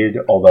underrated,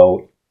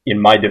 although in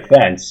my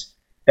defense,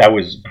 that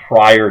was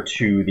prior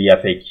to the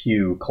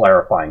FAQ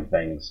clarifying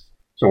things.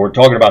 So we're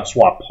talking about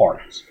swap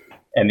parts.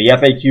 And the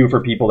FAQ,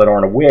 for people that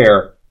aren't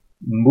aware,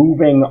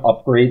 moving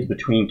upgrades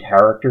between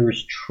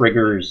characters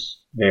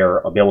triggers their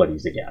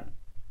abilities again.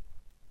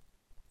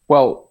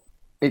 Well,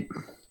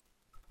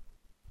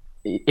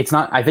 it's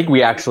not. I think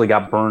we actually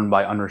got burned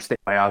by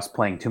us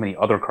playing too many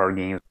other card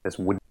games.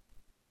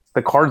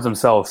 The cards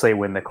themselves say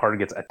when the card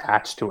gets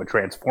attached to a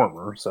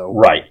transformer. So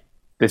right,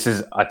 this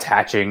is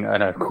attaching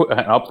an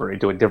upgrade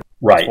to a different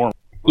transformer.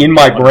 In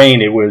my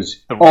brain, it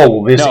was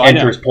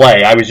enters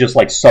play. I was just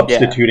like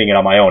substituting it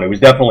on my own. It was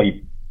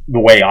definitely the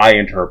way I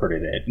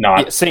interpreted it.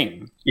 Not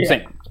same.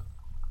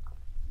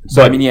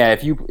 So I mean,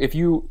 if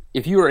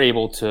you are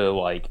able to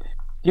like.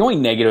 The only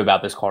negative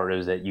about this card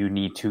is that you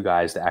need two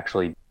guys to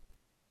actually,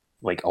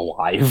 like,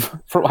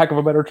 alive, for lack of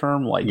a better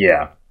term. Like,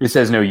 this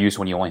has no use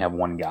when you only have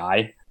one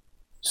guy.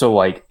 So,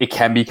 like, it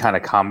can be kind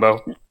of combo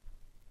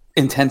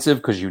intensive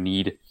because you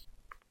need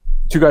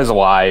two guys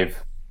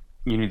alive.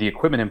 You need the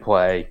equipment in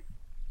play.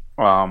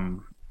 I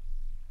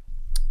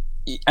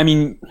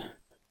mean,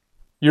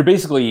 you're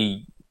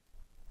basically,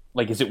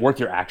 like, is it worth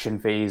your action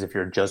phase if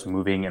you're just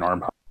moving an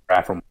armed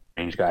craft from one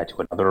range guy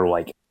to another?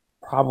 Like,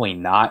 probably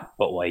not,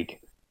 but, like,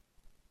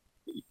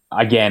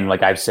 again,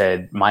 like I've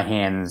said, my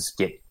hands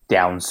get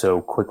down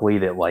so quickly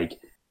that like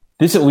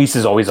this at least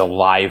is always a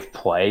live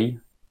play.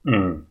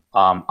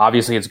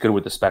 Obviously, it's good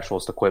with the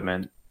specialist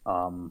equipment,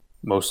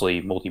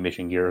 mostly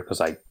multi-mission gear because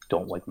I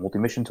don't like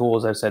multi-mission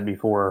tools, as I've said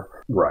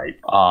before. Right.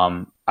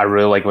 I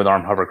really like with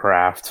armed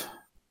hovercraft.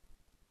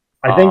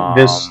 I think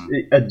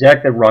a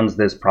deck that runs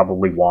this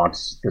probably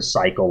wants the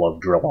cycle of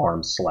drill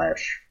arms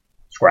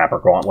 / scrapper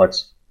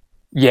gauntlets.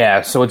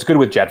 Yeah, so it's good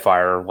with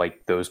Jetfire,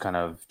 like those kind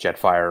of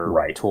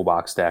Jetfire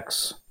toolbox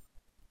decks.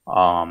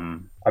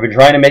 I've been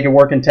trying to make it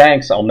work in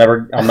tanks. I'm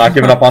not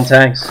giving up on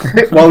tanks.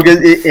 Well,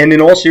 and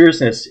in all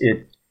seriousness,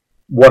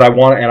 what I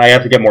want, and I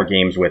have to get more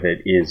games with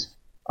it, is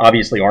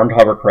obviously armed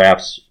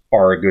hovercrafts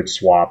are a good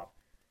swap.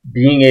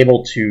 Being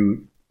able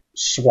to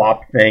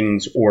swap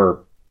things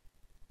or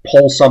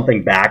pull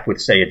something back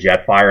with, say, a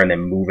Jetfire and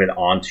then move it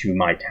onto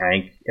my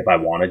tank if I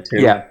wanted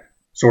to,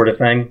 sort of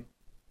thing.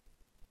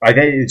 I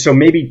think so.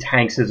 Maybe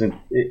tanks isn't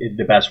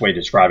the best way to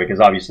describe it because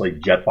obviously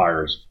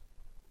Jetfire is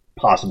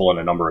possible in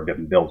a number of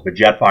different builds, but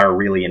Jetfire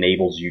really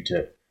enables you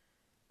to.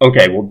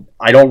 Okay, well,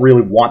 I don't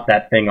really want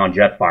that thing on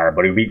Jetfire,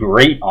 but it would be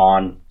great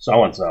on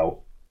so and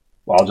so.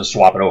 Well, I'll just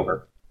swap it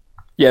over.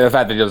 Yeah, the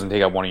fact that it doesn't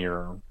take up one of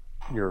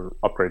your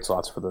upgrade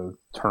slots for the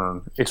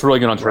turn. It's really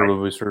good on turbo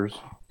boosters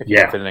if you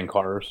can fit it in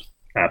cars.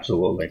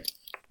 Absolutely.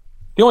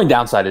 The only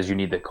downside is you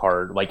need the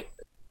card. Like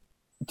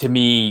to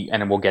me,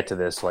 and we'll get to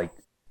this. Like.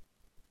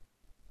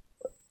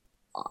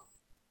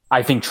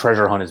 I think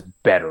Treasure Hunt is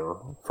better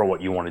for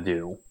what you want to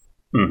do.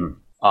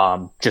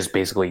 Mm-hmm. Just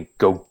basically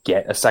go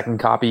get a second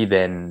copy,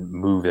 then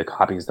move the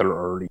copies that are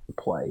already in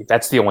play.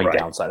 That's the only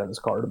downside of this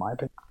card, in my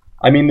opinion.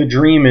 I mean, the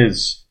dream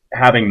is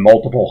having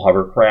multiple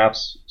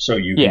hovercrafts, so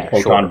you can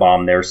photon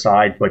bomb their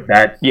side, but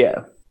that...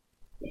 Yeah.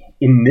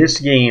 In this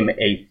game,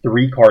 a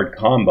 3-card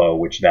combo,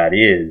 which that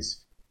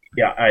is...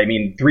 Yeah, I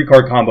mean,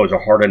 3-card combos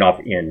are hard enough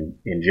in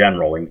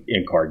general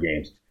in card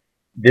games.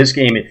 This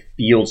game, it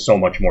feels so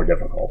much more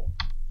difficult.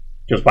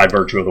 Just by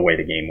virtue of the way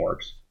the game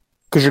works.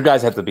 Because your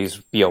guys have to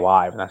be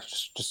alive, and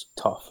that's just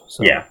tough.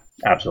 So. Yeah,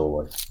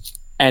 absolutely.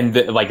 And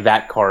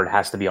that card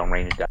has to be on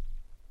range deck.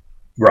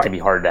 Right. It can be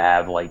hard to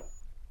have like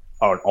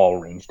an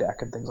all range deck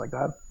and things like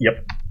that.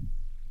 Yep.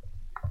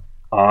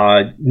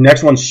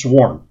 Next one's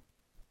Swarm.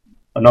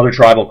 Another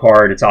tribal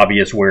card. It's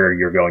obvious where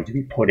you're going to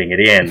be putting it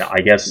in. I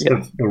guess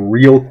the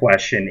real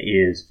question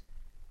is,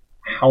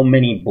 how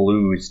many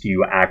blues do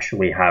you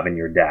actually have in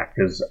your deck?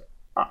 Because...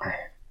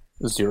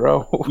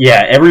 0.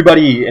 Yeah,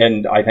 everybody,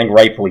 and I think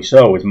rightfully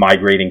so, is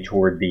migrating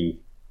toward the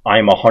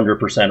I'm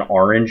 100%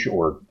 orange,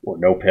 or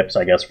no pips,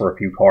 I guess, for a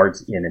few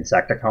cards in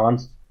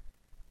Insecticons.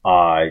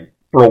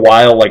 For a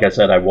while, like I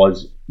said, I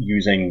was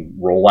using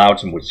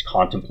rollouts and was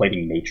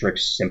contemplating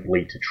Matrix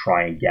simply to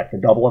try and get the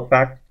double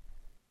effect.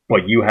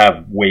 But you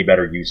have way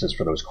better uses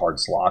for those card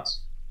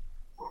slots.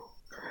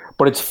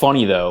 But it's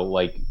funny, though,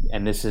 like,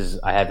 and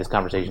I had this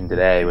conversation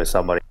today with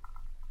somebody.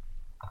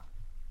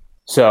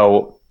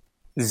 So...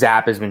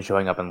 Zap has been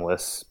showing up in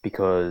lists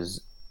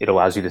because it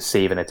allows you to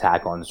save an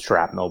attack on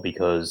Shrapnel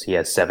because he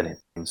has 7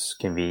 hits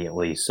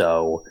conveniently.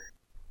 So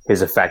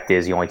his effect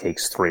is he only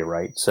takes 3,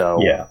 right? So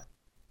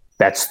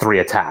that's 3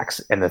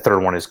 attacks. And the third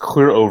one is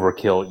clear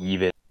overkill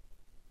even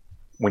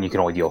when you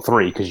can only deal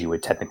 3 because you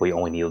would technically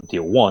only need to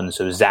deal 1.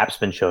 So Zap's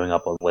been showing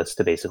up on lists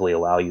to basically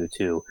allow you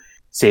to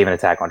save an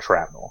attack on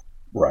Shrapnel.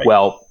 Right.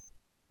 Well,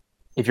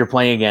 if you're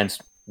playing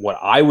against what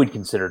I would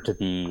consider to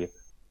be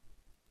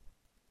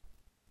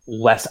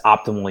less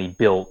optimally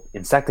built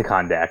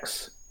Insecticon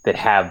decks that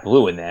have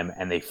blue in them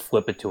and they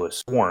flip it to a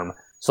swarm,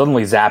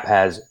 suddenly Zap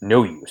has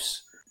no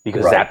use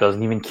because Right. Zap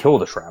doesn't even kill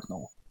the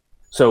shrapnel.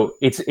 So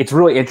it's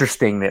really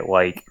interesting that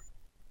like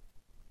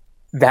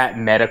that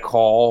meta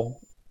call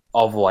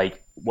of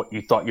like what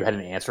you thought you had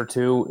an answer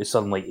to is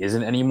suddenly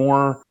isn't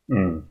anymore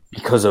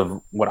because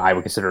of what I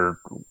would consider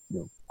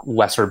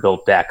lesser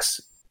built decks.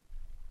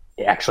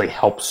 It actually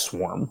helps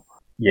Swarm.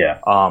 Yeah.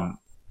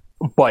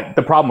 But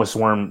the problem with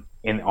Swarm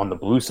on the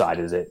blue side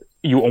is that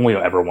you only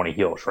ever want to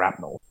heal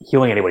Shrapnel.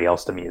 Healing anybody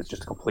else to me is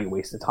just a complete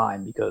waste of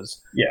time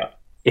because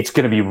it's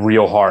going to be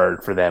real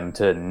hard for them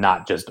to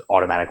not just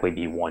automatically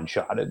be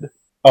one-shotted.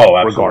 Oh,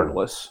 absolutely.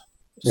 Regardless.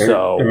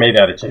 They're made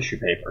out of tissue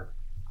paper.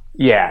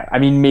 Yeah, I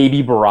mean,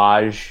 maybe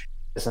Barrage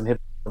is some hit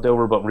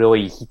over, but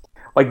really,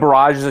 like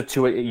Barrage is a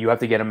two. You have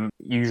to get him.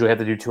 You usually have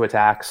to do 2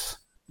 attacks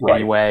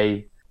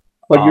anyway.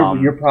 But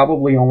you're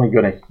probably only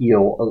going to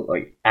heal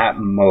like at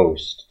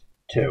most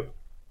 2.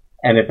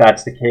 And if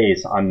that's the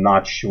case, I'm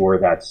not sure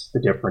that's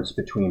the difference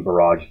between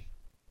Barrage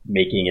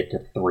making it to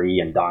 3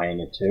 and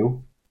dying at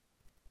 2.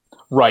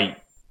 Right.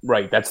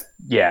 That's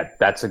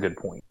a good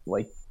point.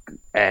 Like,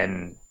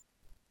 and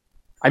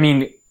I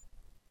mean,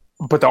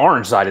 but the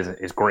orange side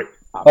is great.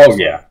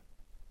 Obviously. Oh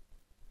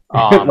yeah.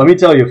 Let me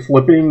tell you,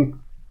 flipping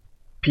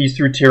Peace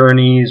Through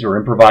Tyrannies or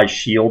improvised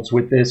shields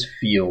with this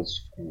feels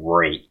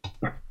great.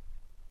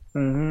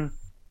 Mm-hmm.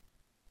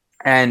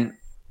 And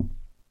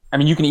I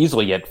mean, you can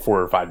easily get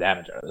 4 or 5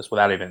 damage out of this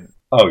without even.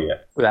 Oh yeah.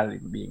 Without it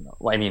even being.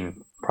 I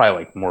mean,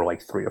 probably like more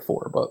like 3 or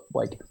 4, but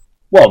like.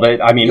 Well,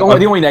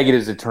 the only negative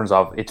is it turns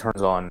on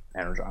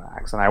Energon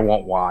Axe, and I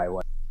won't lie.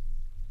 Like,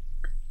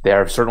 there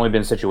have certainly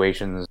been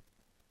situations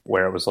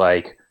where it was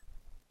like,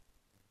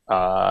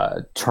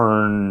 the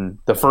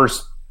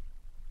first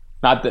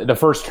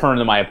turn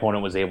that my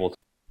opponent was able to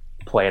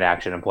play an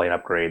action and play an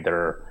upgrade,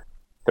 their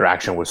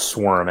action was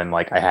Swarm, and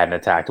like I hadn't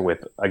attacked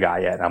with a guy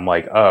yet. And I'm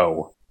like,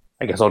 oh,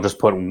 I guess I'll just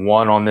put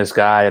 1 on this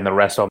guy and the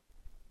rest on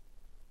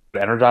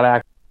Energon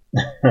Axe.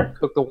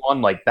 Took the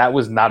 1. Like, that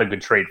was not a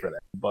good trade for them,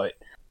 but.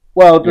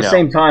 Well, at the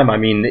same time, I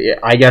mean,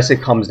 I guess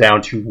it comes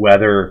down to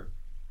whether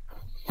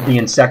the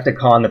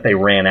Insecticon that they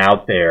ran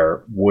out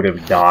there would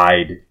have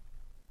died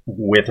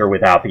with or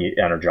without the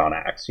Energon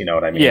Axe. You know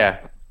what I mean?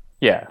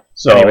 Yeah.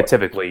 So but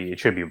typically,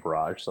 it should be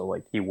Barrage, so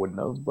like he wouldn't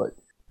have. But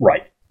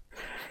right,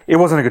 it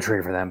wasn't a good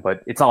trade for them.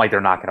 But it's not like they're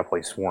not going to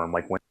play Swarm.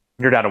 Like when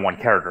you're down to 1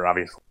 character,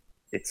 obviously,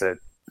 it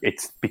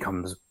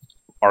becomes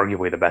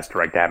arguably the best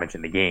direct damage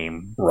in the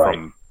game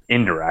from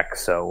indirect,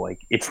 so like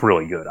it's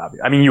really good. I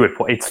mean, you would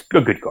play. It's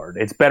a good card.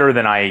 It's better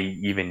than I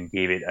even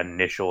gave it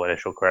initial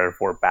credit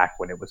for back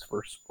when it was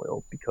first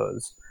spoiled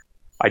because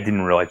I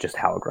didn't realize just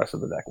how aggressive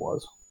the deck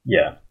was.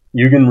 Yeah,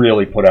 you can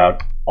really put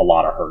out a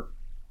lot of hurt.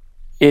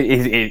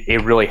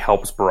 It really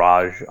helps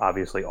Barrage,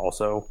 obviously,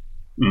 also.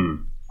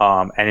 And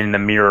in the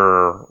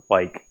mirror,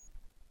 it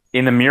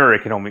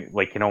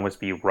can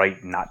almost be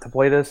right not to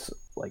play this.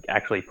 Like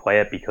actually play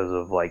it because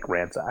of like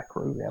Ransack,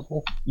 for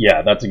example.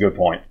 Yeah, that's a good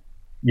point.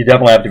 You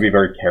definitely have to be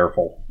very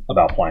careful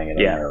about playing it in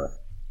the mirror.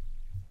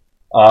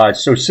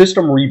 So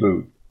system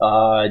reboot,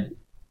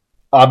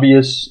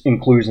 obvious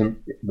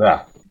inclusion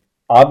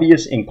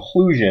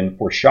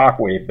for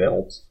Shockwave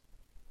builds.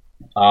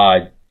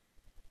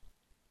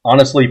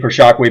 Honestly, for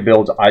Shockwave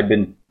builds,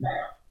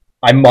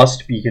 I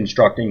must be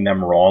constructing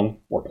them wrong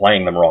or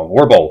playing them wrong,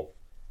 or both,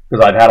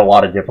 because I've had a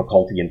lot of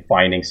difficulty in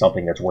finding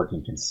something that's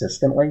working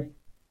consistently.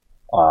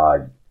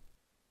 Are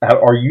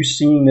you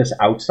seeing this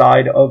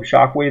outside of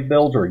Shockwave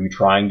builds, or are you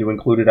trying to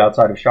include it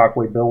outside of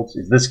Shockwave builds?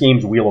 Is this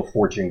game's Wheel of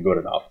Fortune good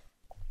enough?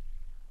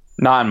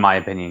 Not in my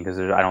opinion, because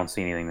I don't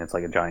see anything that's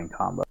like a giant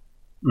combo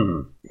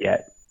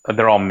yet. But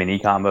they're all mini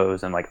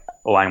combos, and like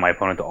allowing my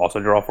opponent to also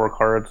draw 4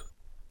 cards.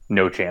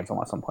 No chance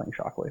unless I'm playing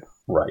Shockwave.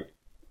 Right.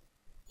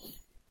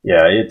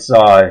 Yeah, it's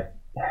like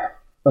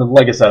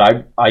I said,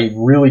 I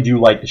really do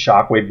like the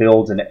Shockwave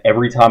builds, and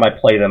every time I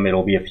play them,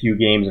 it'll be a few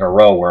games in a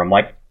row where I'm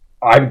like,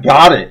 I've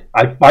got it.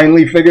 I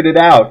finally figured it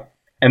out.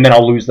 And then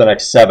I'll lose the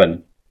next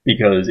 7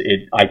 because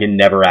I can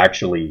never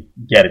actually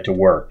get it to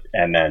work.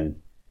 And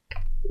then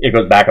it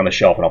goes back on the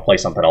shelf and I'll play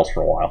something else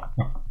for a while.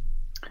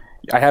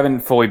 I haven't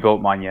fully built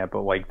mine yet,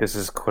 but like this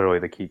is clearly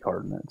the key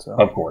card in it. So.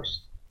 Of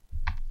course.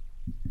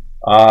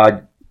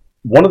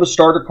 One of the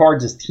starter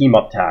cards is Team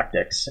Up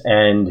Tactics.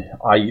 And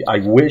I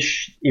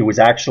wish it was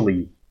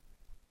actually...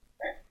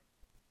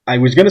 I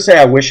was going to say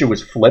I wish it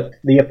was flipped,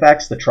 the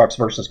effects, the trucks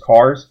versus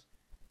cars.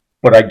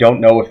 But I don't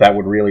know if that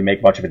would really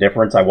make much of a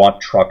difference. I want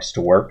trucks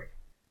to work.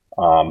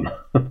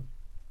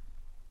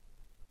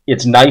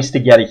 It's nice to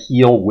get a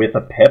heal with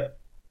a pip,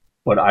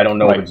 but I don't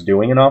know if it's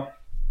doing enough.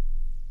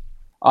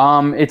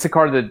 It's a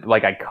card that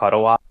like I cut a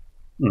lot,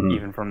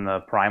 even from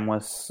the Prime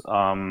list.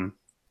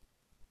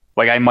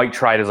 Like I might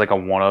try it as like a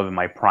one of in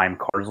my Prime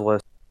cards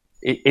list.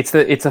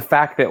 It's a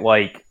fact that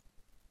like,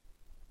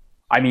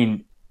 I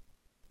mean,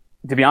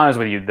 to be honest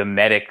with you, the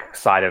medic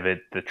side of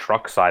it, the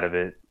truck side of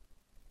it,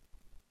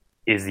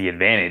 is the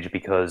advantage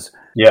because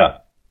Yeah.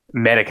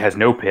 Medic has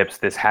no pips.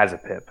 This has a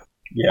pip.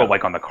 Yeah. But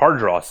like on the card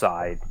draw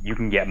side, you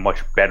can get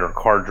much better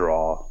card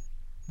draw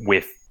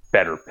with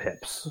better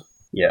pips.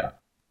 Yeah.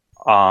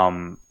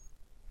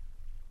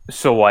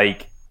 So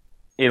like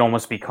it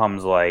almost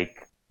becomes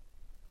like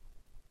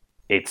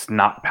it's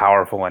not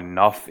powerful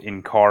enough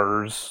in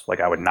cars. Like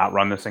I would not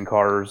run this in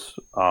cars.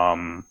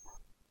 But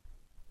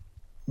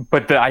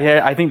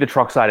I think the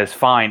truck side is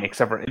fine,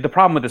 except for the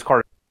problem with this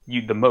car.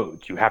 The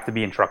modes, you have to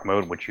be in truck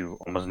mode, which you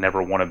almost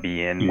never want to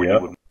be in when you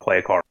would play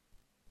a car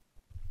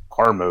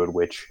mode,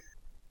 which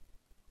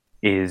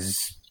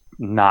is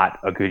not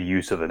a good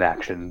use of an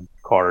action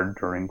card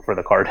for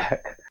the card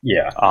deck.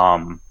 Yeah.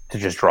 To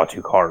just draw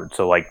 2 cards.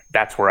 So like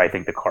that's where I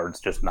think the card's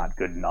just not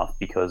good enough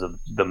because of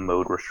the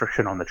mode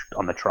restriction on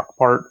the truck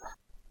part.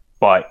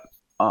 But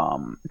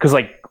because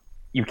like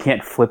you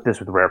can't flip this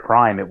with Rare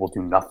Prime, it will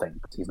do nothing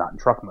because he's not in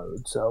truck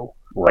mode. So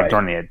like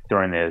during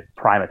the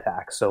Prime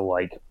attack. So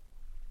like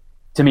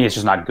to me, it's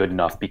just not good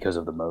enough because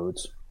of the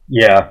modes.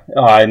 Yeah,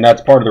 and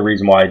that's part of the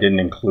reason why I didn't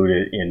include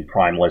it in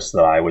Prime lists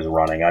that I was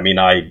running. I mean,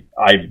 I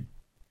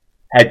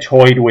had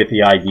toyed with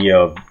the idea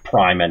of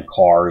Prime and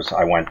cars.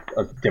 I went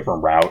a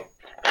different route,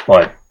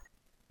 but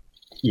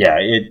yeah,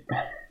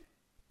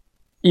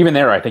 even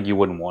there, I think you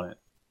wouldn't want it.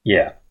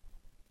 Yeah,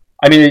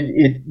 I mean,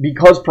 it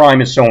because Prime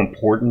is so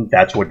important.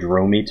 That's what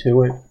drew me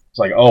to it. It's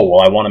like, oh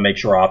well, I want to make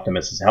sure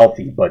Optimus is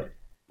healthy, but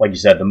like you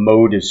said, the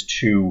mode is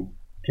too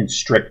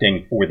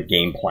constricting for the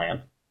game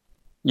plan.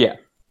 Yeah.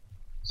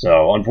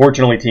 So,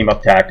 unfortunately, Team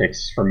Up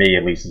Tactics, for me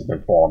at least, has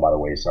been falling by the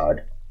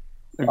wayside.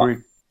 Agreed.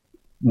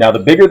 Now, the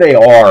bigger they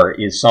are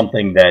is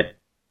something that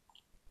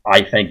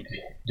I think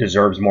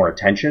deserves more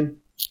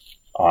attention.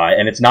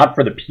 And it's not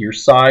for the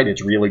Pierce side.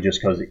 It's really just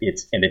because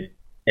it's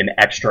an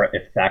extra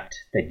effect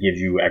that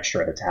gives you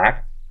extra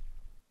attack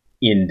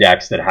in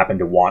decks that happen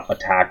to want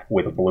attack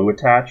with a blue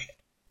attached.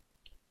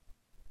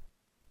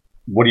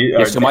 What do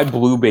you? So my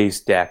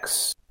blue-based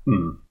decks.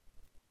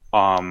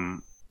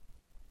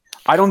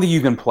 I don't think you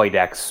can play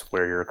decks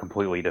where you're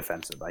completely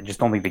defensive. I just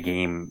don't think the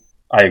game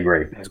I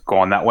agree. has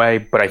gone that way.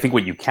 But I think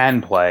what you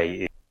can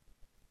play is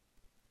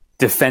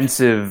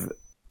defensive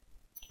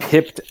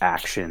pipped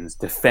actions,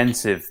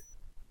 defensive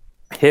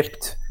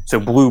pipped, so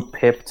blue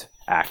pipped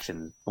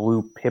actions,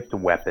 blue pipped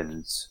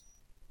weapons,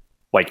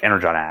 like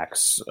Energon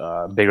Axe,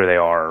 bigger they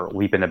are,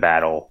 leap into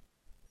battle,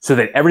 so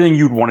that everything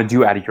you'd want to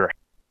do out of your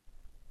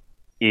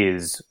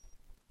is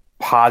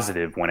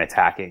positive when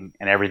attacking,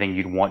 and everything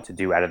you'd want to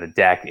do out of the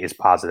deck is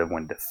positive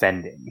when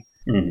defending.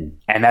 Mm-hmm.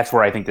 And that's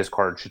where I think this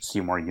card should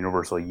see more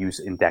universal use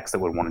in decks that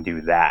would want to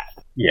do that.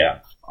 Yeah.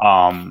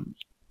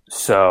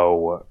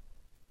 So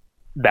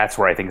that's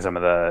where I think some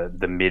of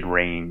the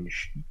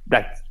mid-range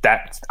that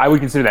I would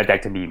consider that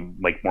deck to be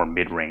like more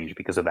mid-range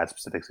because of that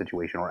specific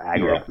situation or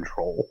aggro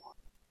control.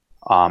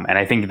 And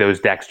I think those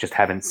decks just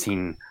haven't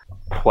seen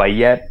play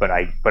yet, but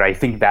I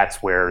think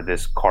that's where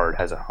this card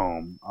has a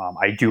home.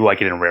 I do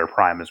like it in Rare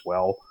Prime as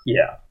well.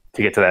 Yeah.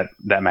 To get to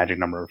that magic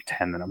number of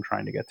 10 that I'm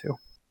trying to get to.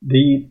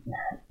 The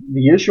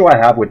issue I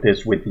have with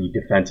this, with the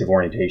defensive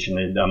orientation,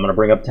 and I'm going to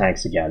bring up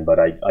tanks again, but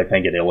I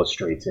think it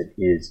illustrates it,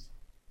 is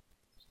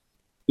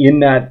in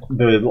that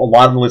a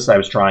lot of the lists I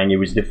was trying, it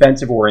was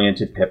defensive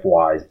oriented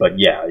pip-wise, but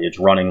yeah, it's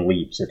running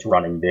leaps, it's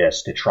running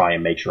this to try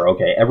and make sure,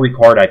 okay, every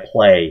card I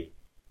play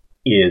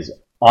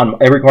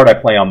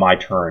on my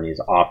turn is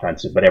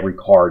offensive, but every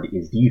card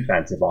is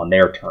defensive on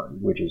their turn,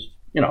 which is,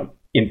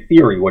 in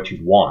theory, what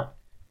you'd want.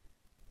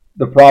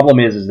 The problem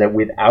is that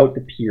without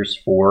the Pierce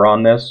 4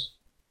 on this,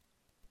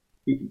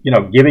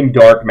 giving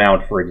Dark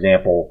Mount, for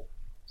example,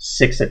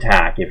 6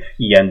 attack, if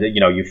he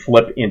you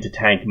flip into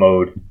tank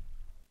mode,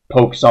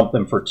 poke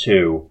something for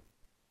 2,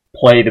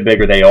 play the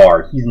bigger they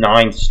are, he's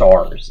 9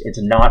 stars. It's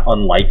not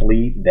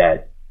unlikely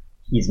that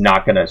he's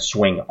not going to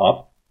swing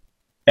up,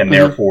 and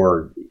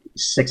therefore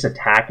 6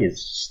 attack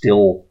is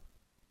still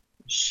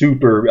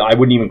super, I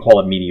wouldn't even call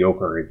it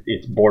mediocre,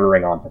 it's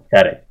bordering on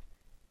pathetic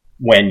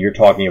when you're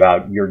talking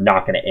about you're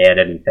not going to add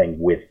anything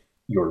with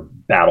your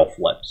battle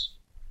flips.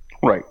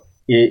 Right.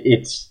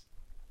 It's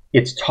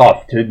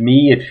tough. To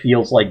me, it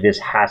feels like this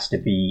has to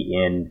be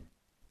in,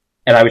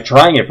 and I was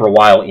trying it for a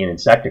while in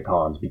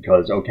Insecticons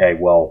because, okay,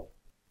 well,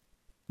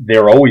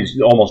 they're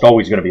almost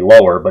always going to be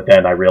lower, but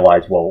then I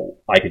realized, well,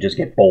 I could just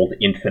get Bold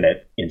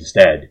Infinite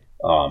instead.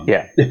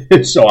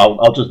 So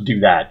I'll just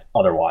do that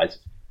otherwise.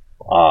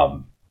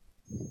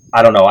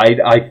 I don't know.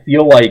 I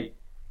feel like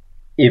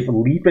if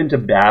Leap into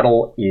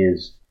Battle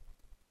is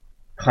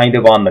kind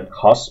of on the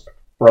cusp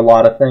for a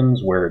lot of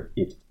things where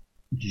it's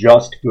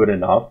just good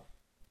enough,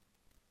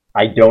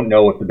 I don't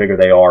know if the bigger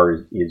they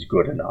are is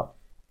good enough.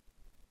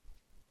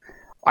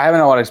 I haven't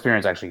had a lot of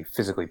experience actually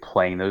physically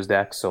playing those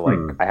decks, so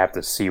I have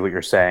to see what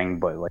you're saying,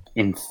 but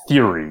in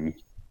theory,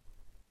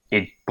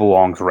 it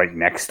belongs right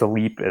next to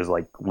Leap as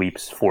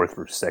Leaps 4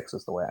 through 6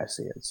 is the way I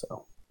see it.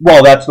 So,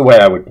 well, that's the way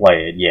I would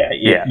play it. Yeah,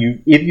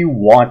 if you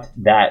want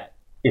that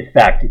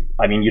effect,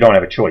 I mean, you don't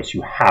have a choice.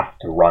 You have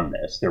to run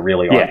this. There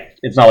really are. Yeah.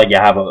 It's not like you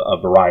have a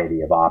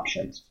variety of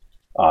options.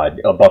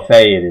 A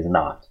buffet, it is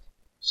not.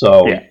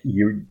 So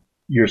you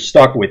you're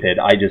stuck with it.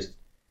 I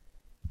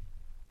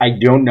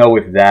don't know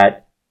if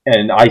that,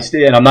 and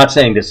I'm not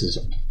saying this is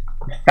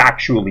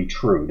factually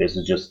true. This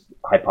is just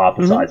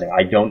hypothesizing.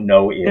 I don't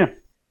know if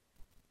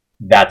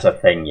that's a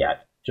thing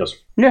yet. Just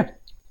from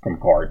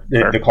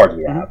the cards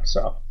we have.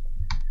 So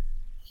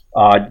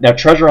now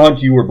Treasure Hunt,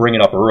 you were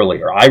bringing up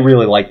earlier. I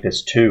really like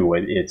this too.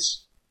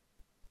 It's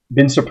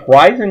been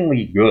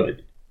surprisingly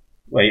good.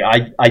 Like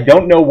I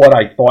don't know what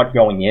I thought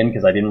going in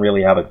because I didn't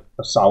really have a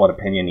solid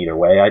opinion either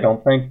way. I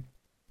don't think,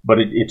 but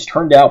it's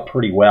turned out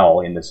pretty well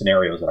in the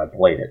scenarios that I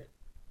played it.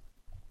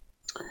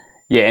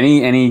 Yeah,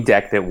 any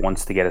deck that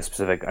wants to get a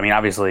specific. I mean,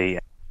 obviously,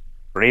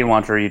 grenade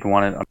launcher you'd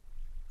want it.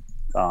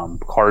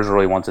 Cars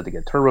really wants it to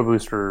get turbo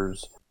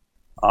boosters.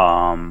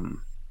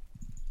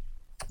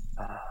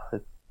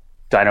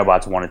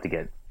 Dinobots wanted to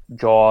get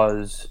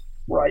Jaws.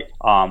 Right.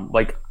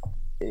 Like,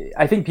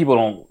 I think people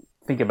don't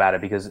think about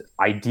it because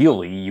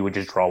ideally you would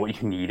just draw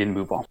what you need and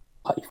move on.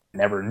 You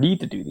never need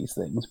to do these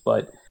things,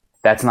 but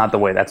that's not the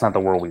way. That's not the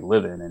world we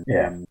live in.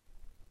 And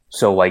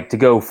so, like, to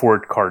go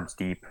 4 cards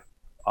deep.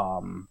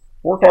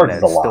 4 cards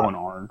is a lot. Still an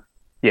orange.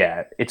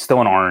 Yeah, it's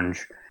still an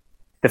orange.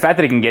 The fact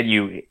that it can get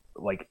you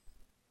like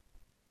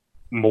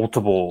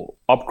multiple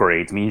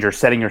upgrades means you're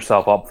setting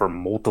yourself up for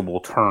multiple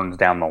turns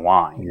down the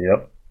line.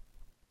 Yep.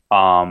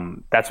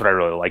 That's what I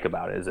really like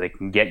about it, is it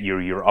can get you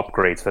your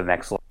upgrades for the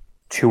next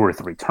 2 or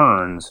 3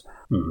 turns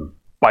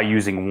by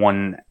using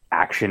one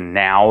action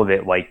now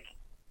that, like,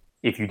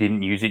 if you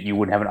didn't use it, you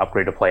wouldn't have an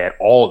upgrade to play at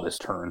all this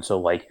turn. So,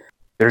 like,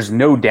 there's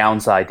no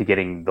downside to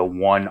getting the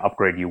one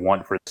upgrade you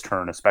want for this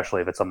turn,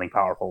 especially if it's something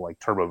powerful like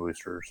turbo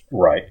boosters.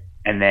 Right.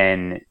 And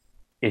then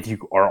if you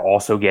are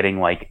also getting,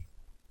 like,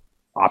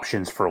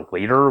 options for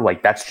later,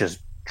 like, that's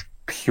just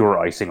pure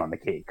icing on the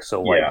cake.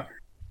 So, like,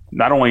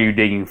 not only are you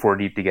digging 4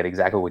 deep to get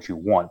exactly what you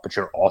want, but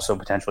you're also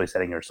potentially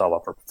setting yourself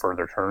up for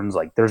further turns.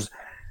 Like, there's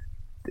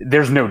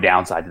no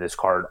downside to this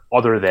card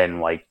other than,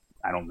 like,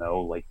 I don't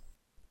know, like,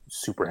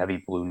 super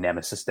heavy blue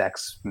Nemesis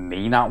decks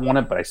may not want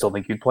it, but I still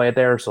think you'd play it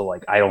there. So,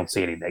 like, I don't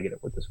see any negative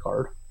with this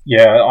card.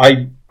 Yeah,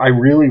 I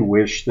really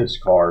wish this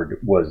card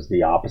was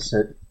the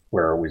opposite,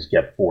 where it was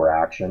get 4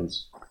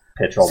 actions,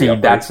 pitch all the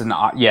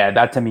upgrades.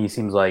 That to me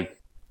seems like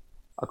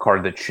a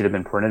card that should have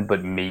been printed,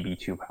 but maybe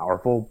too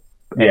powerful.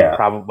 And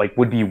probably, like,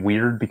 would be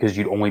weird because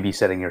you'd only be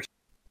setting your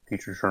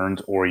future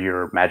turns or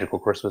your Magical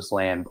Christmas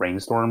Land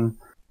Brainstorm.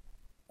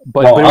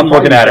 But I'm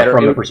looking at it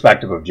from the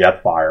perspective of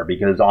Jetfire,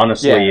 because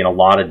honestly, in a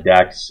lot of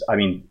decks, I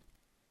mean,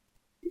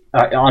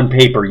 on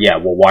paper,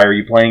 why are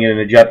you playing it in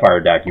a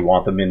Jetfire deck? You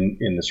want them in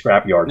the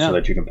scrapyard so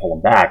that you can pull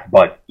them back,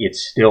 but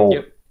it's still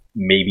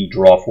maybe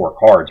draw 4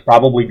 cards,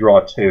 probably draw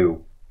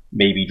 2,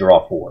 maybe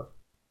draw 4.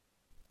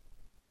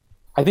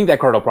 I think that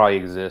card will probably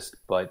exist,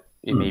 but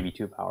it may be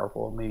too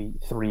powerful. Maybe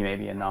 3 may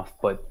be enough,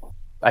 but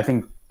I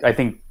think that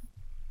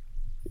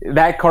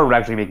card would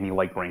actually make me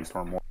like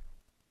Brainstorm more.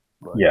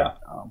 But,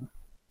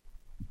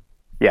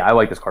 I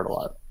like this card a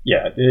lot.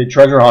 Yeah,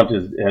 Treasure Hunt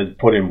has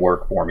put in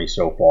work for me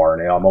so far,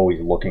 and I'm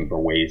always looking for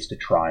ways to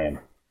try and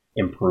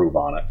improve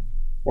on it,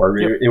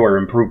 or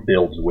improve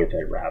builds with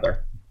it,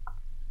 rather.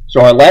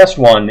 So our last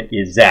one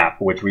is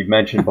Zap, which we've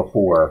mentioned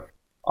before.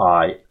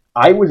 I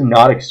was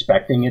not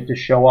expecting it to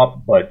show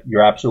up, but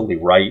you're absolutely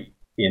right.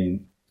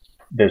 In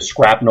the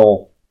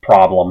Scrapnel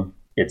problem,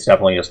 it's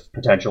definitely a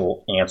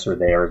potential answer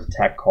there as a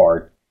tech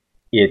card.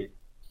 It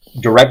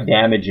direct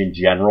damage in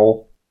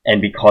general,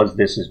 and because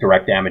this is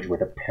direct damage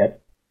with a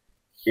pit,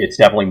 it's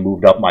definitely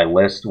moved up my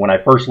list. When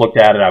I first looked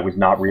at it, I was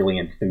not really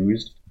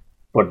enthused,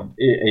 but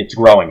it's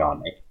growing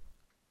on me.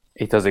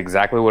 It does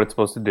exactly what it's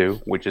supposed to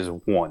do, which is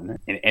 1.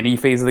 In any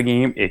phase of the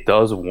game, it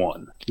does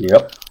 1.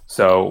 Yep.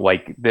 So,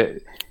 like, I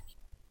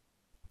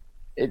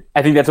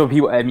think that's what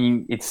people... I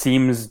mean, it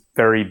seems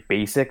very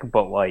basic,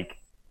 but, like,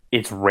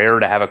 it's rare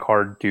to have a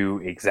card do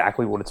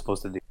exactly what it's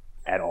supposed to do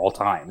at all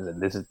times,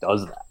 and this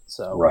does that.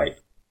 So, right.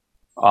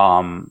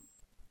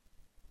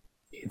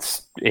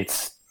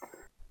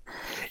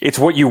 It's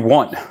what you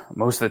want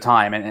most of the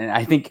time, and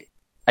I think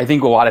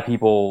what a lot of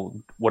people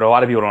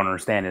don't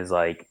understand is,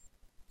 like,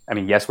 I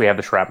mean, yes, we have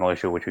the shrapnel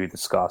issue, which we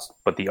discussed,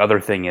 but the other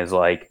thing is,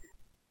 like,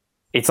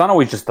 it's not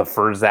always just the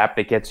first zap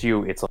that gets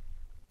you. It's like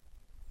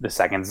the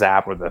second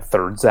zap or the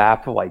third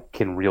zap, like,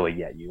 can really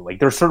get you. Like,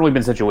 there's certainly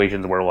been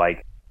situations where,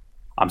 like,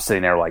 I'm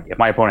sitting there, like, if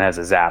my opponent has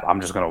a zap,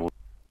 I'm just going to lose.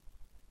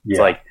 It's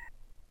like,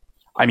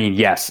 I mean,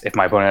 yes, if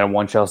my opponent had a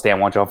 1 shell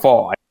stand, 1 shell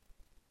fall,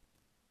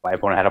 my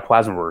opponent had a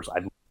plasma burst,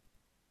 I'd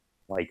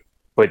like,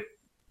 but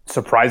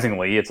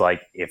surprisingly, it's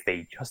like, if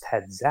they just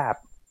had zap,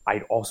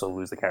 I'd also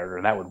lose the character,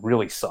 and that would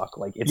really suck.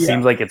 Like, it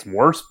seems like it's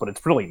worse, but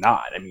it's really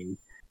not. I mean,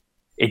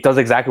 it does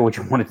exactly what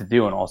you want it to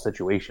do in all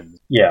situations.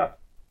 Yeah.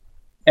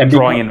 And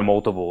drawing into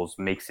multiples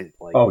makes it,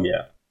 like,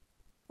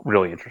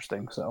 really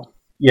interesting. So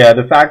yeah,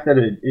 the fact that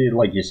it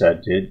like you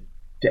said,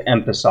 to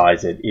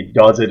emphasize it, it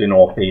does it in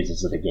all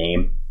phases of the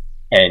game.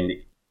 And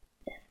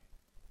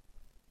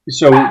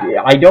so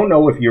I don't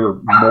know if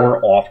you're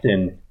more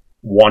often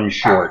 1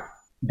 short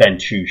than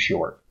 2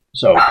 short.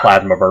 So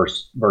Plasma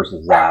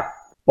versus Zap.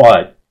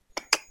 But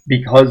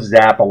because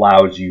Zap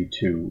allows you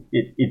to,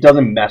 it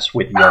doesn't mess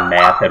with your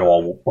math at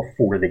all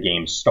before the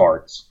game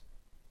starts.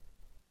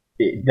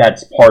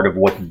 That's part of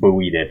what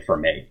buoyed it for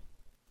me.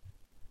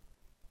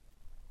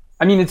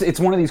 I mean, it's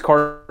one of these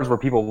cards where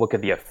people look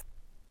at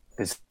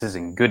this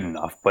isn't good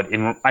enough, but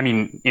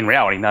in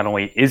reality, not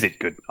only is it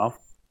good enough,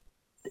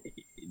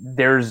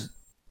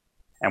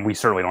 and we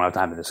certainly don't have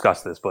time to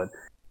discuss this, but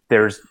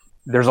there's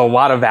a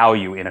lot of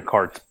value in a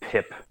card's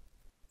pip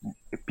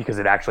because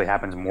it actually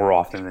happens more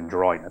often than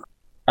drawing it.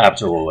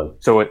 Absolutely.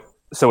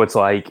 So it's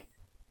like,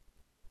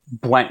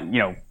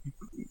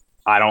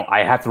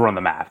 I have to run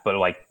the math, but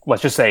like,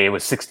 let's just say it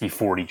was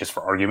 60-40 just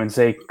for argument's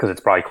sake, because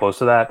it's probably close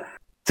to that.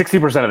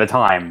 60% of the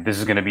time, this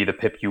is going to be the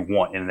pip you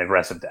want in an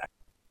aggressive deck.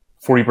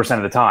 40%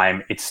 of the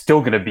time, it's still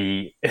going to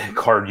be a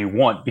card you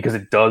want because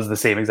it does the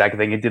same exact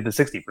thing it did the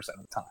 60% of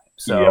the time.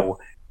 So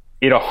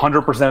it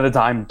 100% of the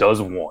time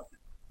does one.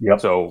 Yep.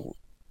 So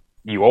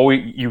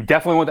you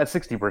definitely want that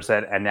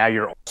 60%, and now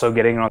you're also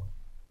getting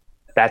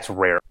that's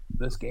rare in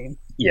this game.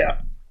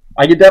 Yeah.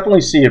 I could definitely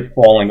see it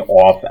falling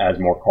off as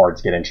more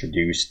cards get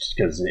introduced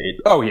because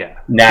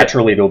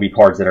naturally there'll be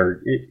cards that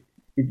are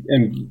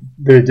and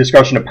the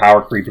discussion of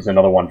power creep is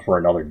another one for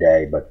another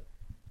day, but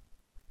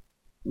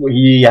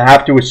you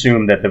have to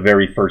assume that the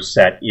very first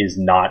set is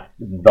not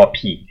the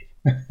peak.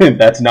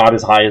 That's not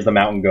as high as the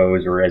mountain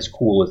goes or as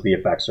cool as the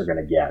effects are going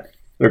to get.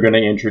 They're going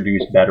to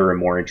introduce better and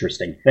more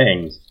interesting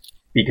things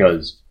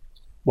because,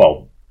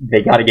 well,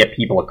 they got to get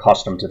people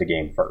accustomed to the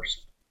game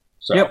first.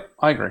 So, yep,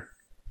 I agree.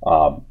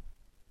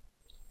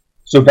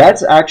 So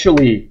that's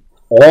actually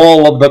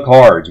all of the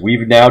cards.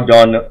 We've now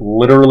done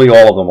literally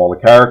all of them. All the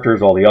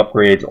characters, all the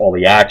upgrades, all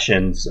the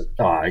actions,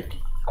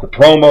 the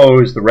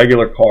promos, the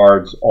regular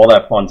cards, all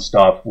that fun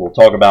stuff. We'll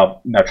talk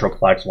about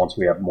Metroplex once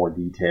we have more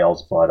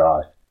details. But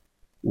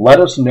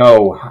let us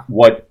know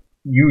what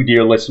you,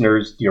 dear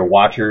listeners, dear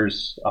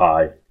watchers,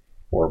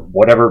 or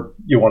whatever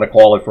you want to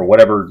call it, for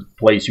whatever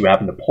place you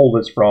happen to pull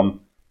this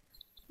from.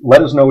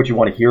 Let us know what you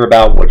want to hear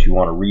about, what you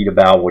want to read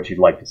about, what you'd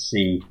like to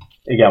see.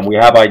 Again, we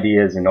have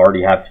ideas and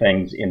already have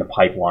things in the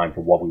pipeline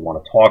for what we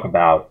want to talk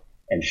about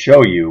and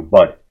show you,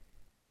 but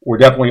we're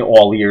definitely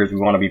all ears.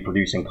 We want to be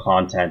producing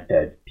content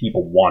that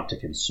people want to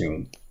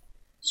consume.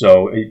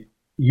 So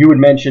you had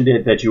mentioned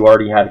it that you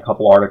already had a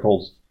couple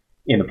articles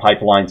in the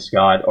pipeline,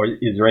 Scott. Or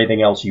is there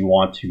anything else you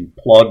want to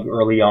plug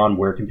early on?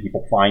 Where can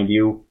people find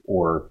you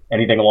or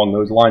anything along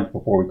those lines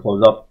before we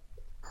close up?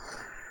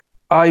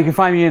 You can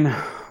find me in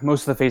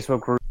most of the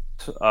Facebook groups.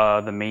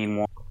 The main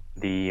one,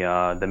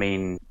 the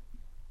main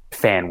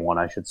fan one,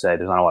 I should say.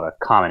 There's not a lot of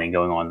commenting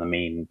going on in the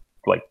main,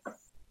 like,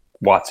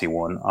 WotC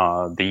one.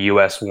 The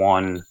US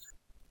one,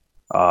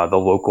 the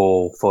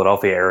local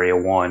Philadelphia area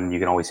one, you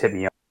can always hit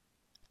me up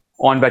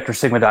on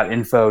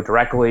vectorsigma.info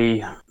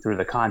directly through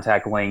the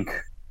contact link.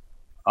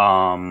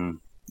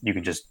 You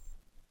can just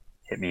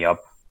hit me up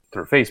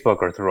through Facebook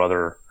or through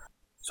other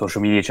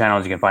social media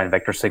channels. You can find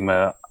Vector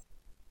Sigma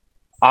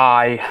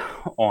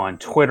on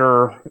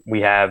Twitter.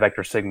 We have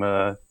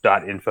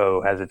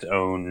vectorsigma.info has its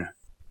own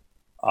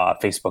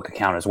Facebook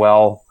account as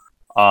well.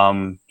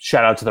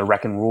 Shout out to the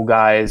Wreck and Rule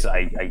guys.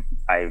 I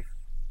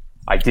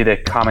did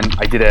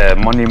a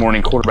Monday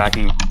morning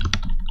quarterbacking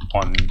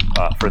on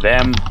for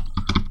them.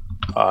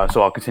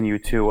 So I'll continue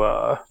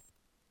to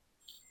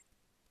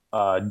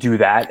do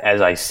that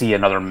as I see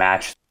another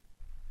match.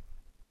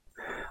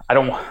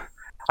 I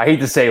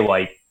hate to say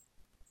like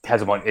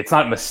has a bunch. It's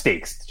not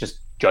mistakes. It's just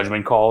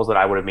judgment calls that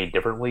I would have made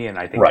differently, and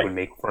I think it would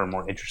make for a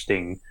more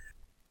interesting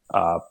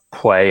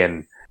play.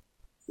 And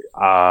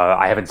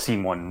I haven't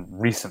seen one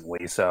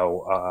recently,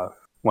 so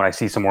when I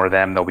see some more of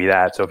them, there'll be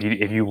that. So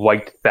if you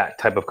liked that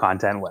type of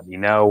content, let me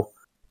know.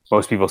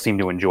 Most people seem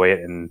to enjoy it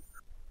and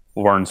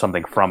learn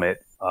something from it,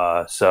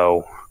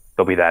 so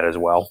there'll be that as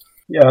well.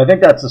 Yeah, I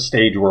think that's the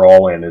stage we're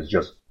all in, is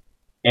just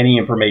any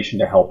information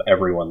to help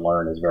everyone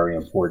learn is very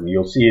important.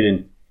 You'll see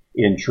it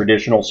in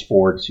traditional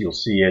sports. You'll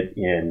see it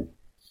in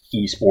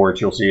esports.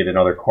 You'll see it in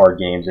other card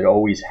games. It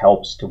always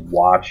helps to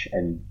watch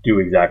and do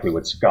exactly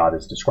what Scott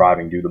is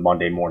describing, do the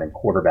Monday morning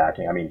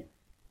quarterbacking. I mean,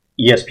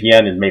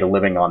 ESPN has made a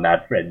living on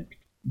that and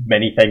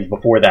many things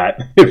before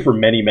that for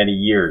many, many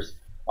years.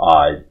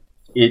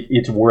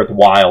 It's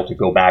worthwhile to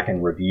go back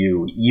and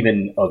review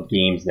even of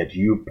games that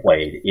you've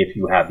played if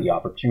you have the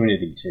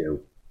opportunity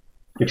to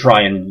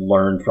try and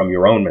learn from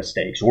your own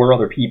mistakes or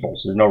other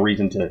people's. There's no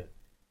reason to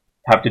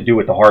have to do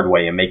it the hard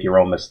way and make your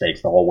own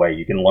mistakes the whole way.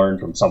 You can learn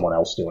from someone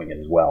else doing it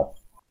as well.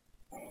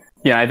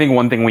 Yeah, I think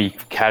one thing we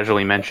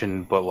casually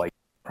mentioned, but like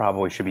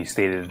probably should be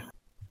stated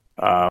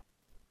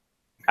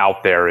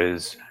out there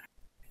is,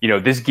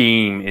 this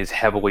game is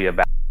heavily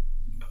about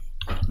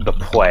the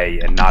play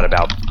and not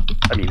about,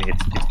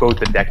 it's both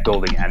the deck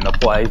building and the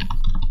play,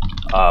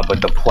 but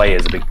the play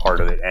is a big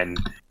part of it. And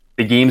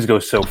the games go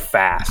so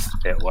fast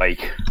that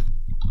like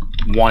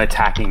one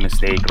attacking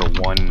mistake or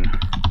one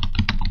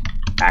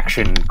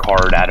action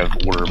card out of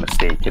order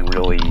mistake can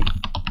really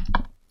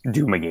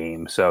doom a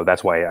game. So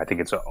that's why I think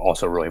it's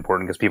also really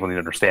important, because people need to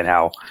understand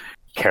how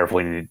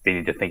carefully they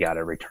need to think out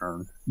every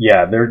turn.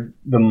 Yeah,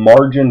 the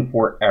margin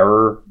for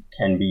error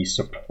can be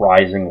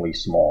surprisingly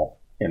small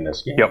in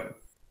this game. Yep.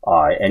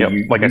 I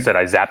said,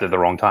 I zapped at the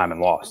wrong time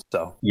and lost.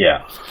 So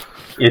yeah,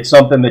 it's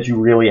something that you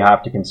really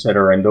have to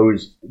consider. And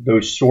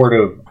those sort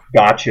of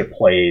gotcha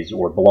plays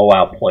or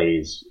blowout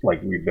plays,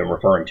 like we've been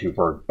referring to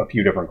for a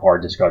few different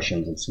card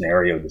discussions and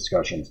scenario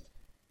discussions,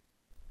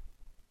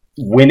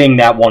 winning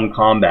that one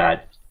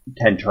combat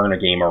can turn a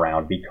game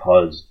around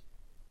because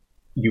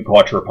you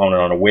caught your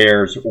opponent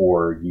unawares,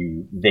 or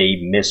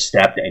they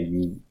misstepped and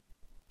you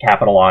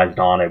capitalized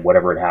on it,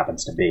 whatever it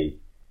happens to be.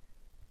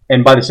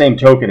 And by the same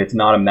token, it's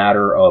not a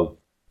matter of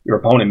your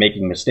opponent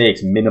making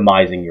mistakes,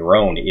 minimizing your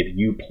own. If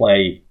you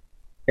play,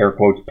 air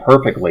quotes,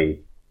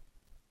 perfectly,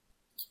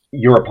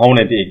 your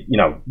opponent,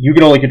 you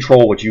can only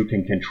control what you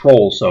can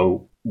control,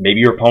 so maybe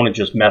your opponent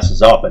just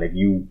messes up, and if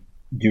you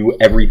do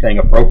everything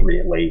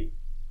appropriately,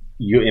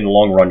 in the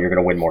long run, you're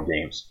going to win more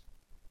games.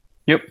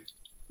 Yep,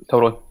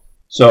 totally.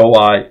 So,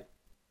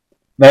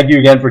 thank you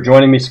again for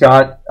joining me,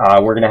 Scott.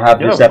 We're going to have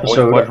this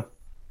episode.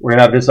 We're going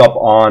to have this up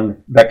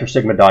on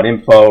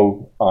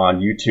vectorsigma.info, on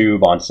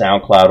YouTube, on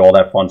SoundCloud, all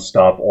that fun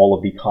stuff. All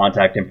of the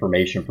contact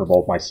information for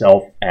both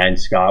myself and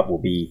Scott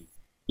will be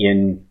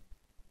in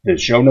the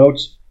show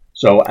notes.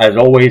 So, as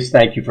always,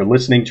 thank you for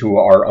listening to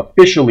our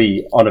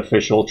officially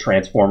unofficial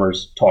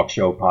Transformers Talk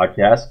Show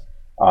podcast.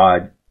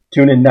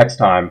 Tune in next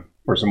time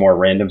for some more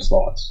random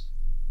thoughts.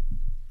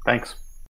 Thanks.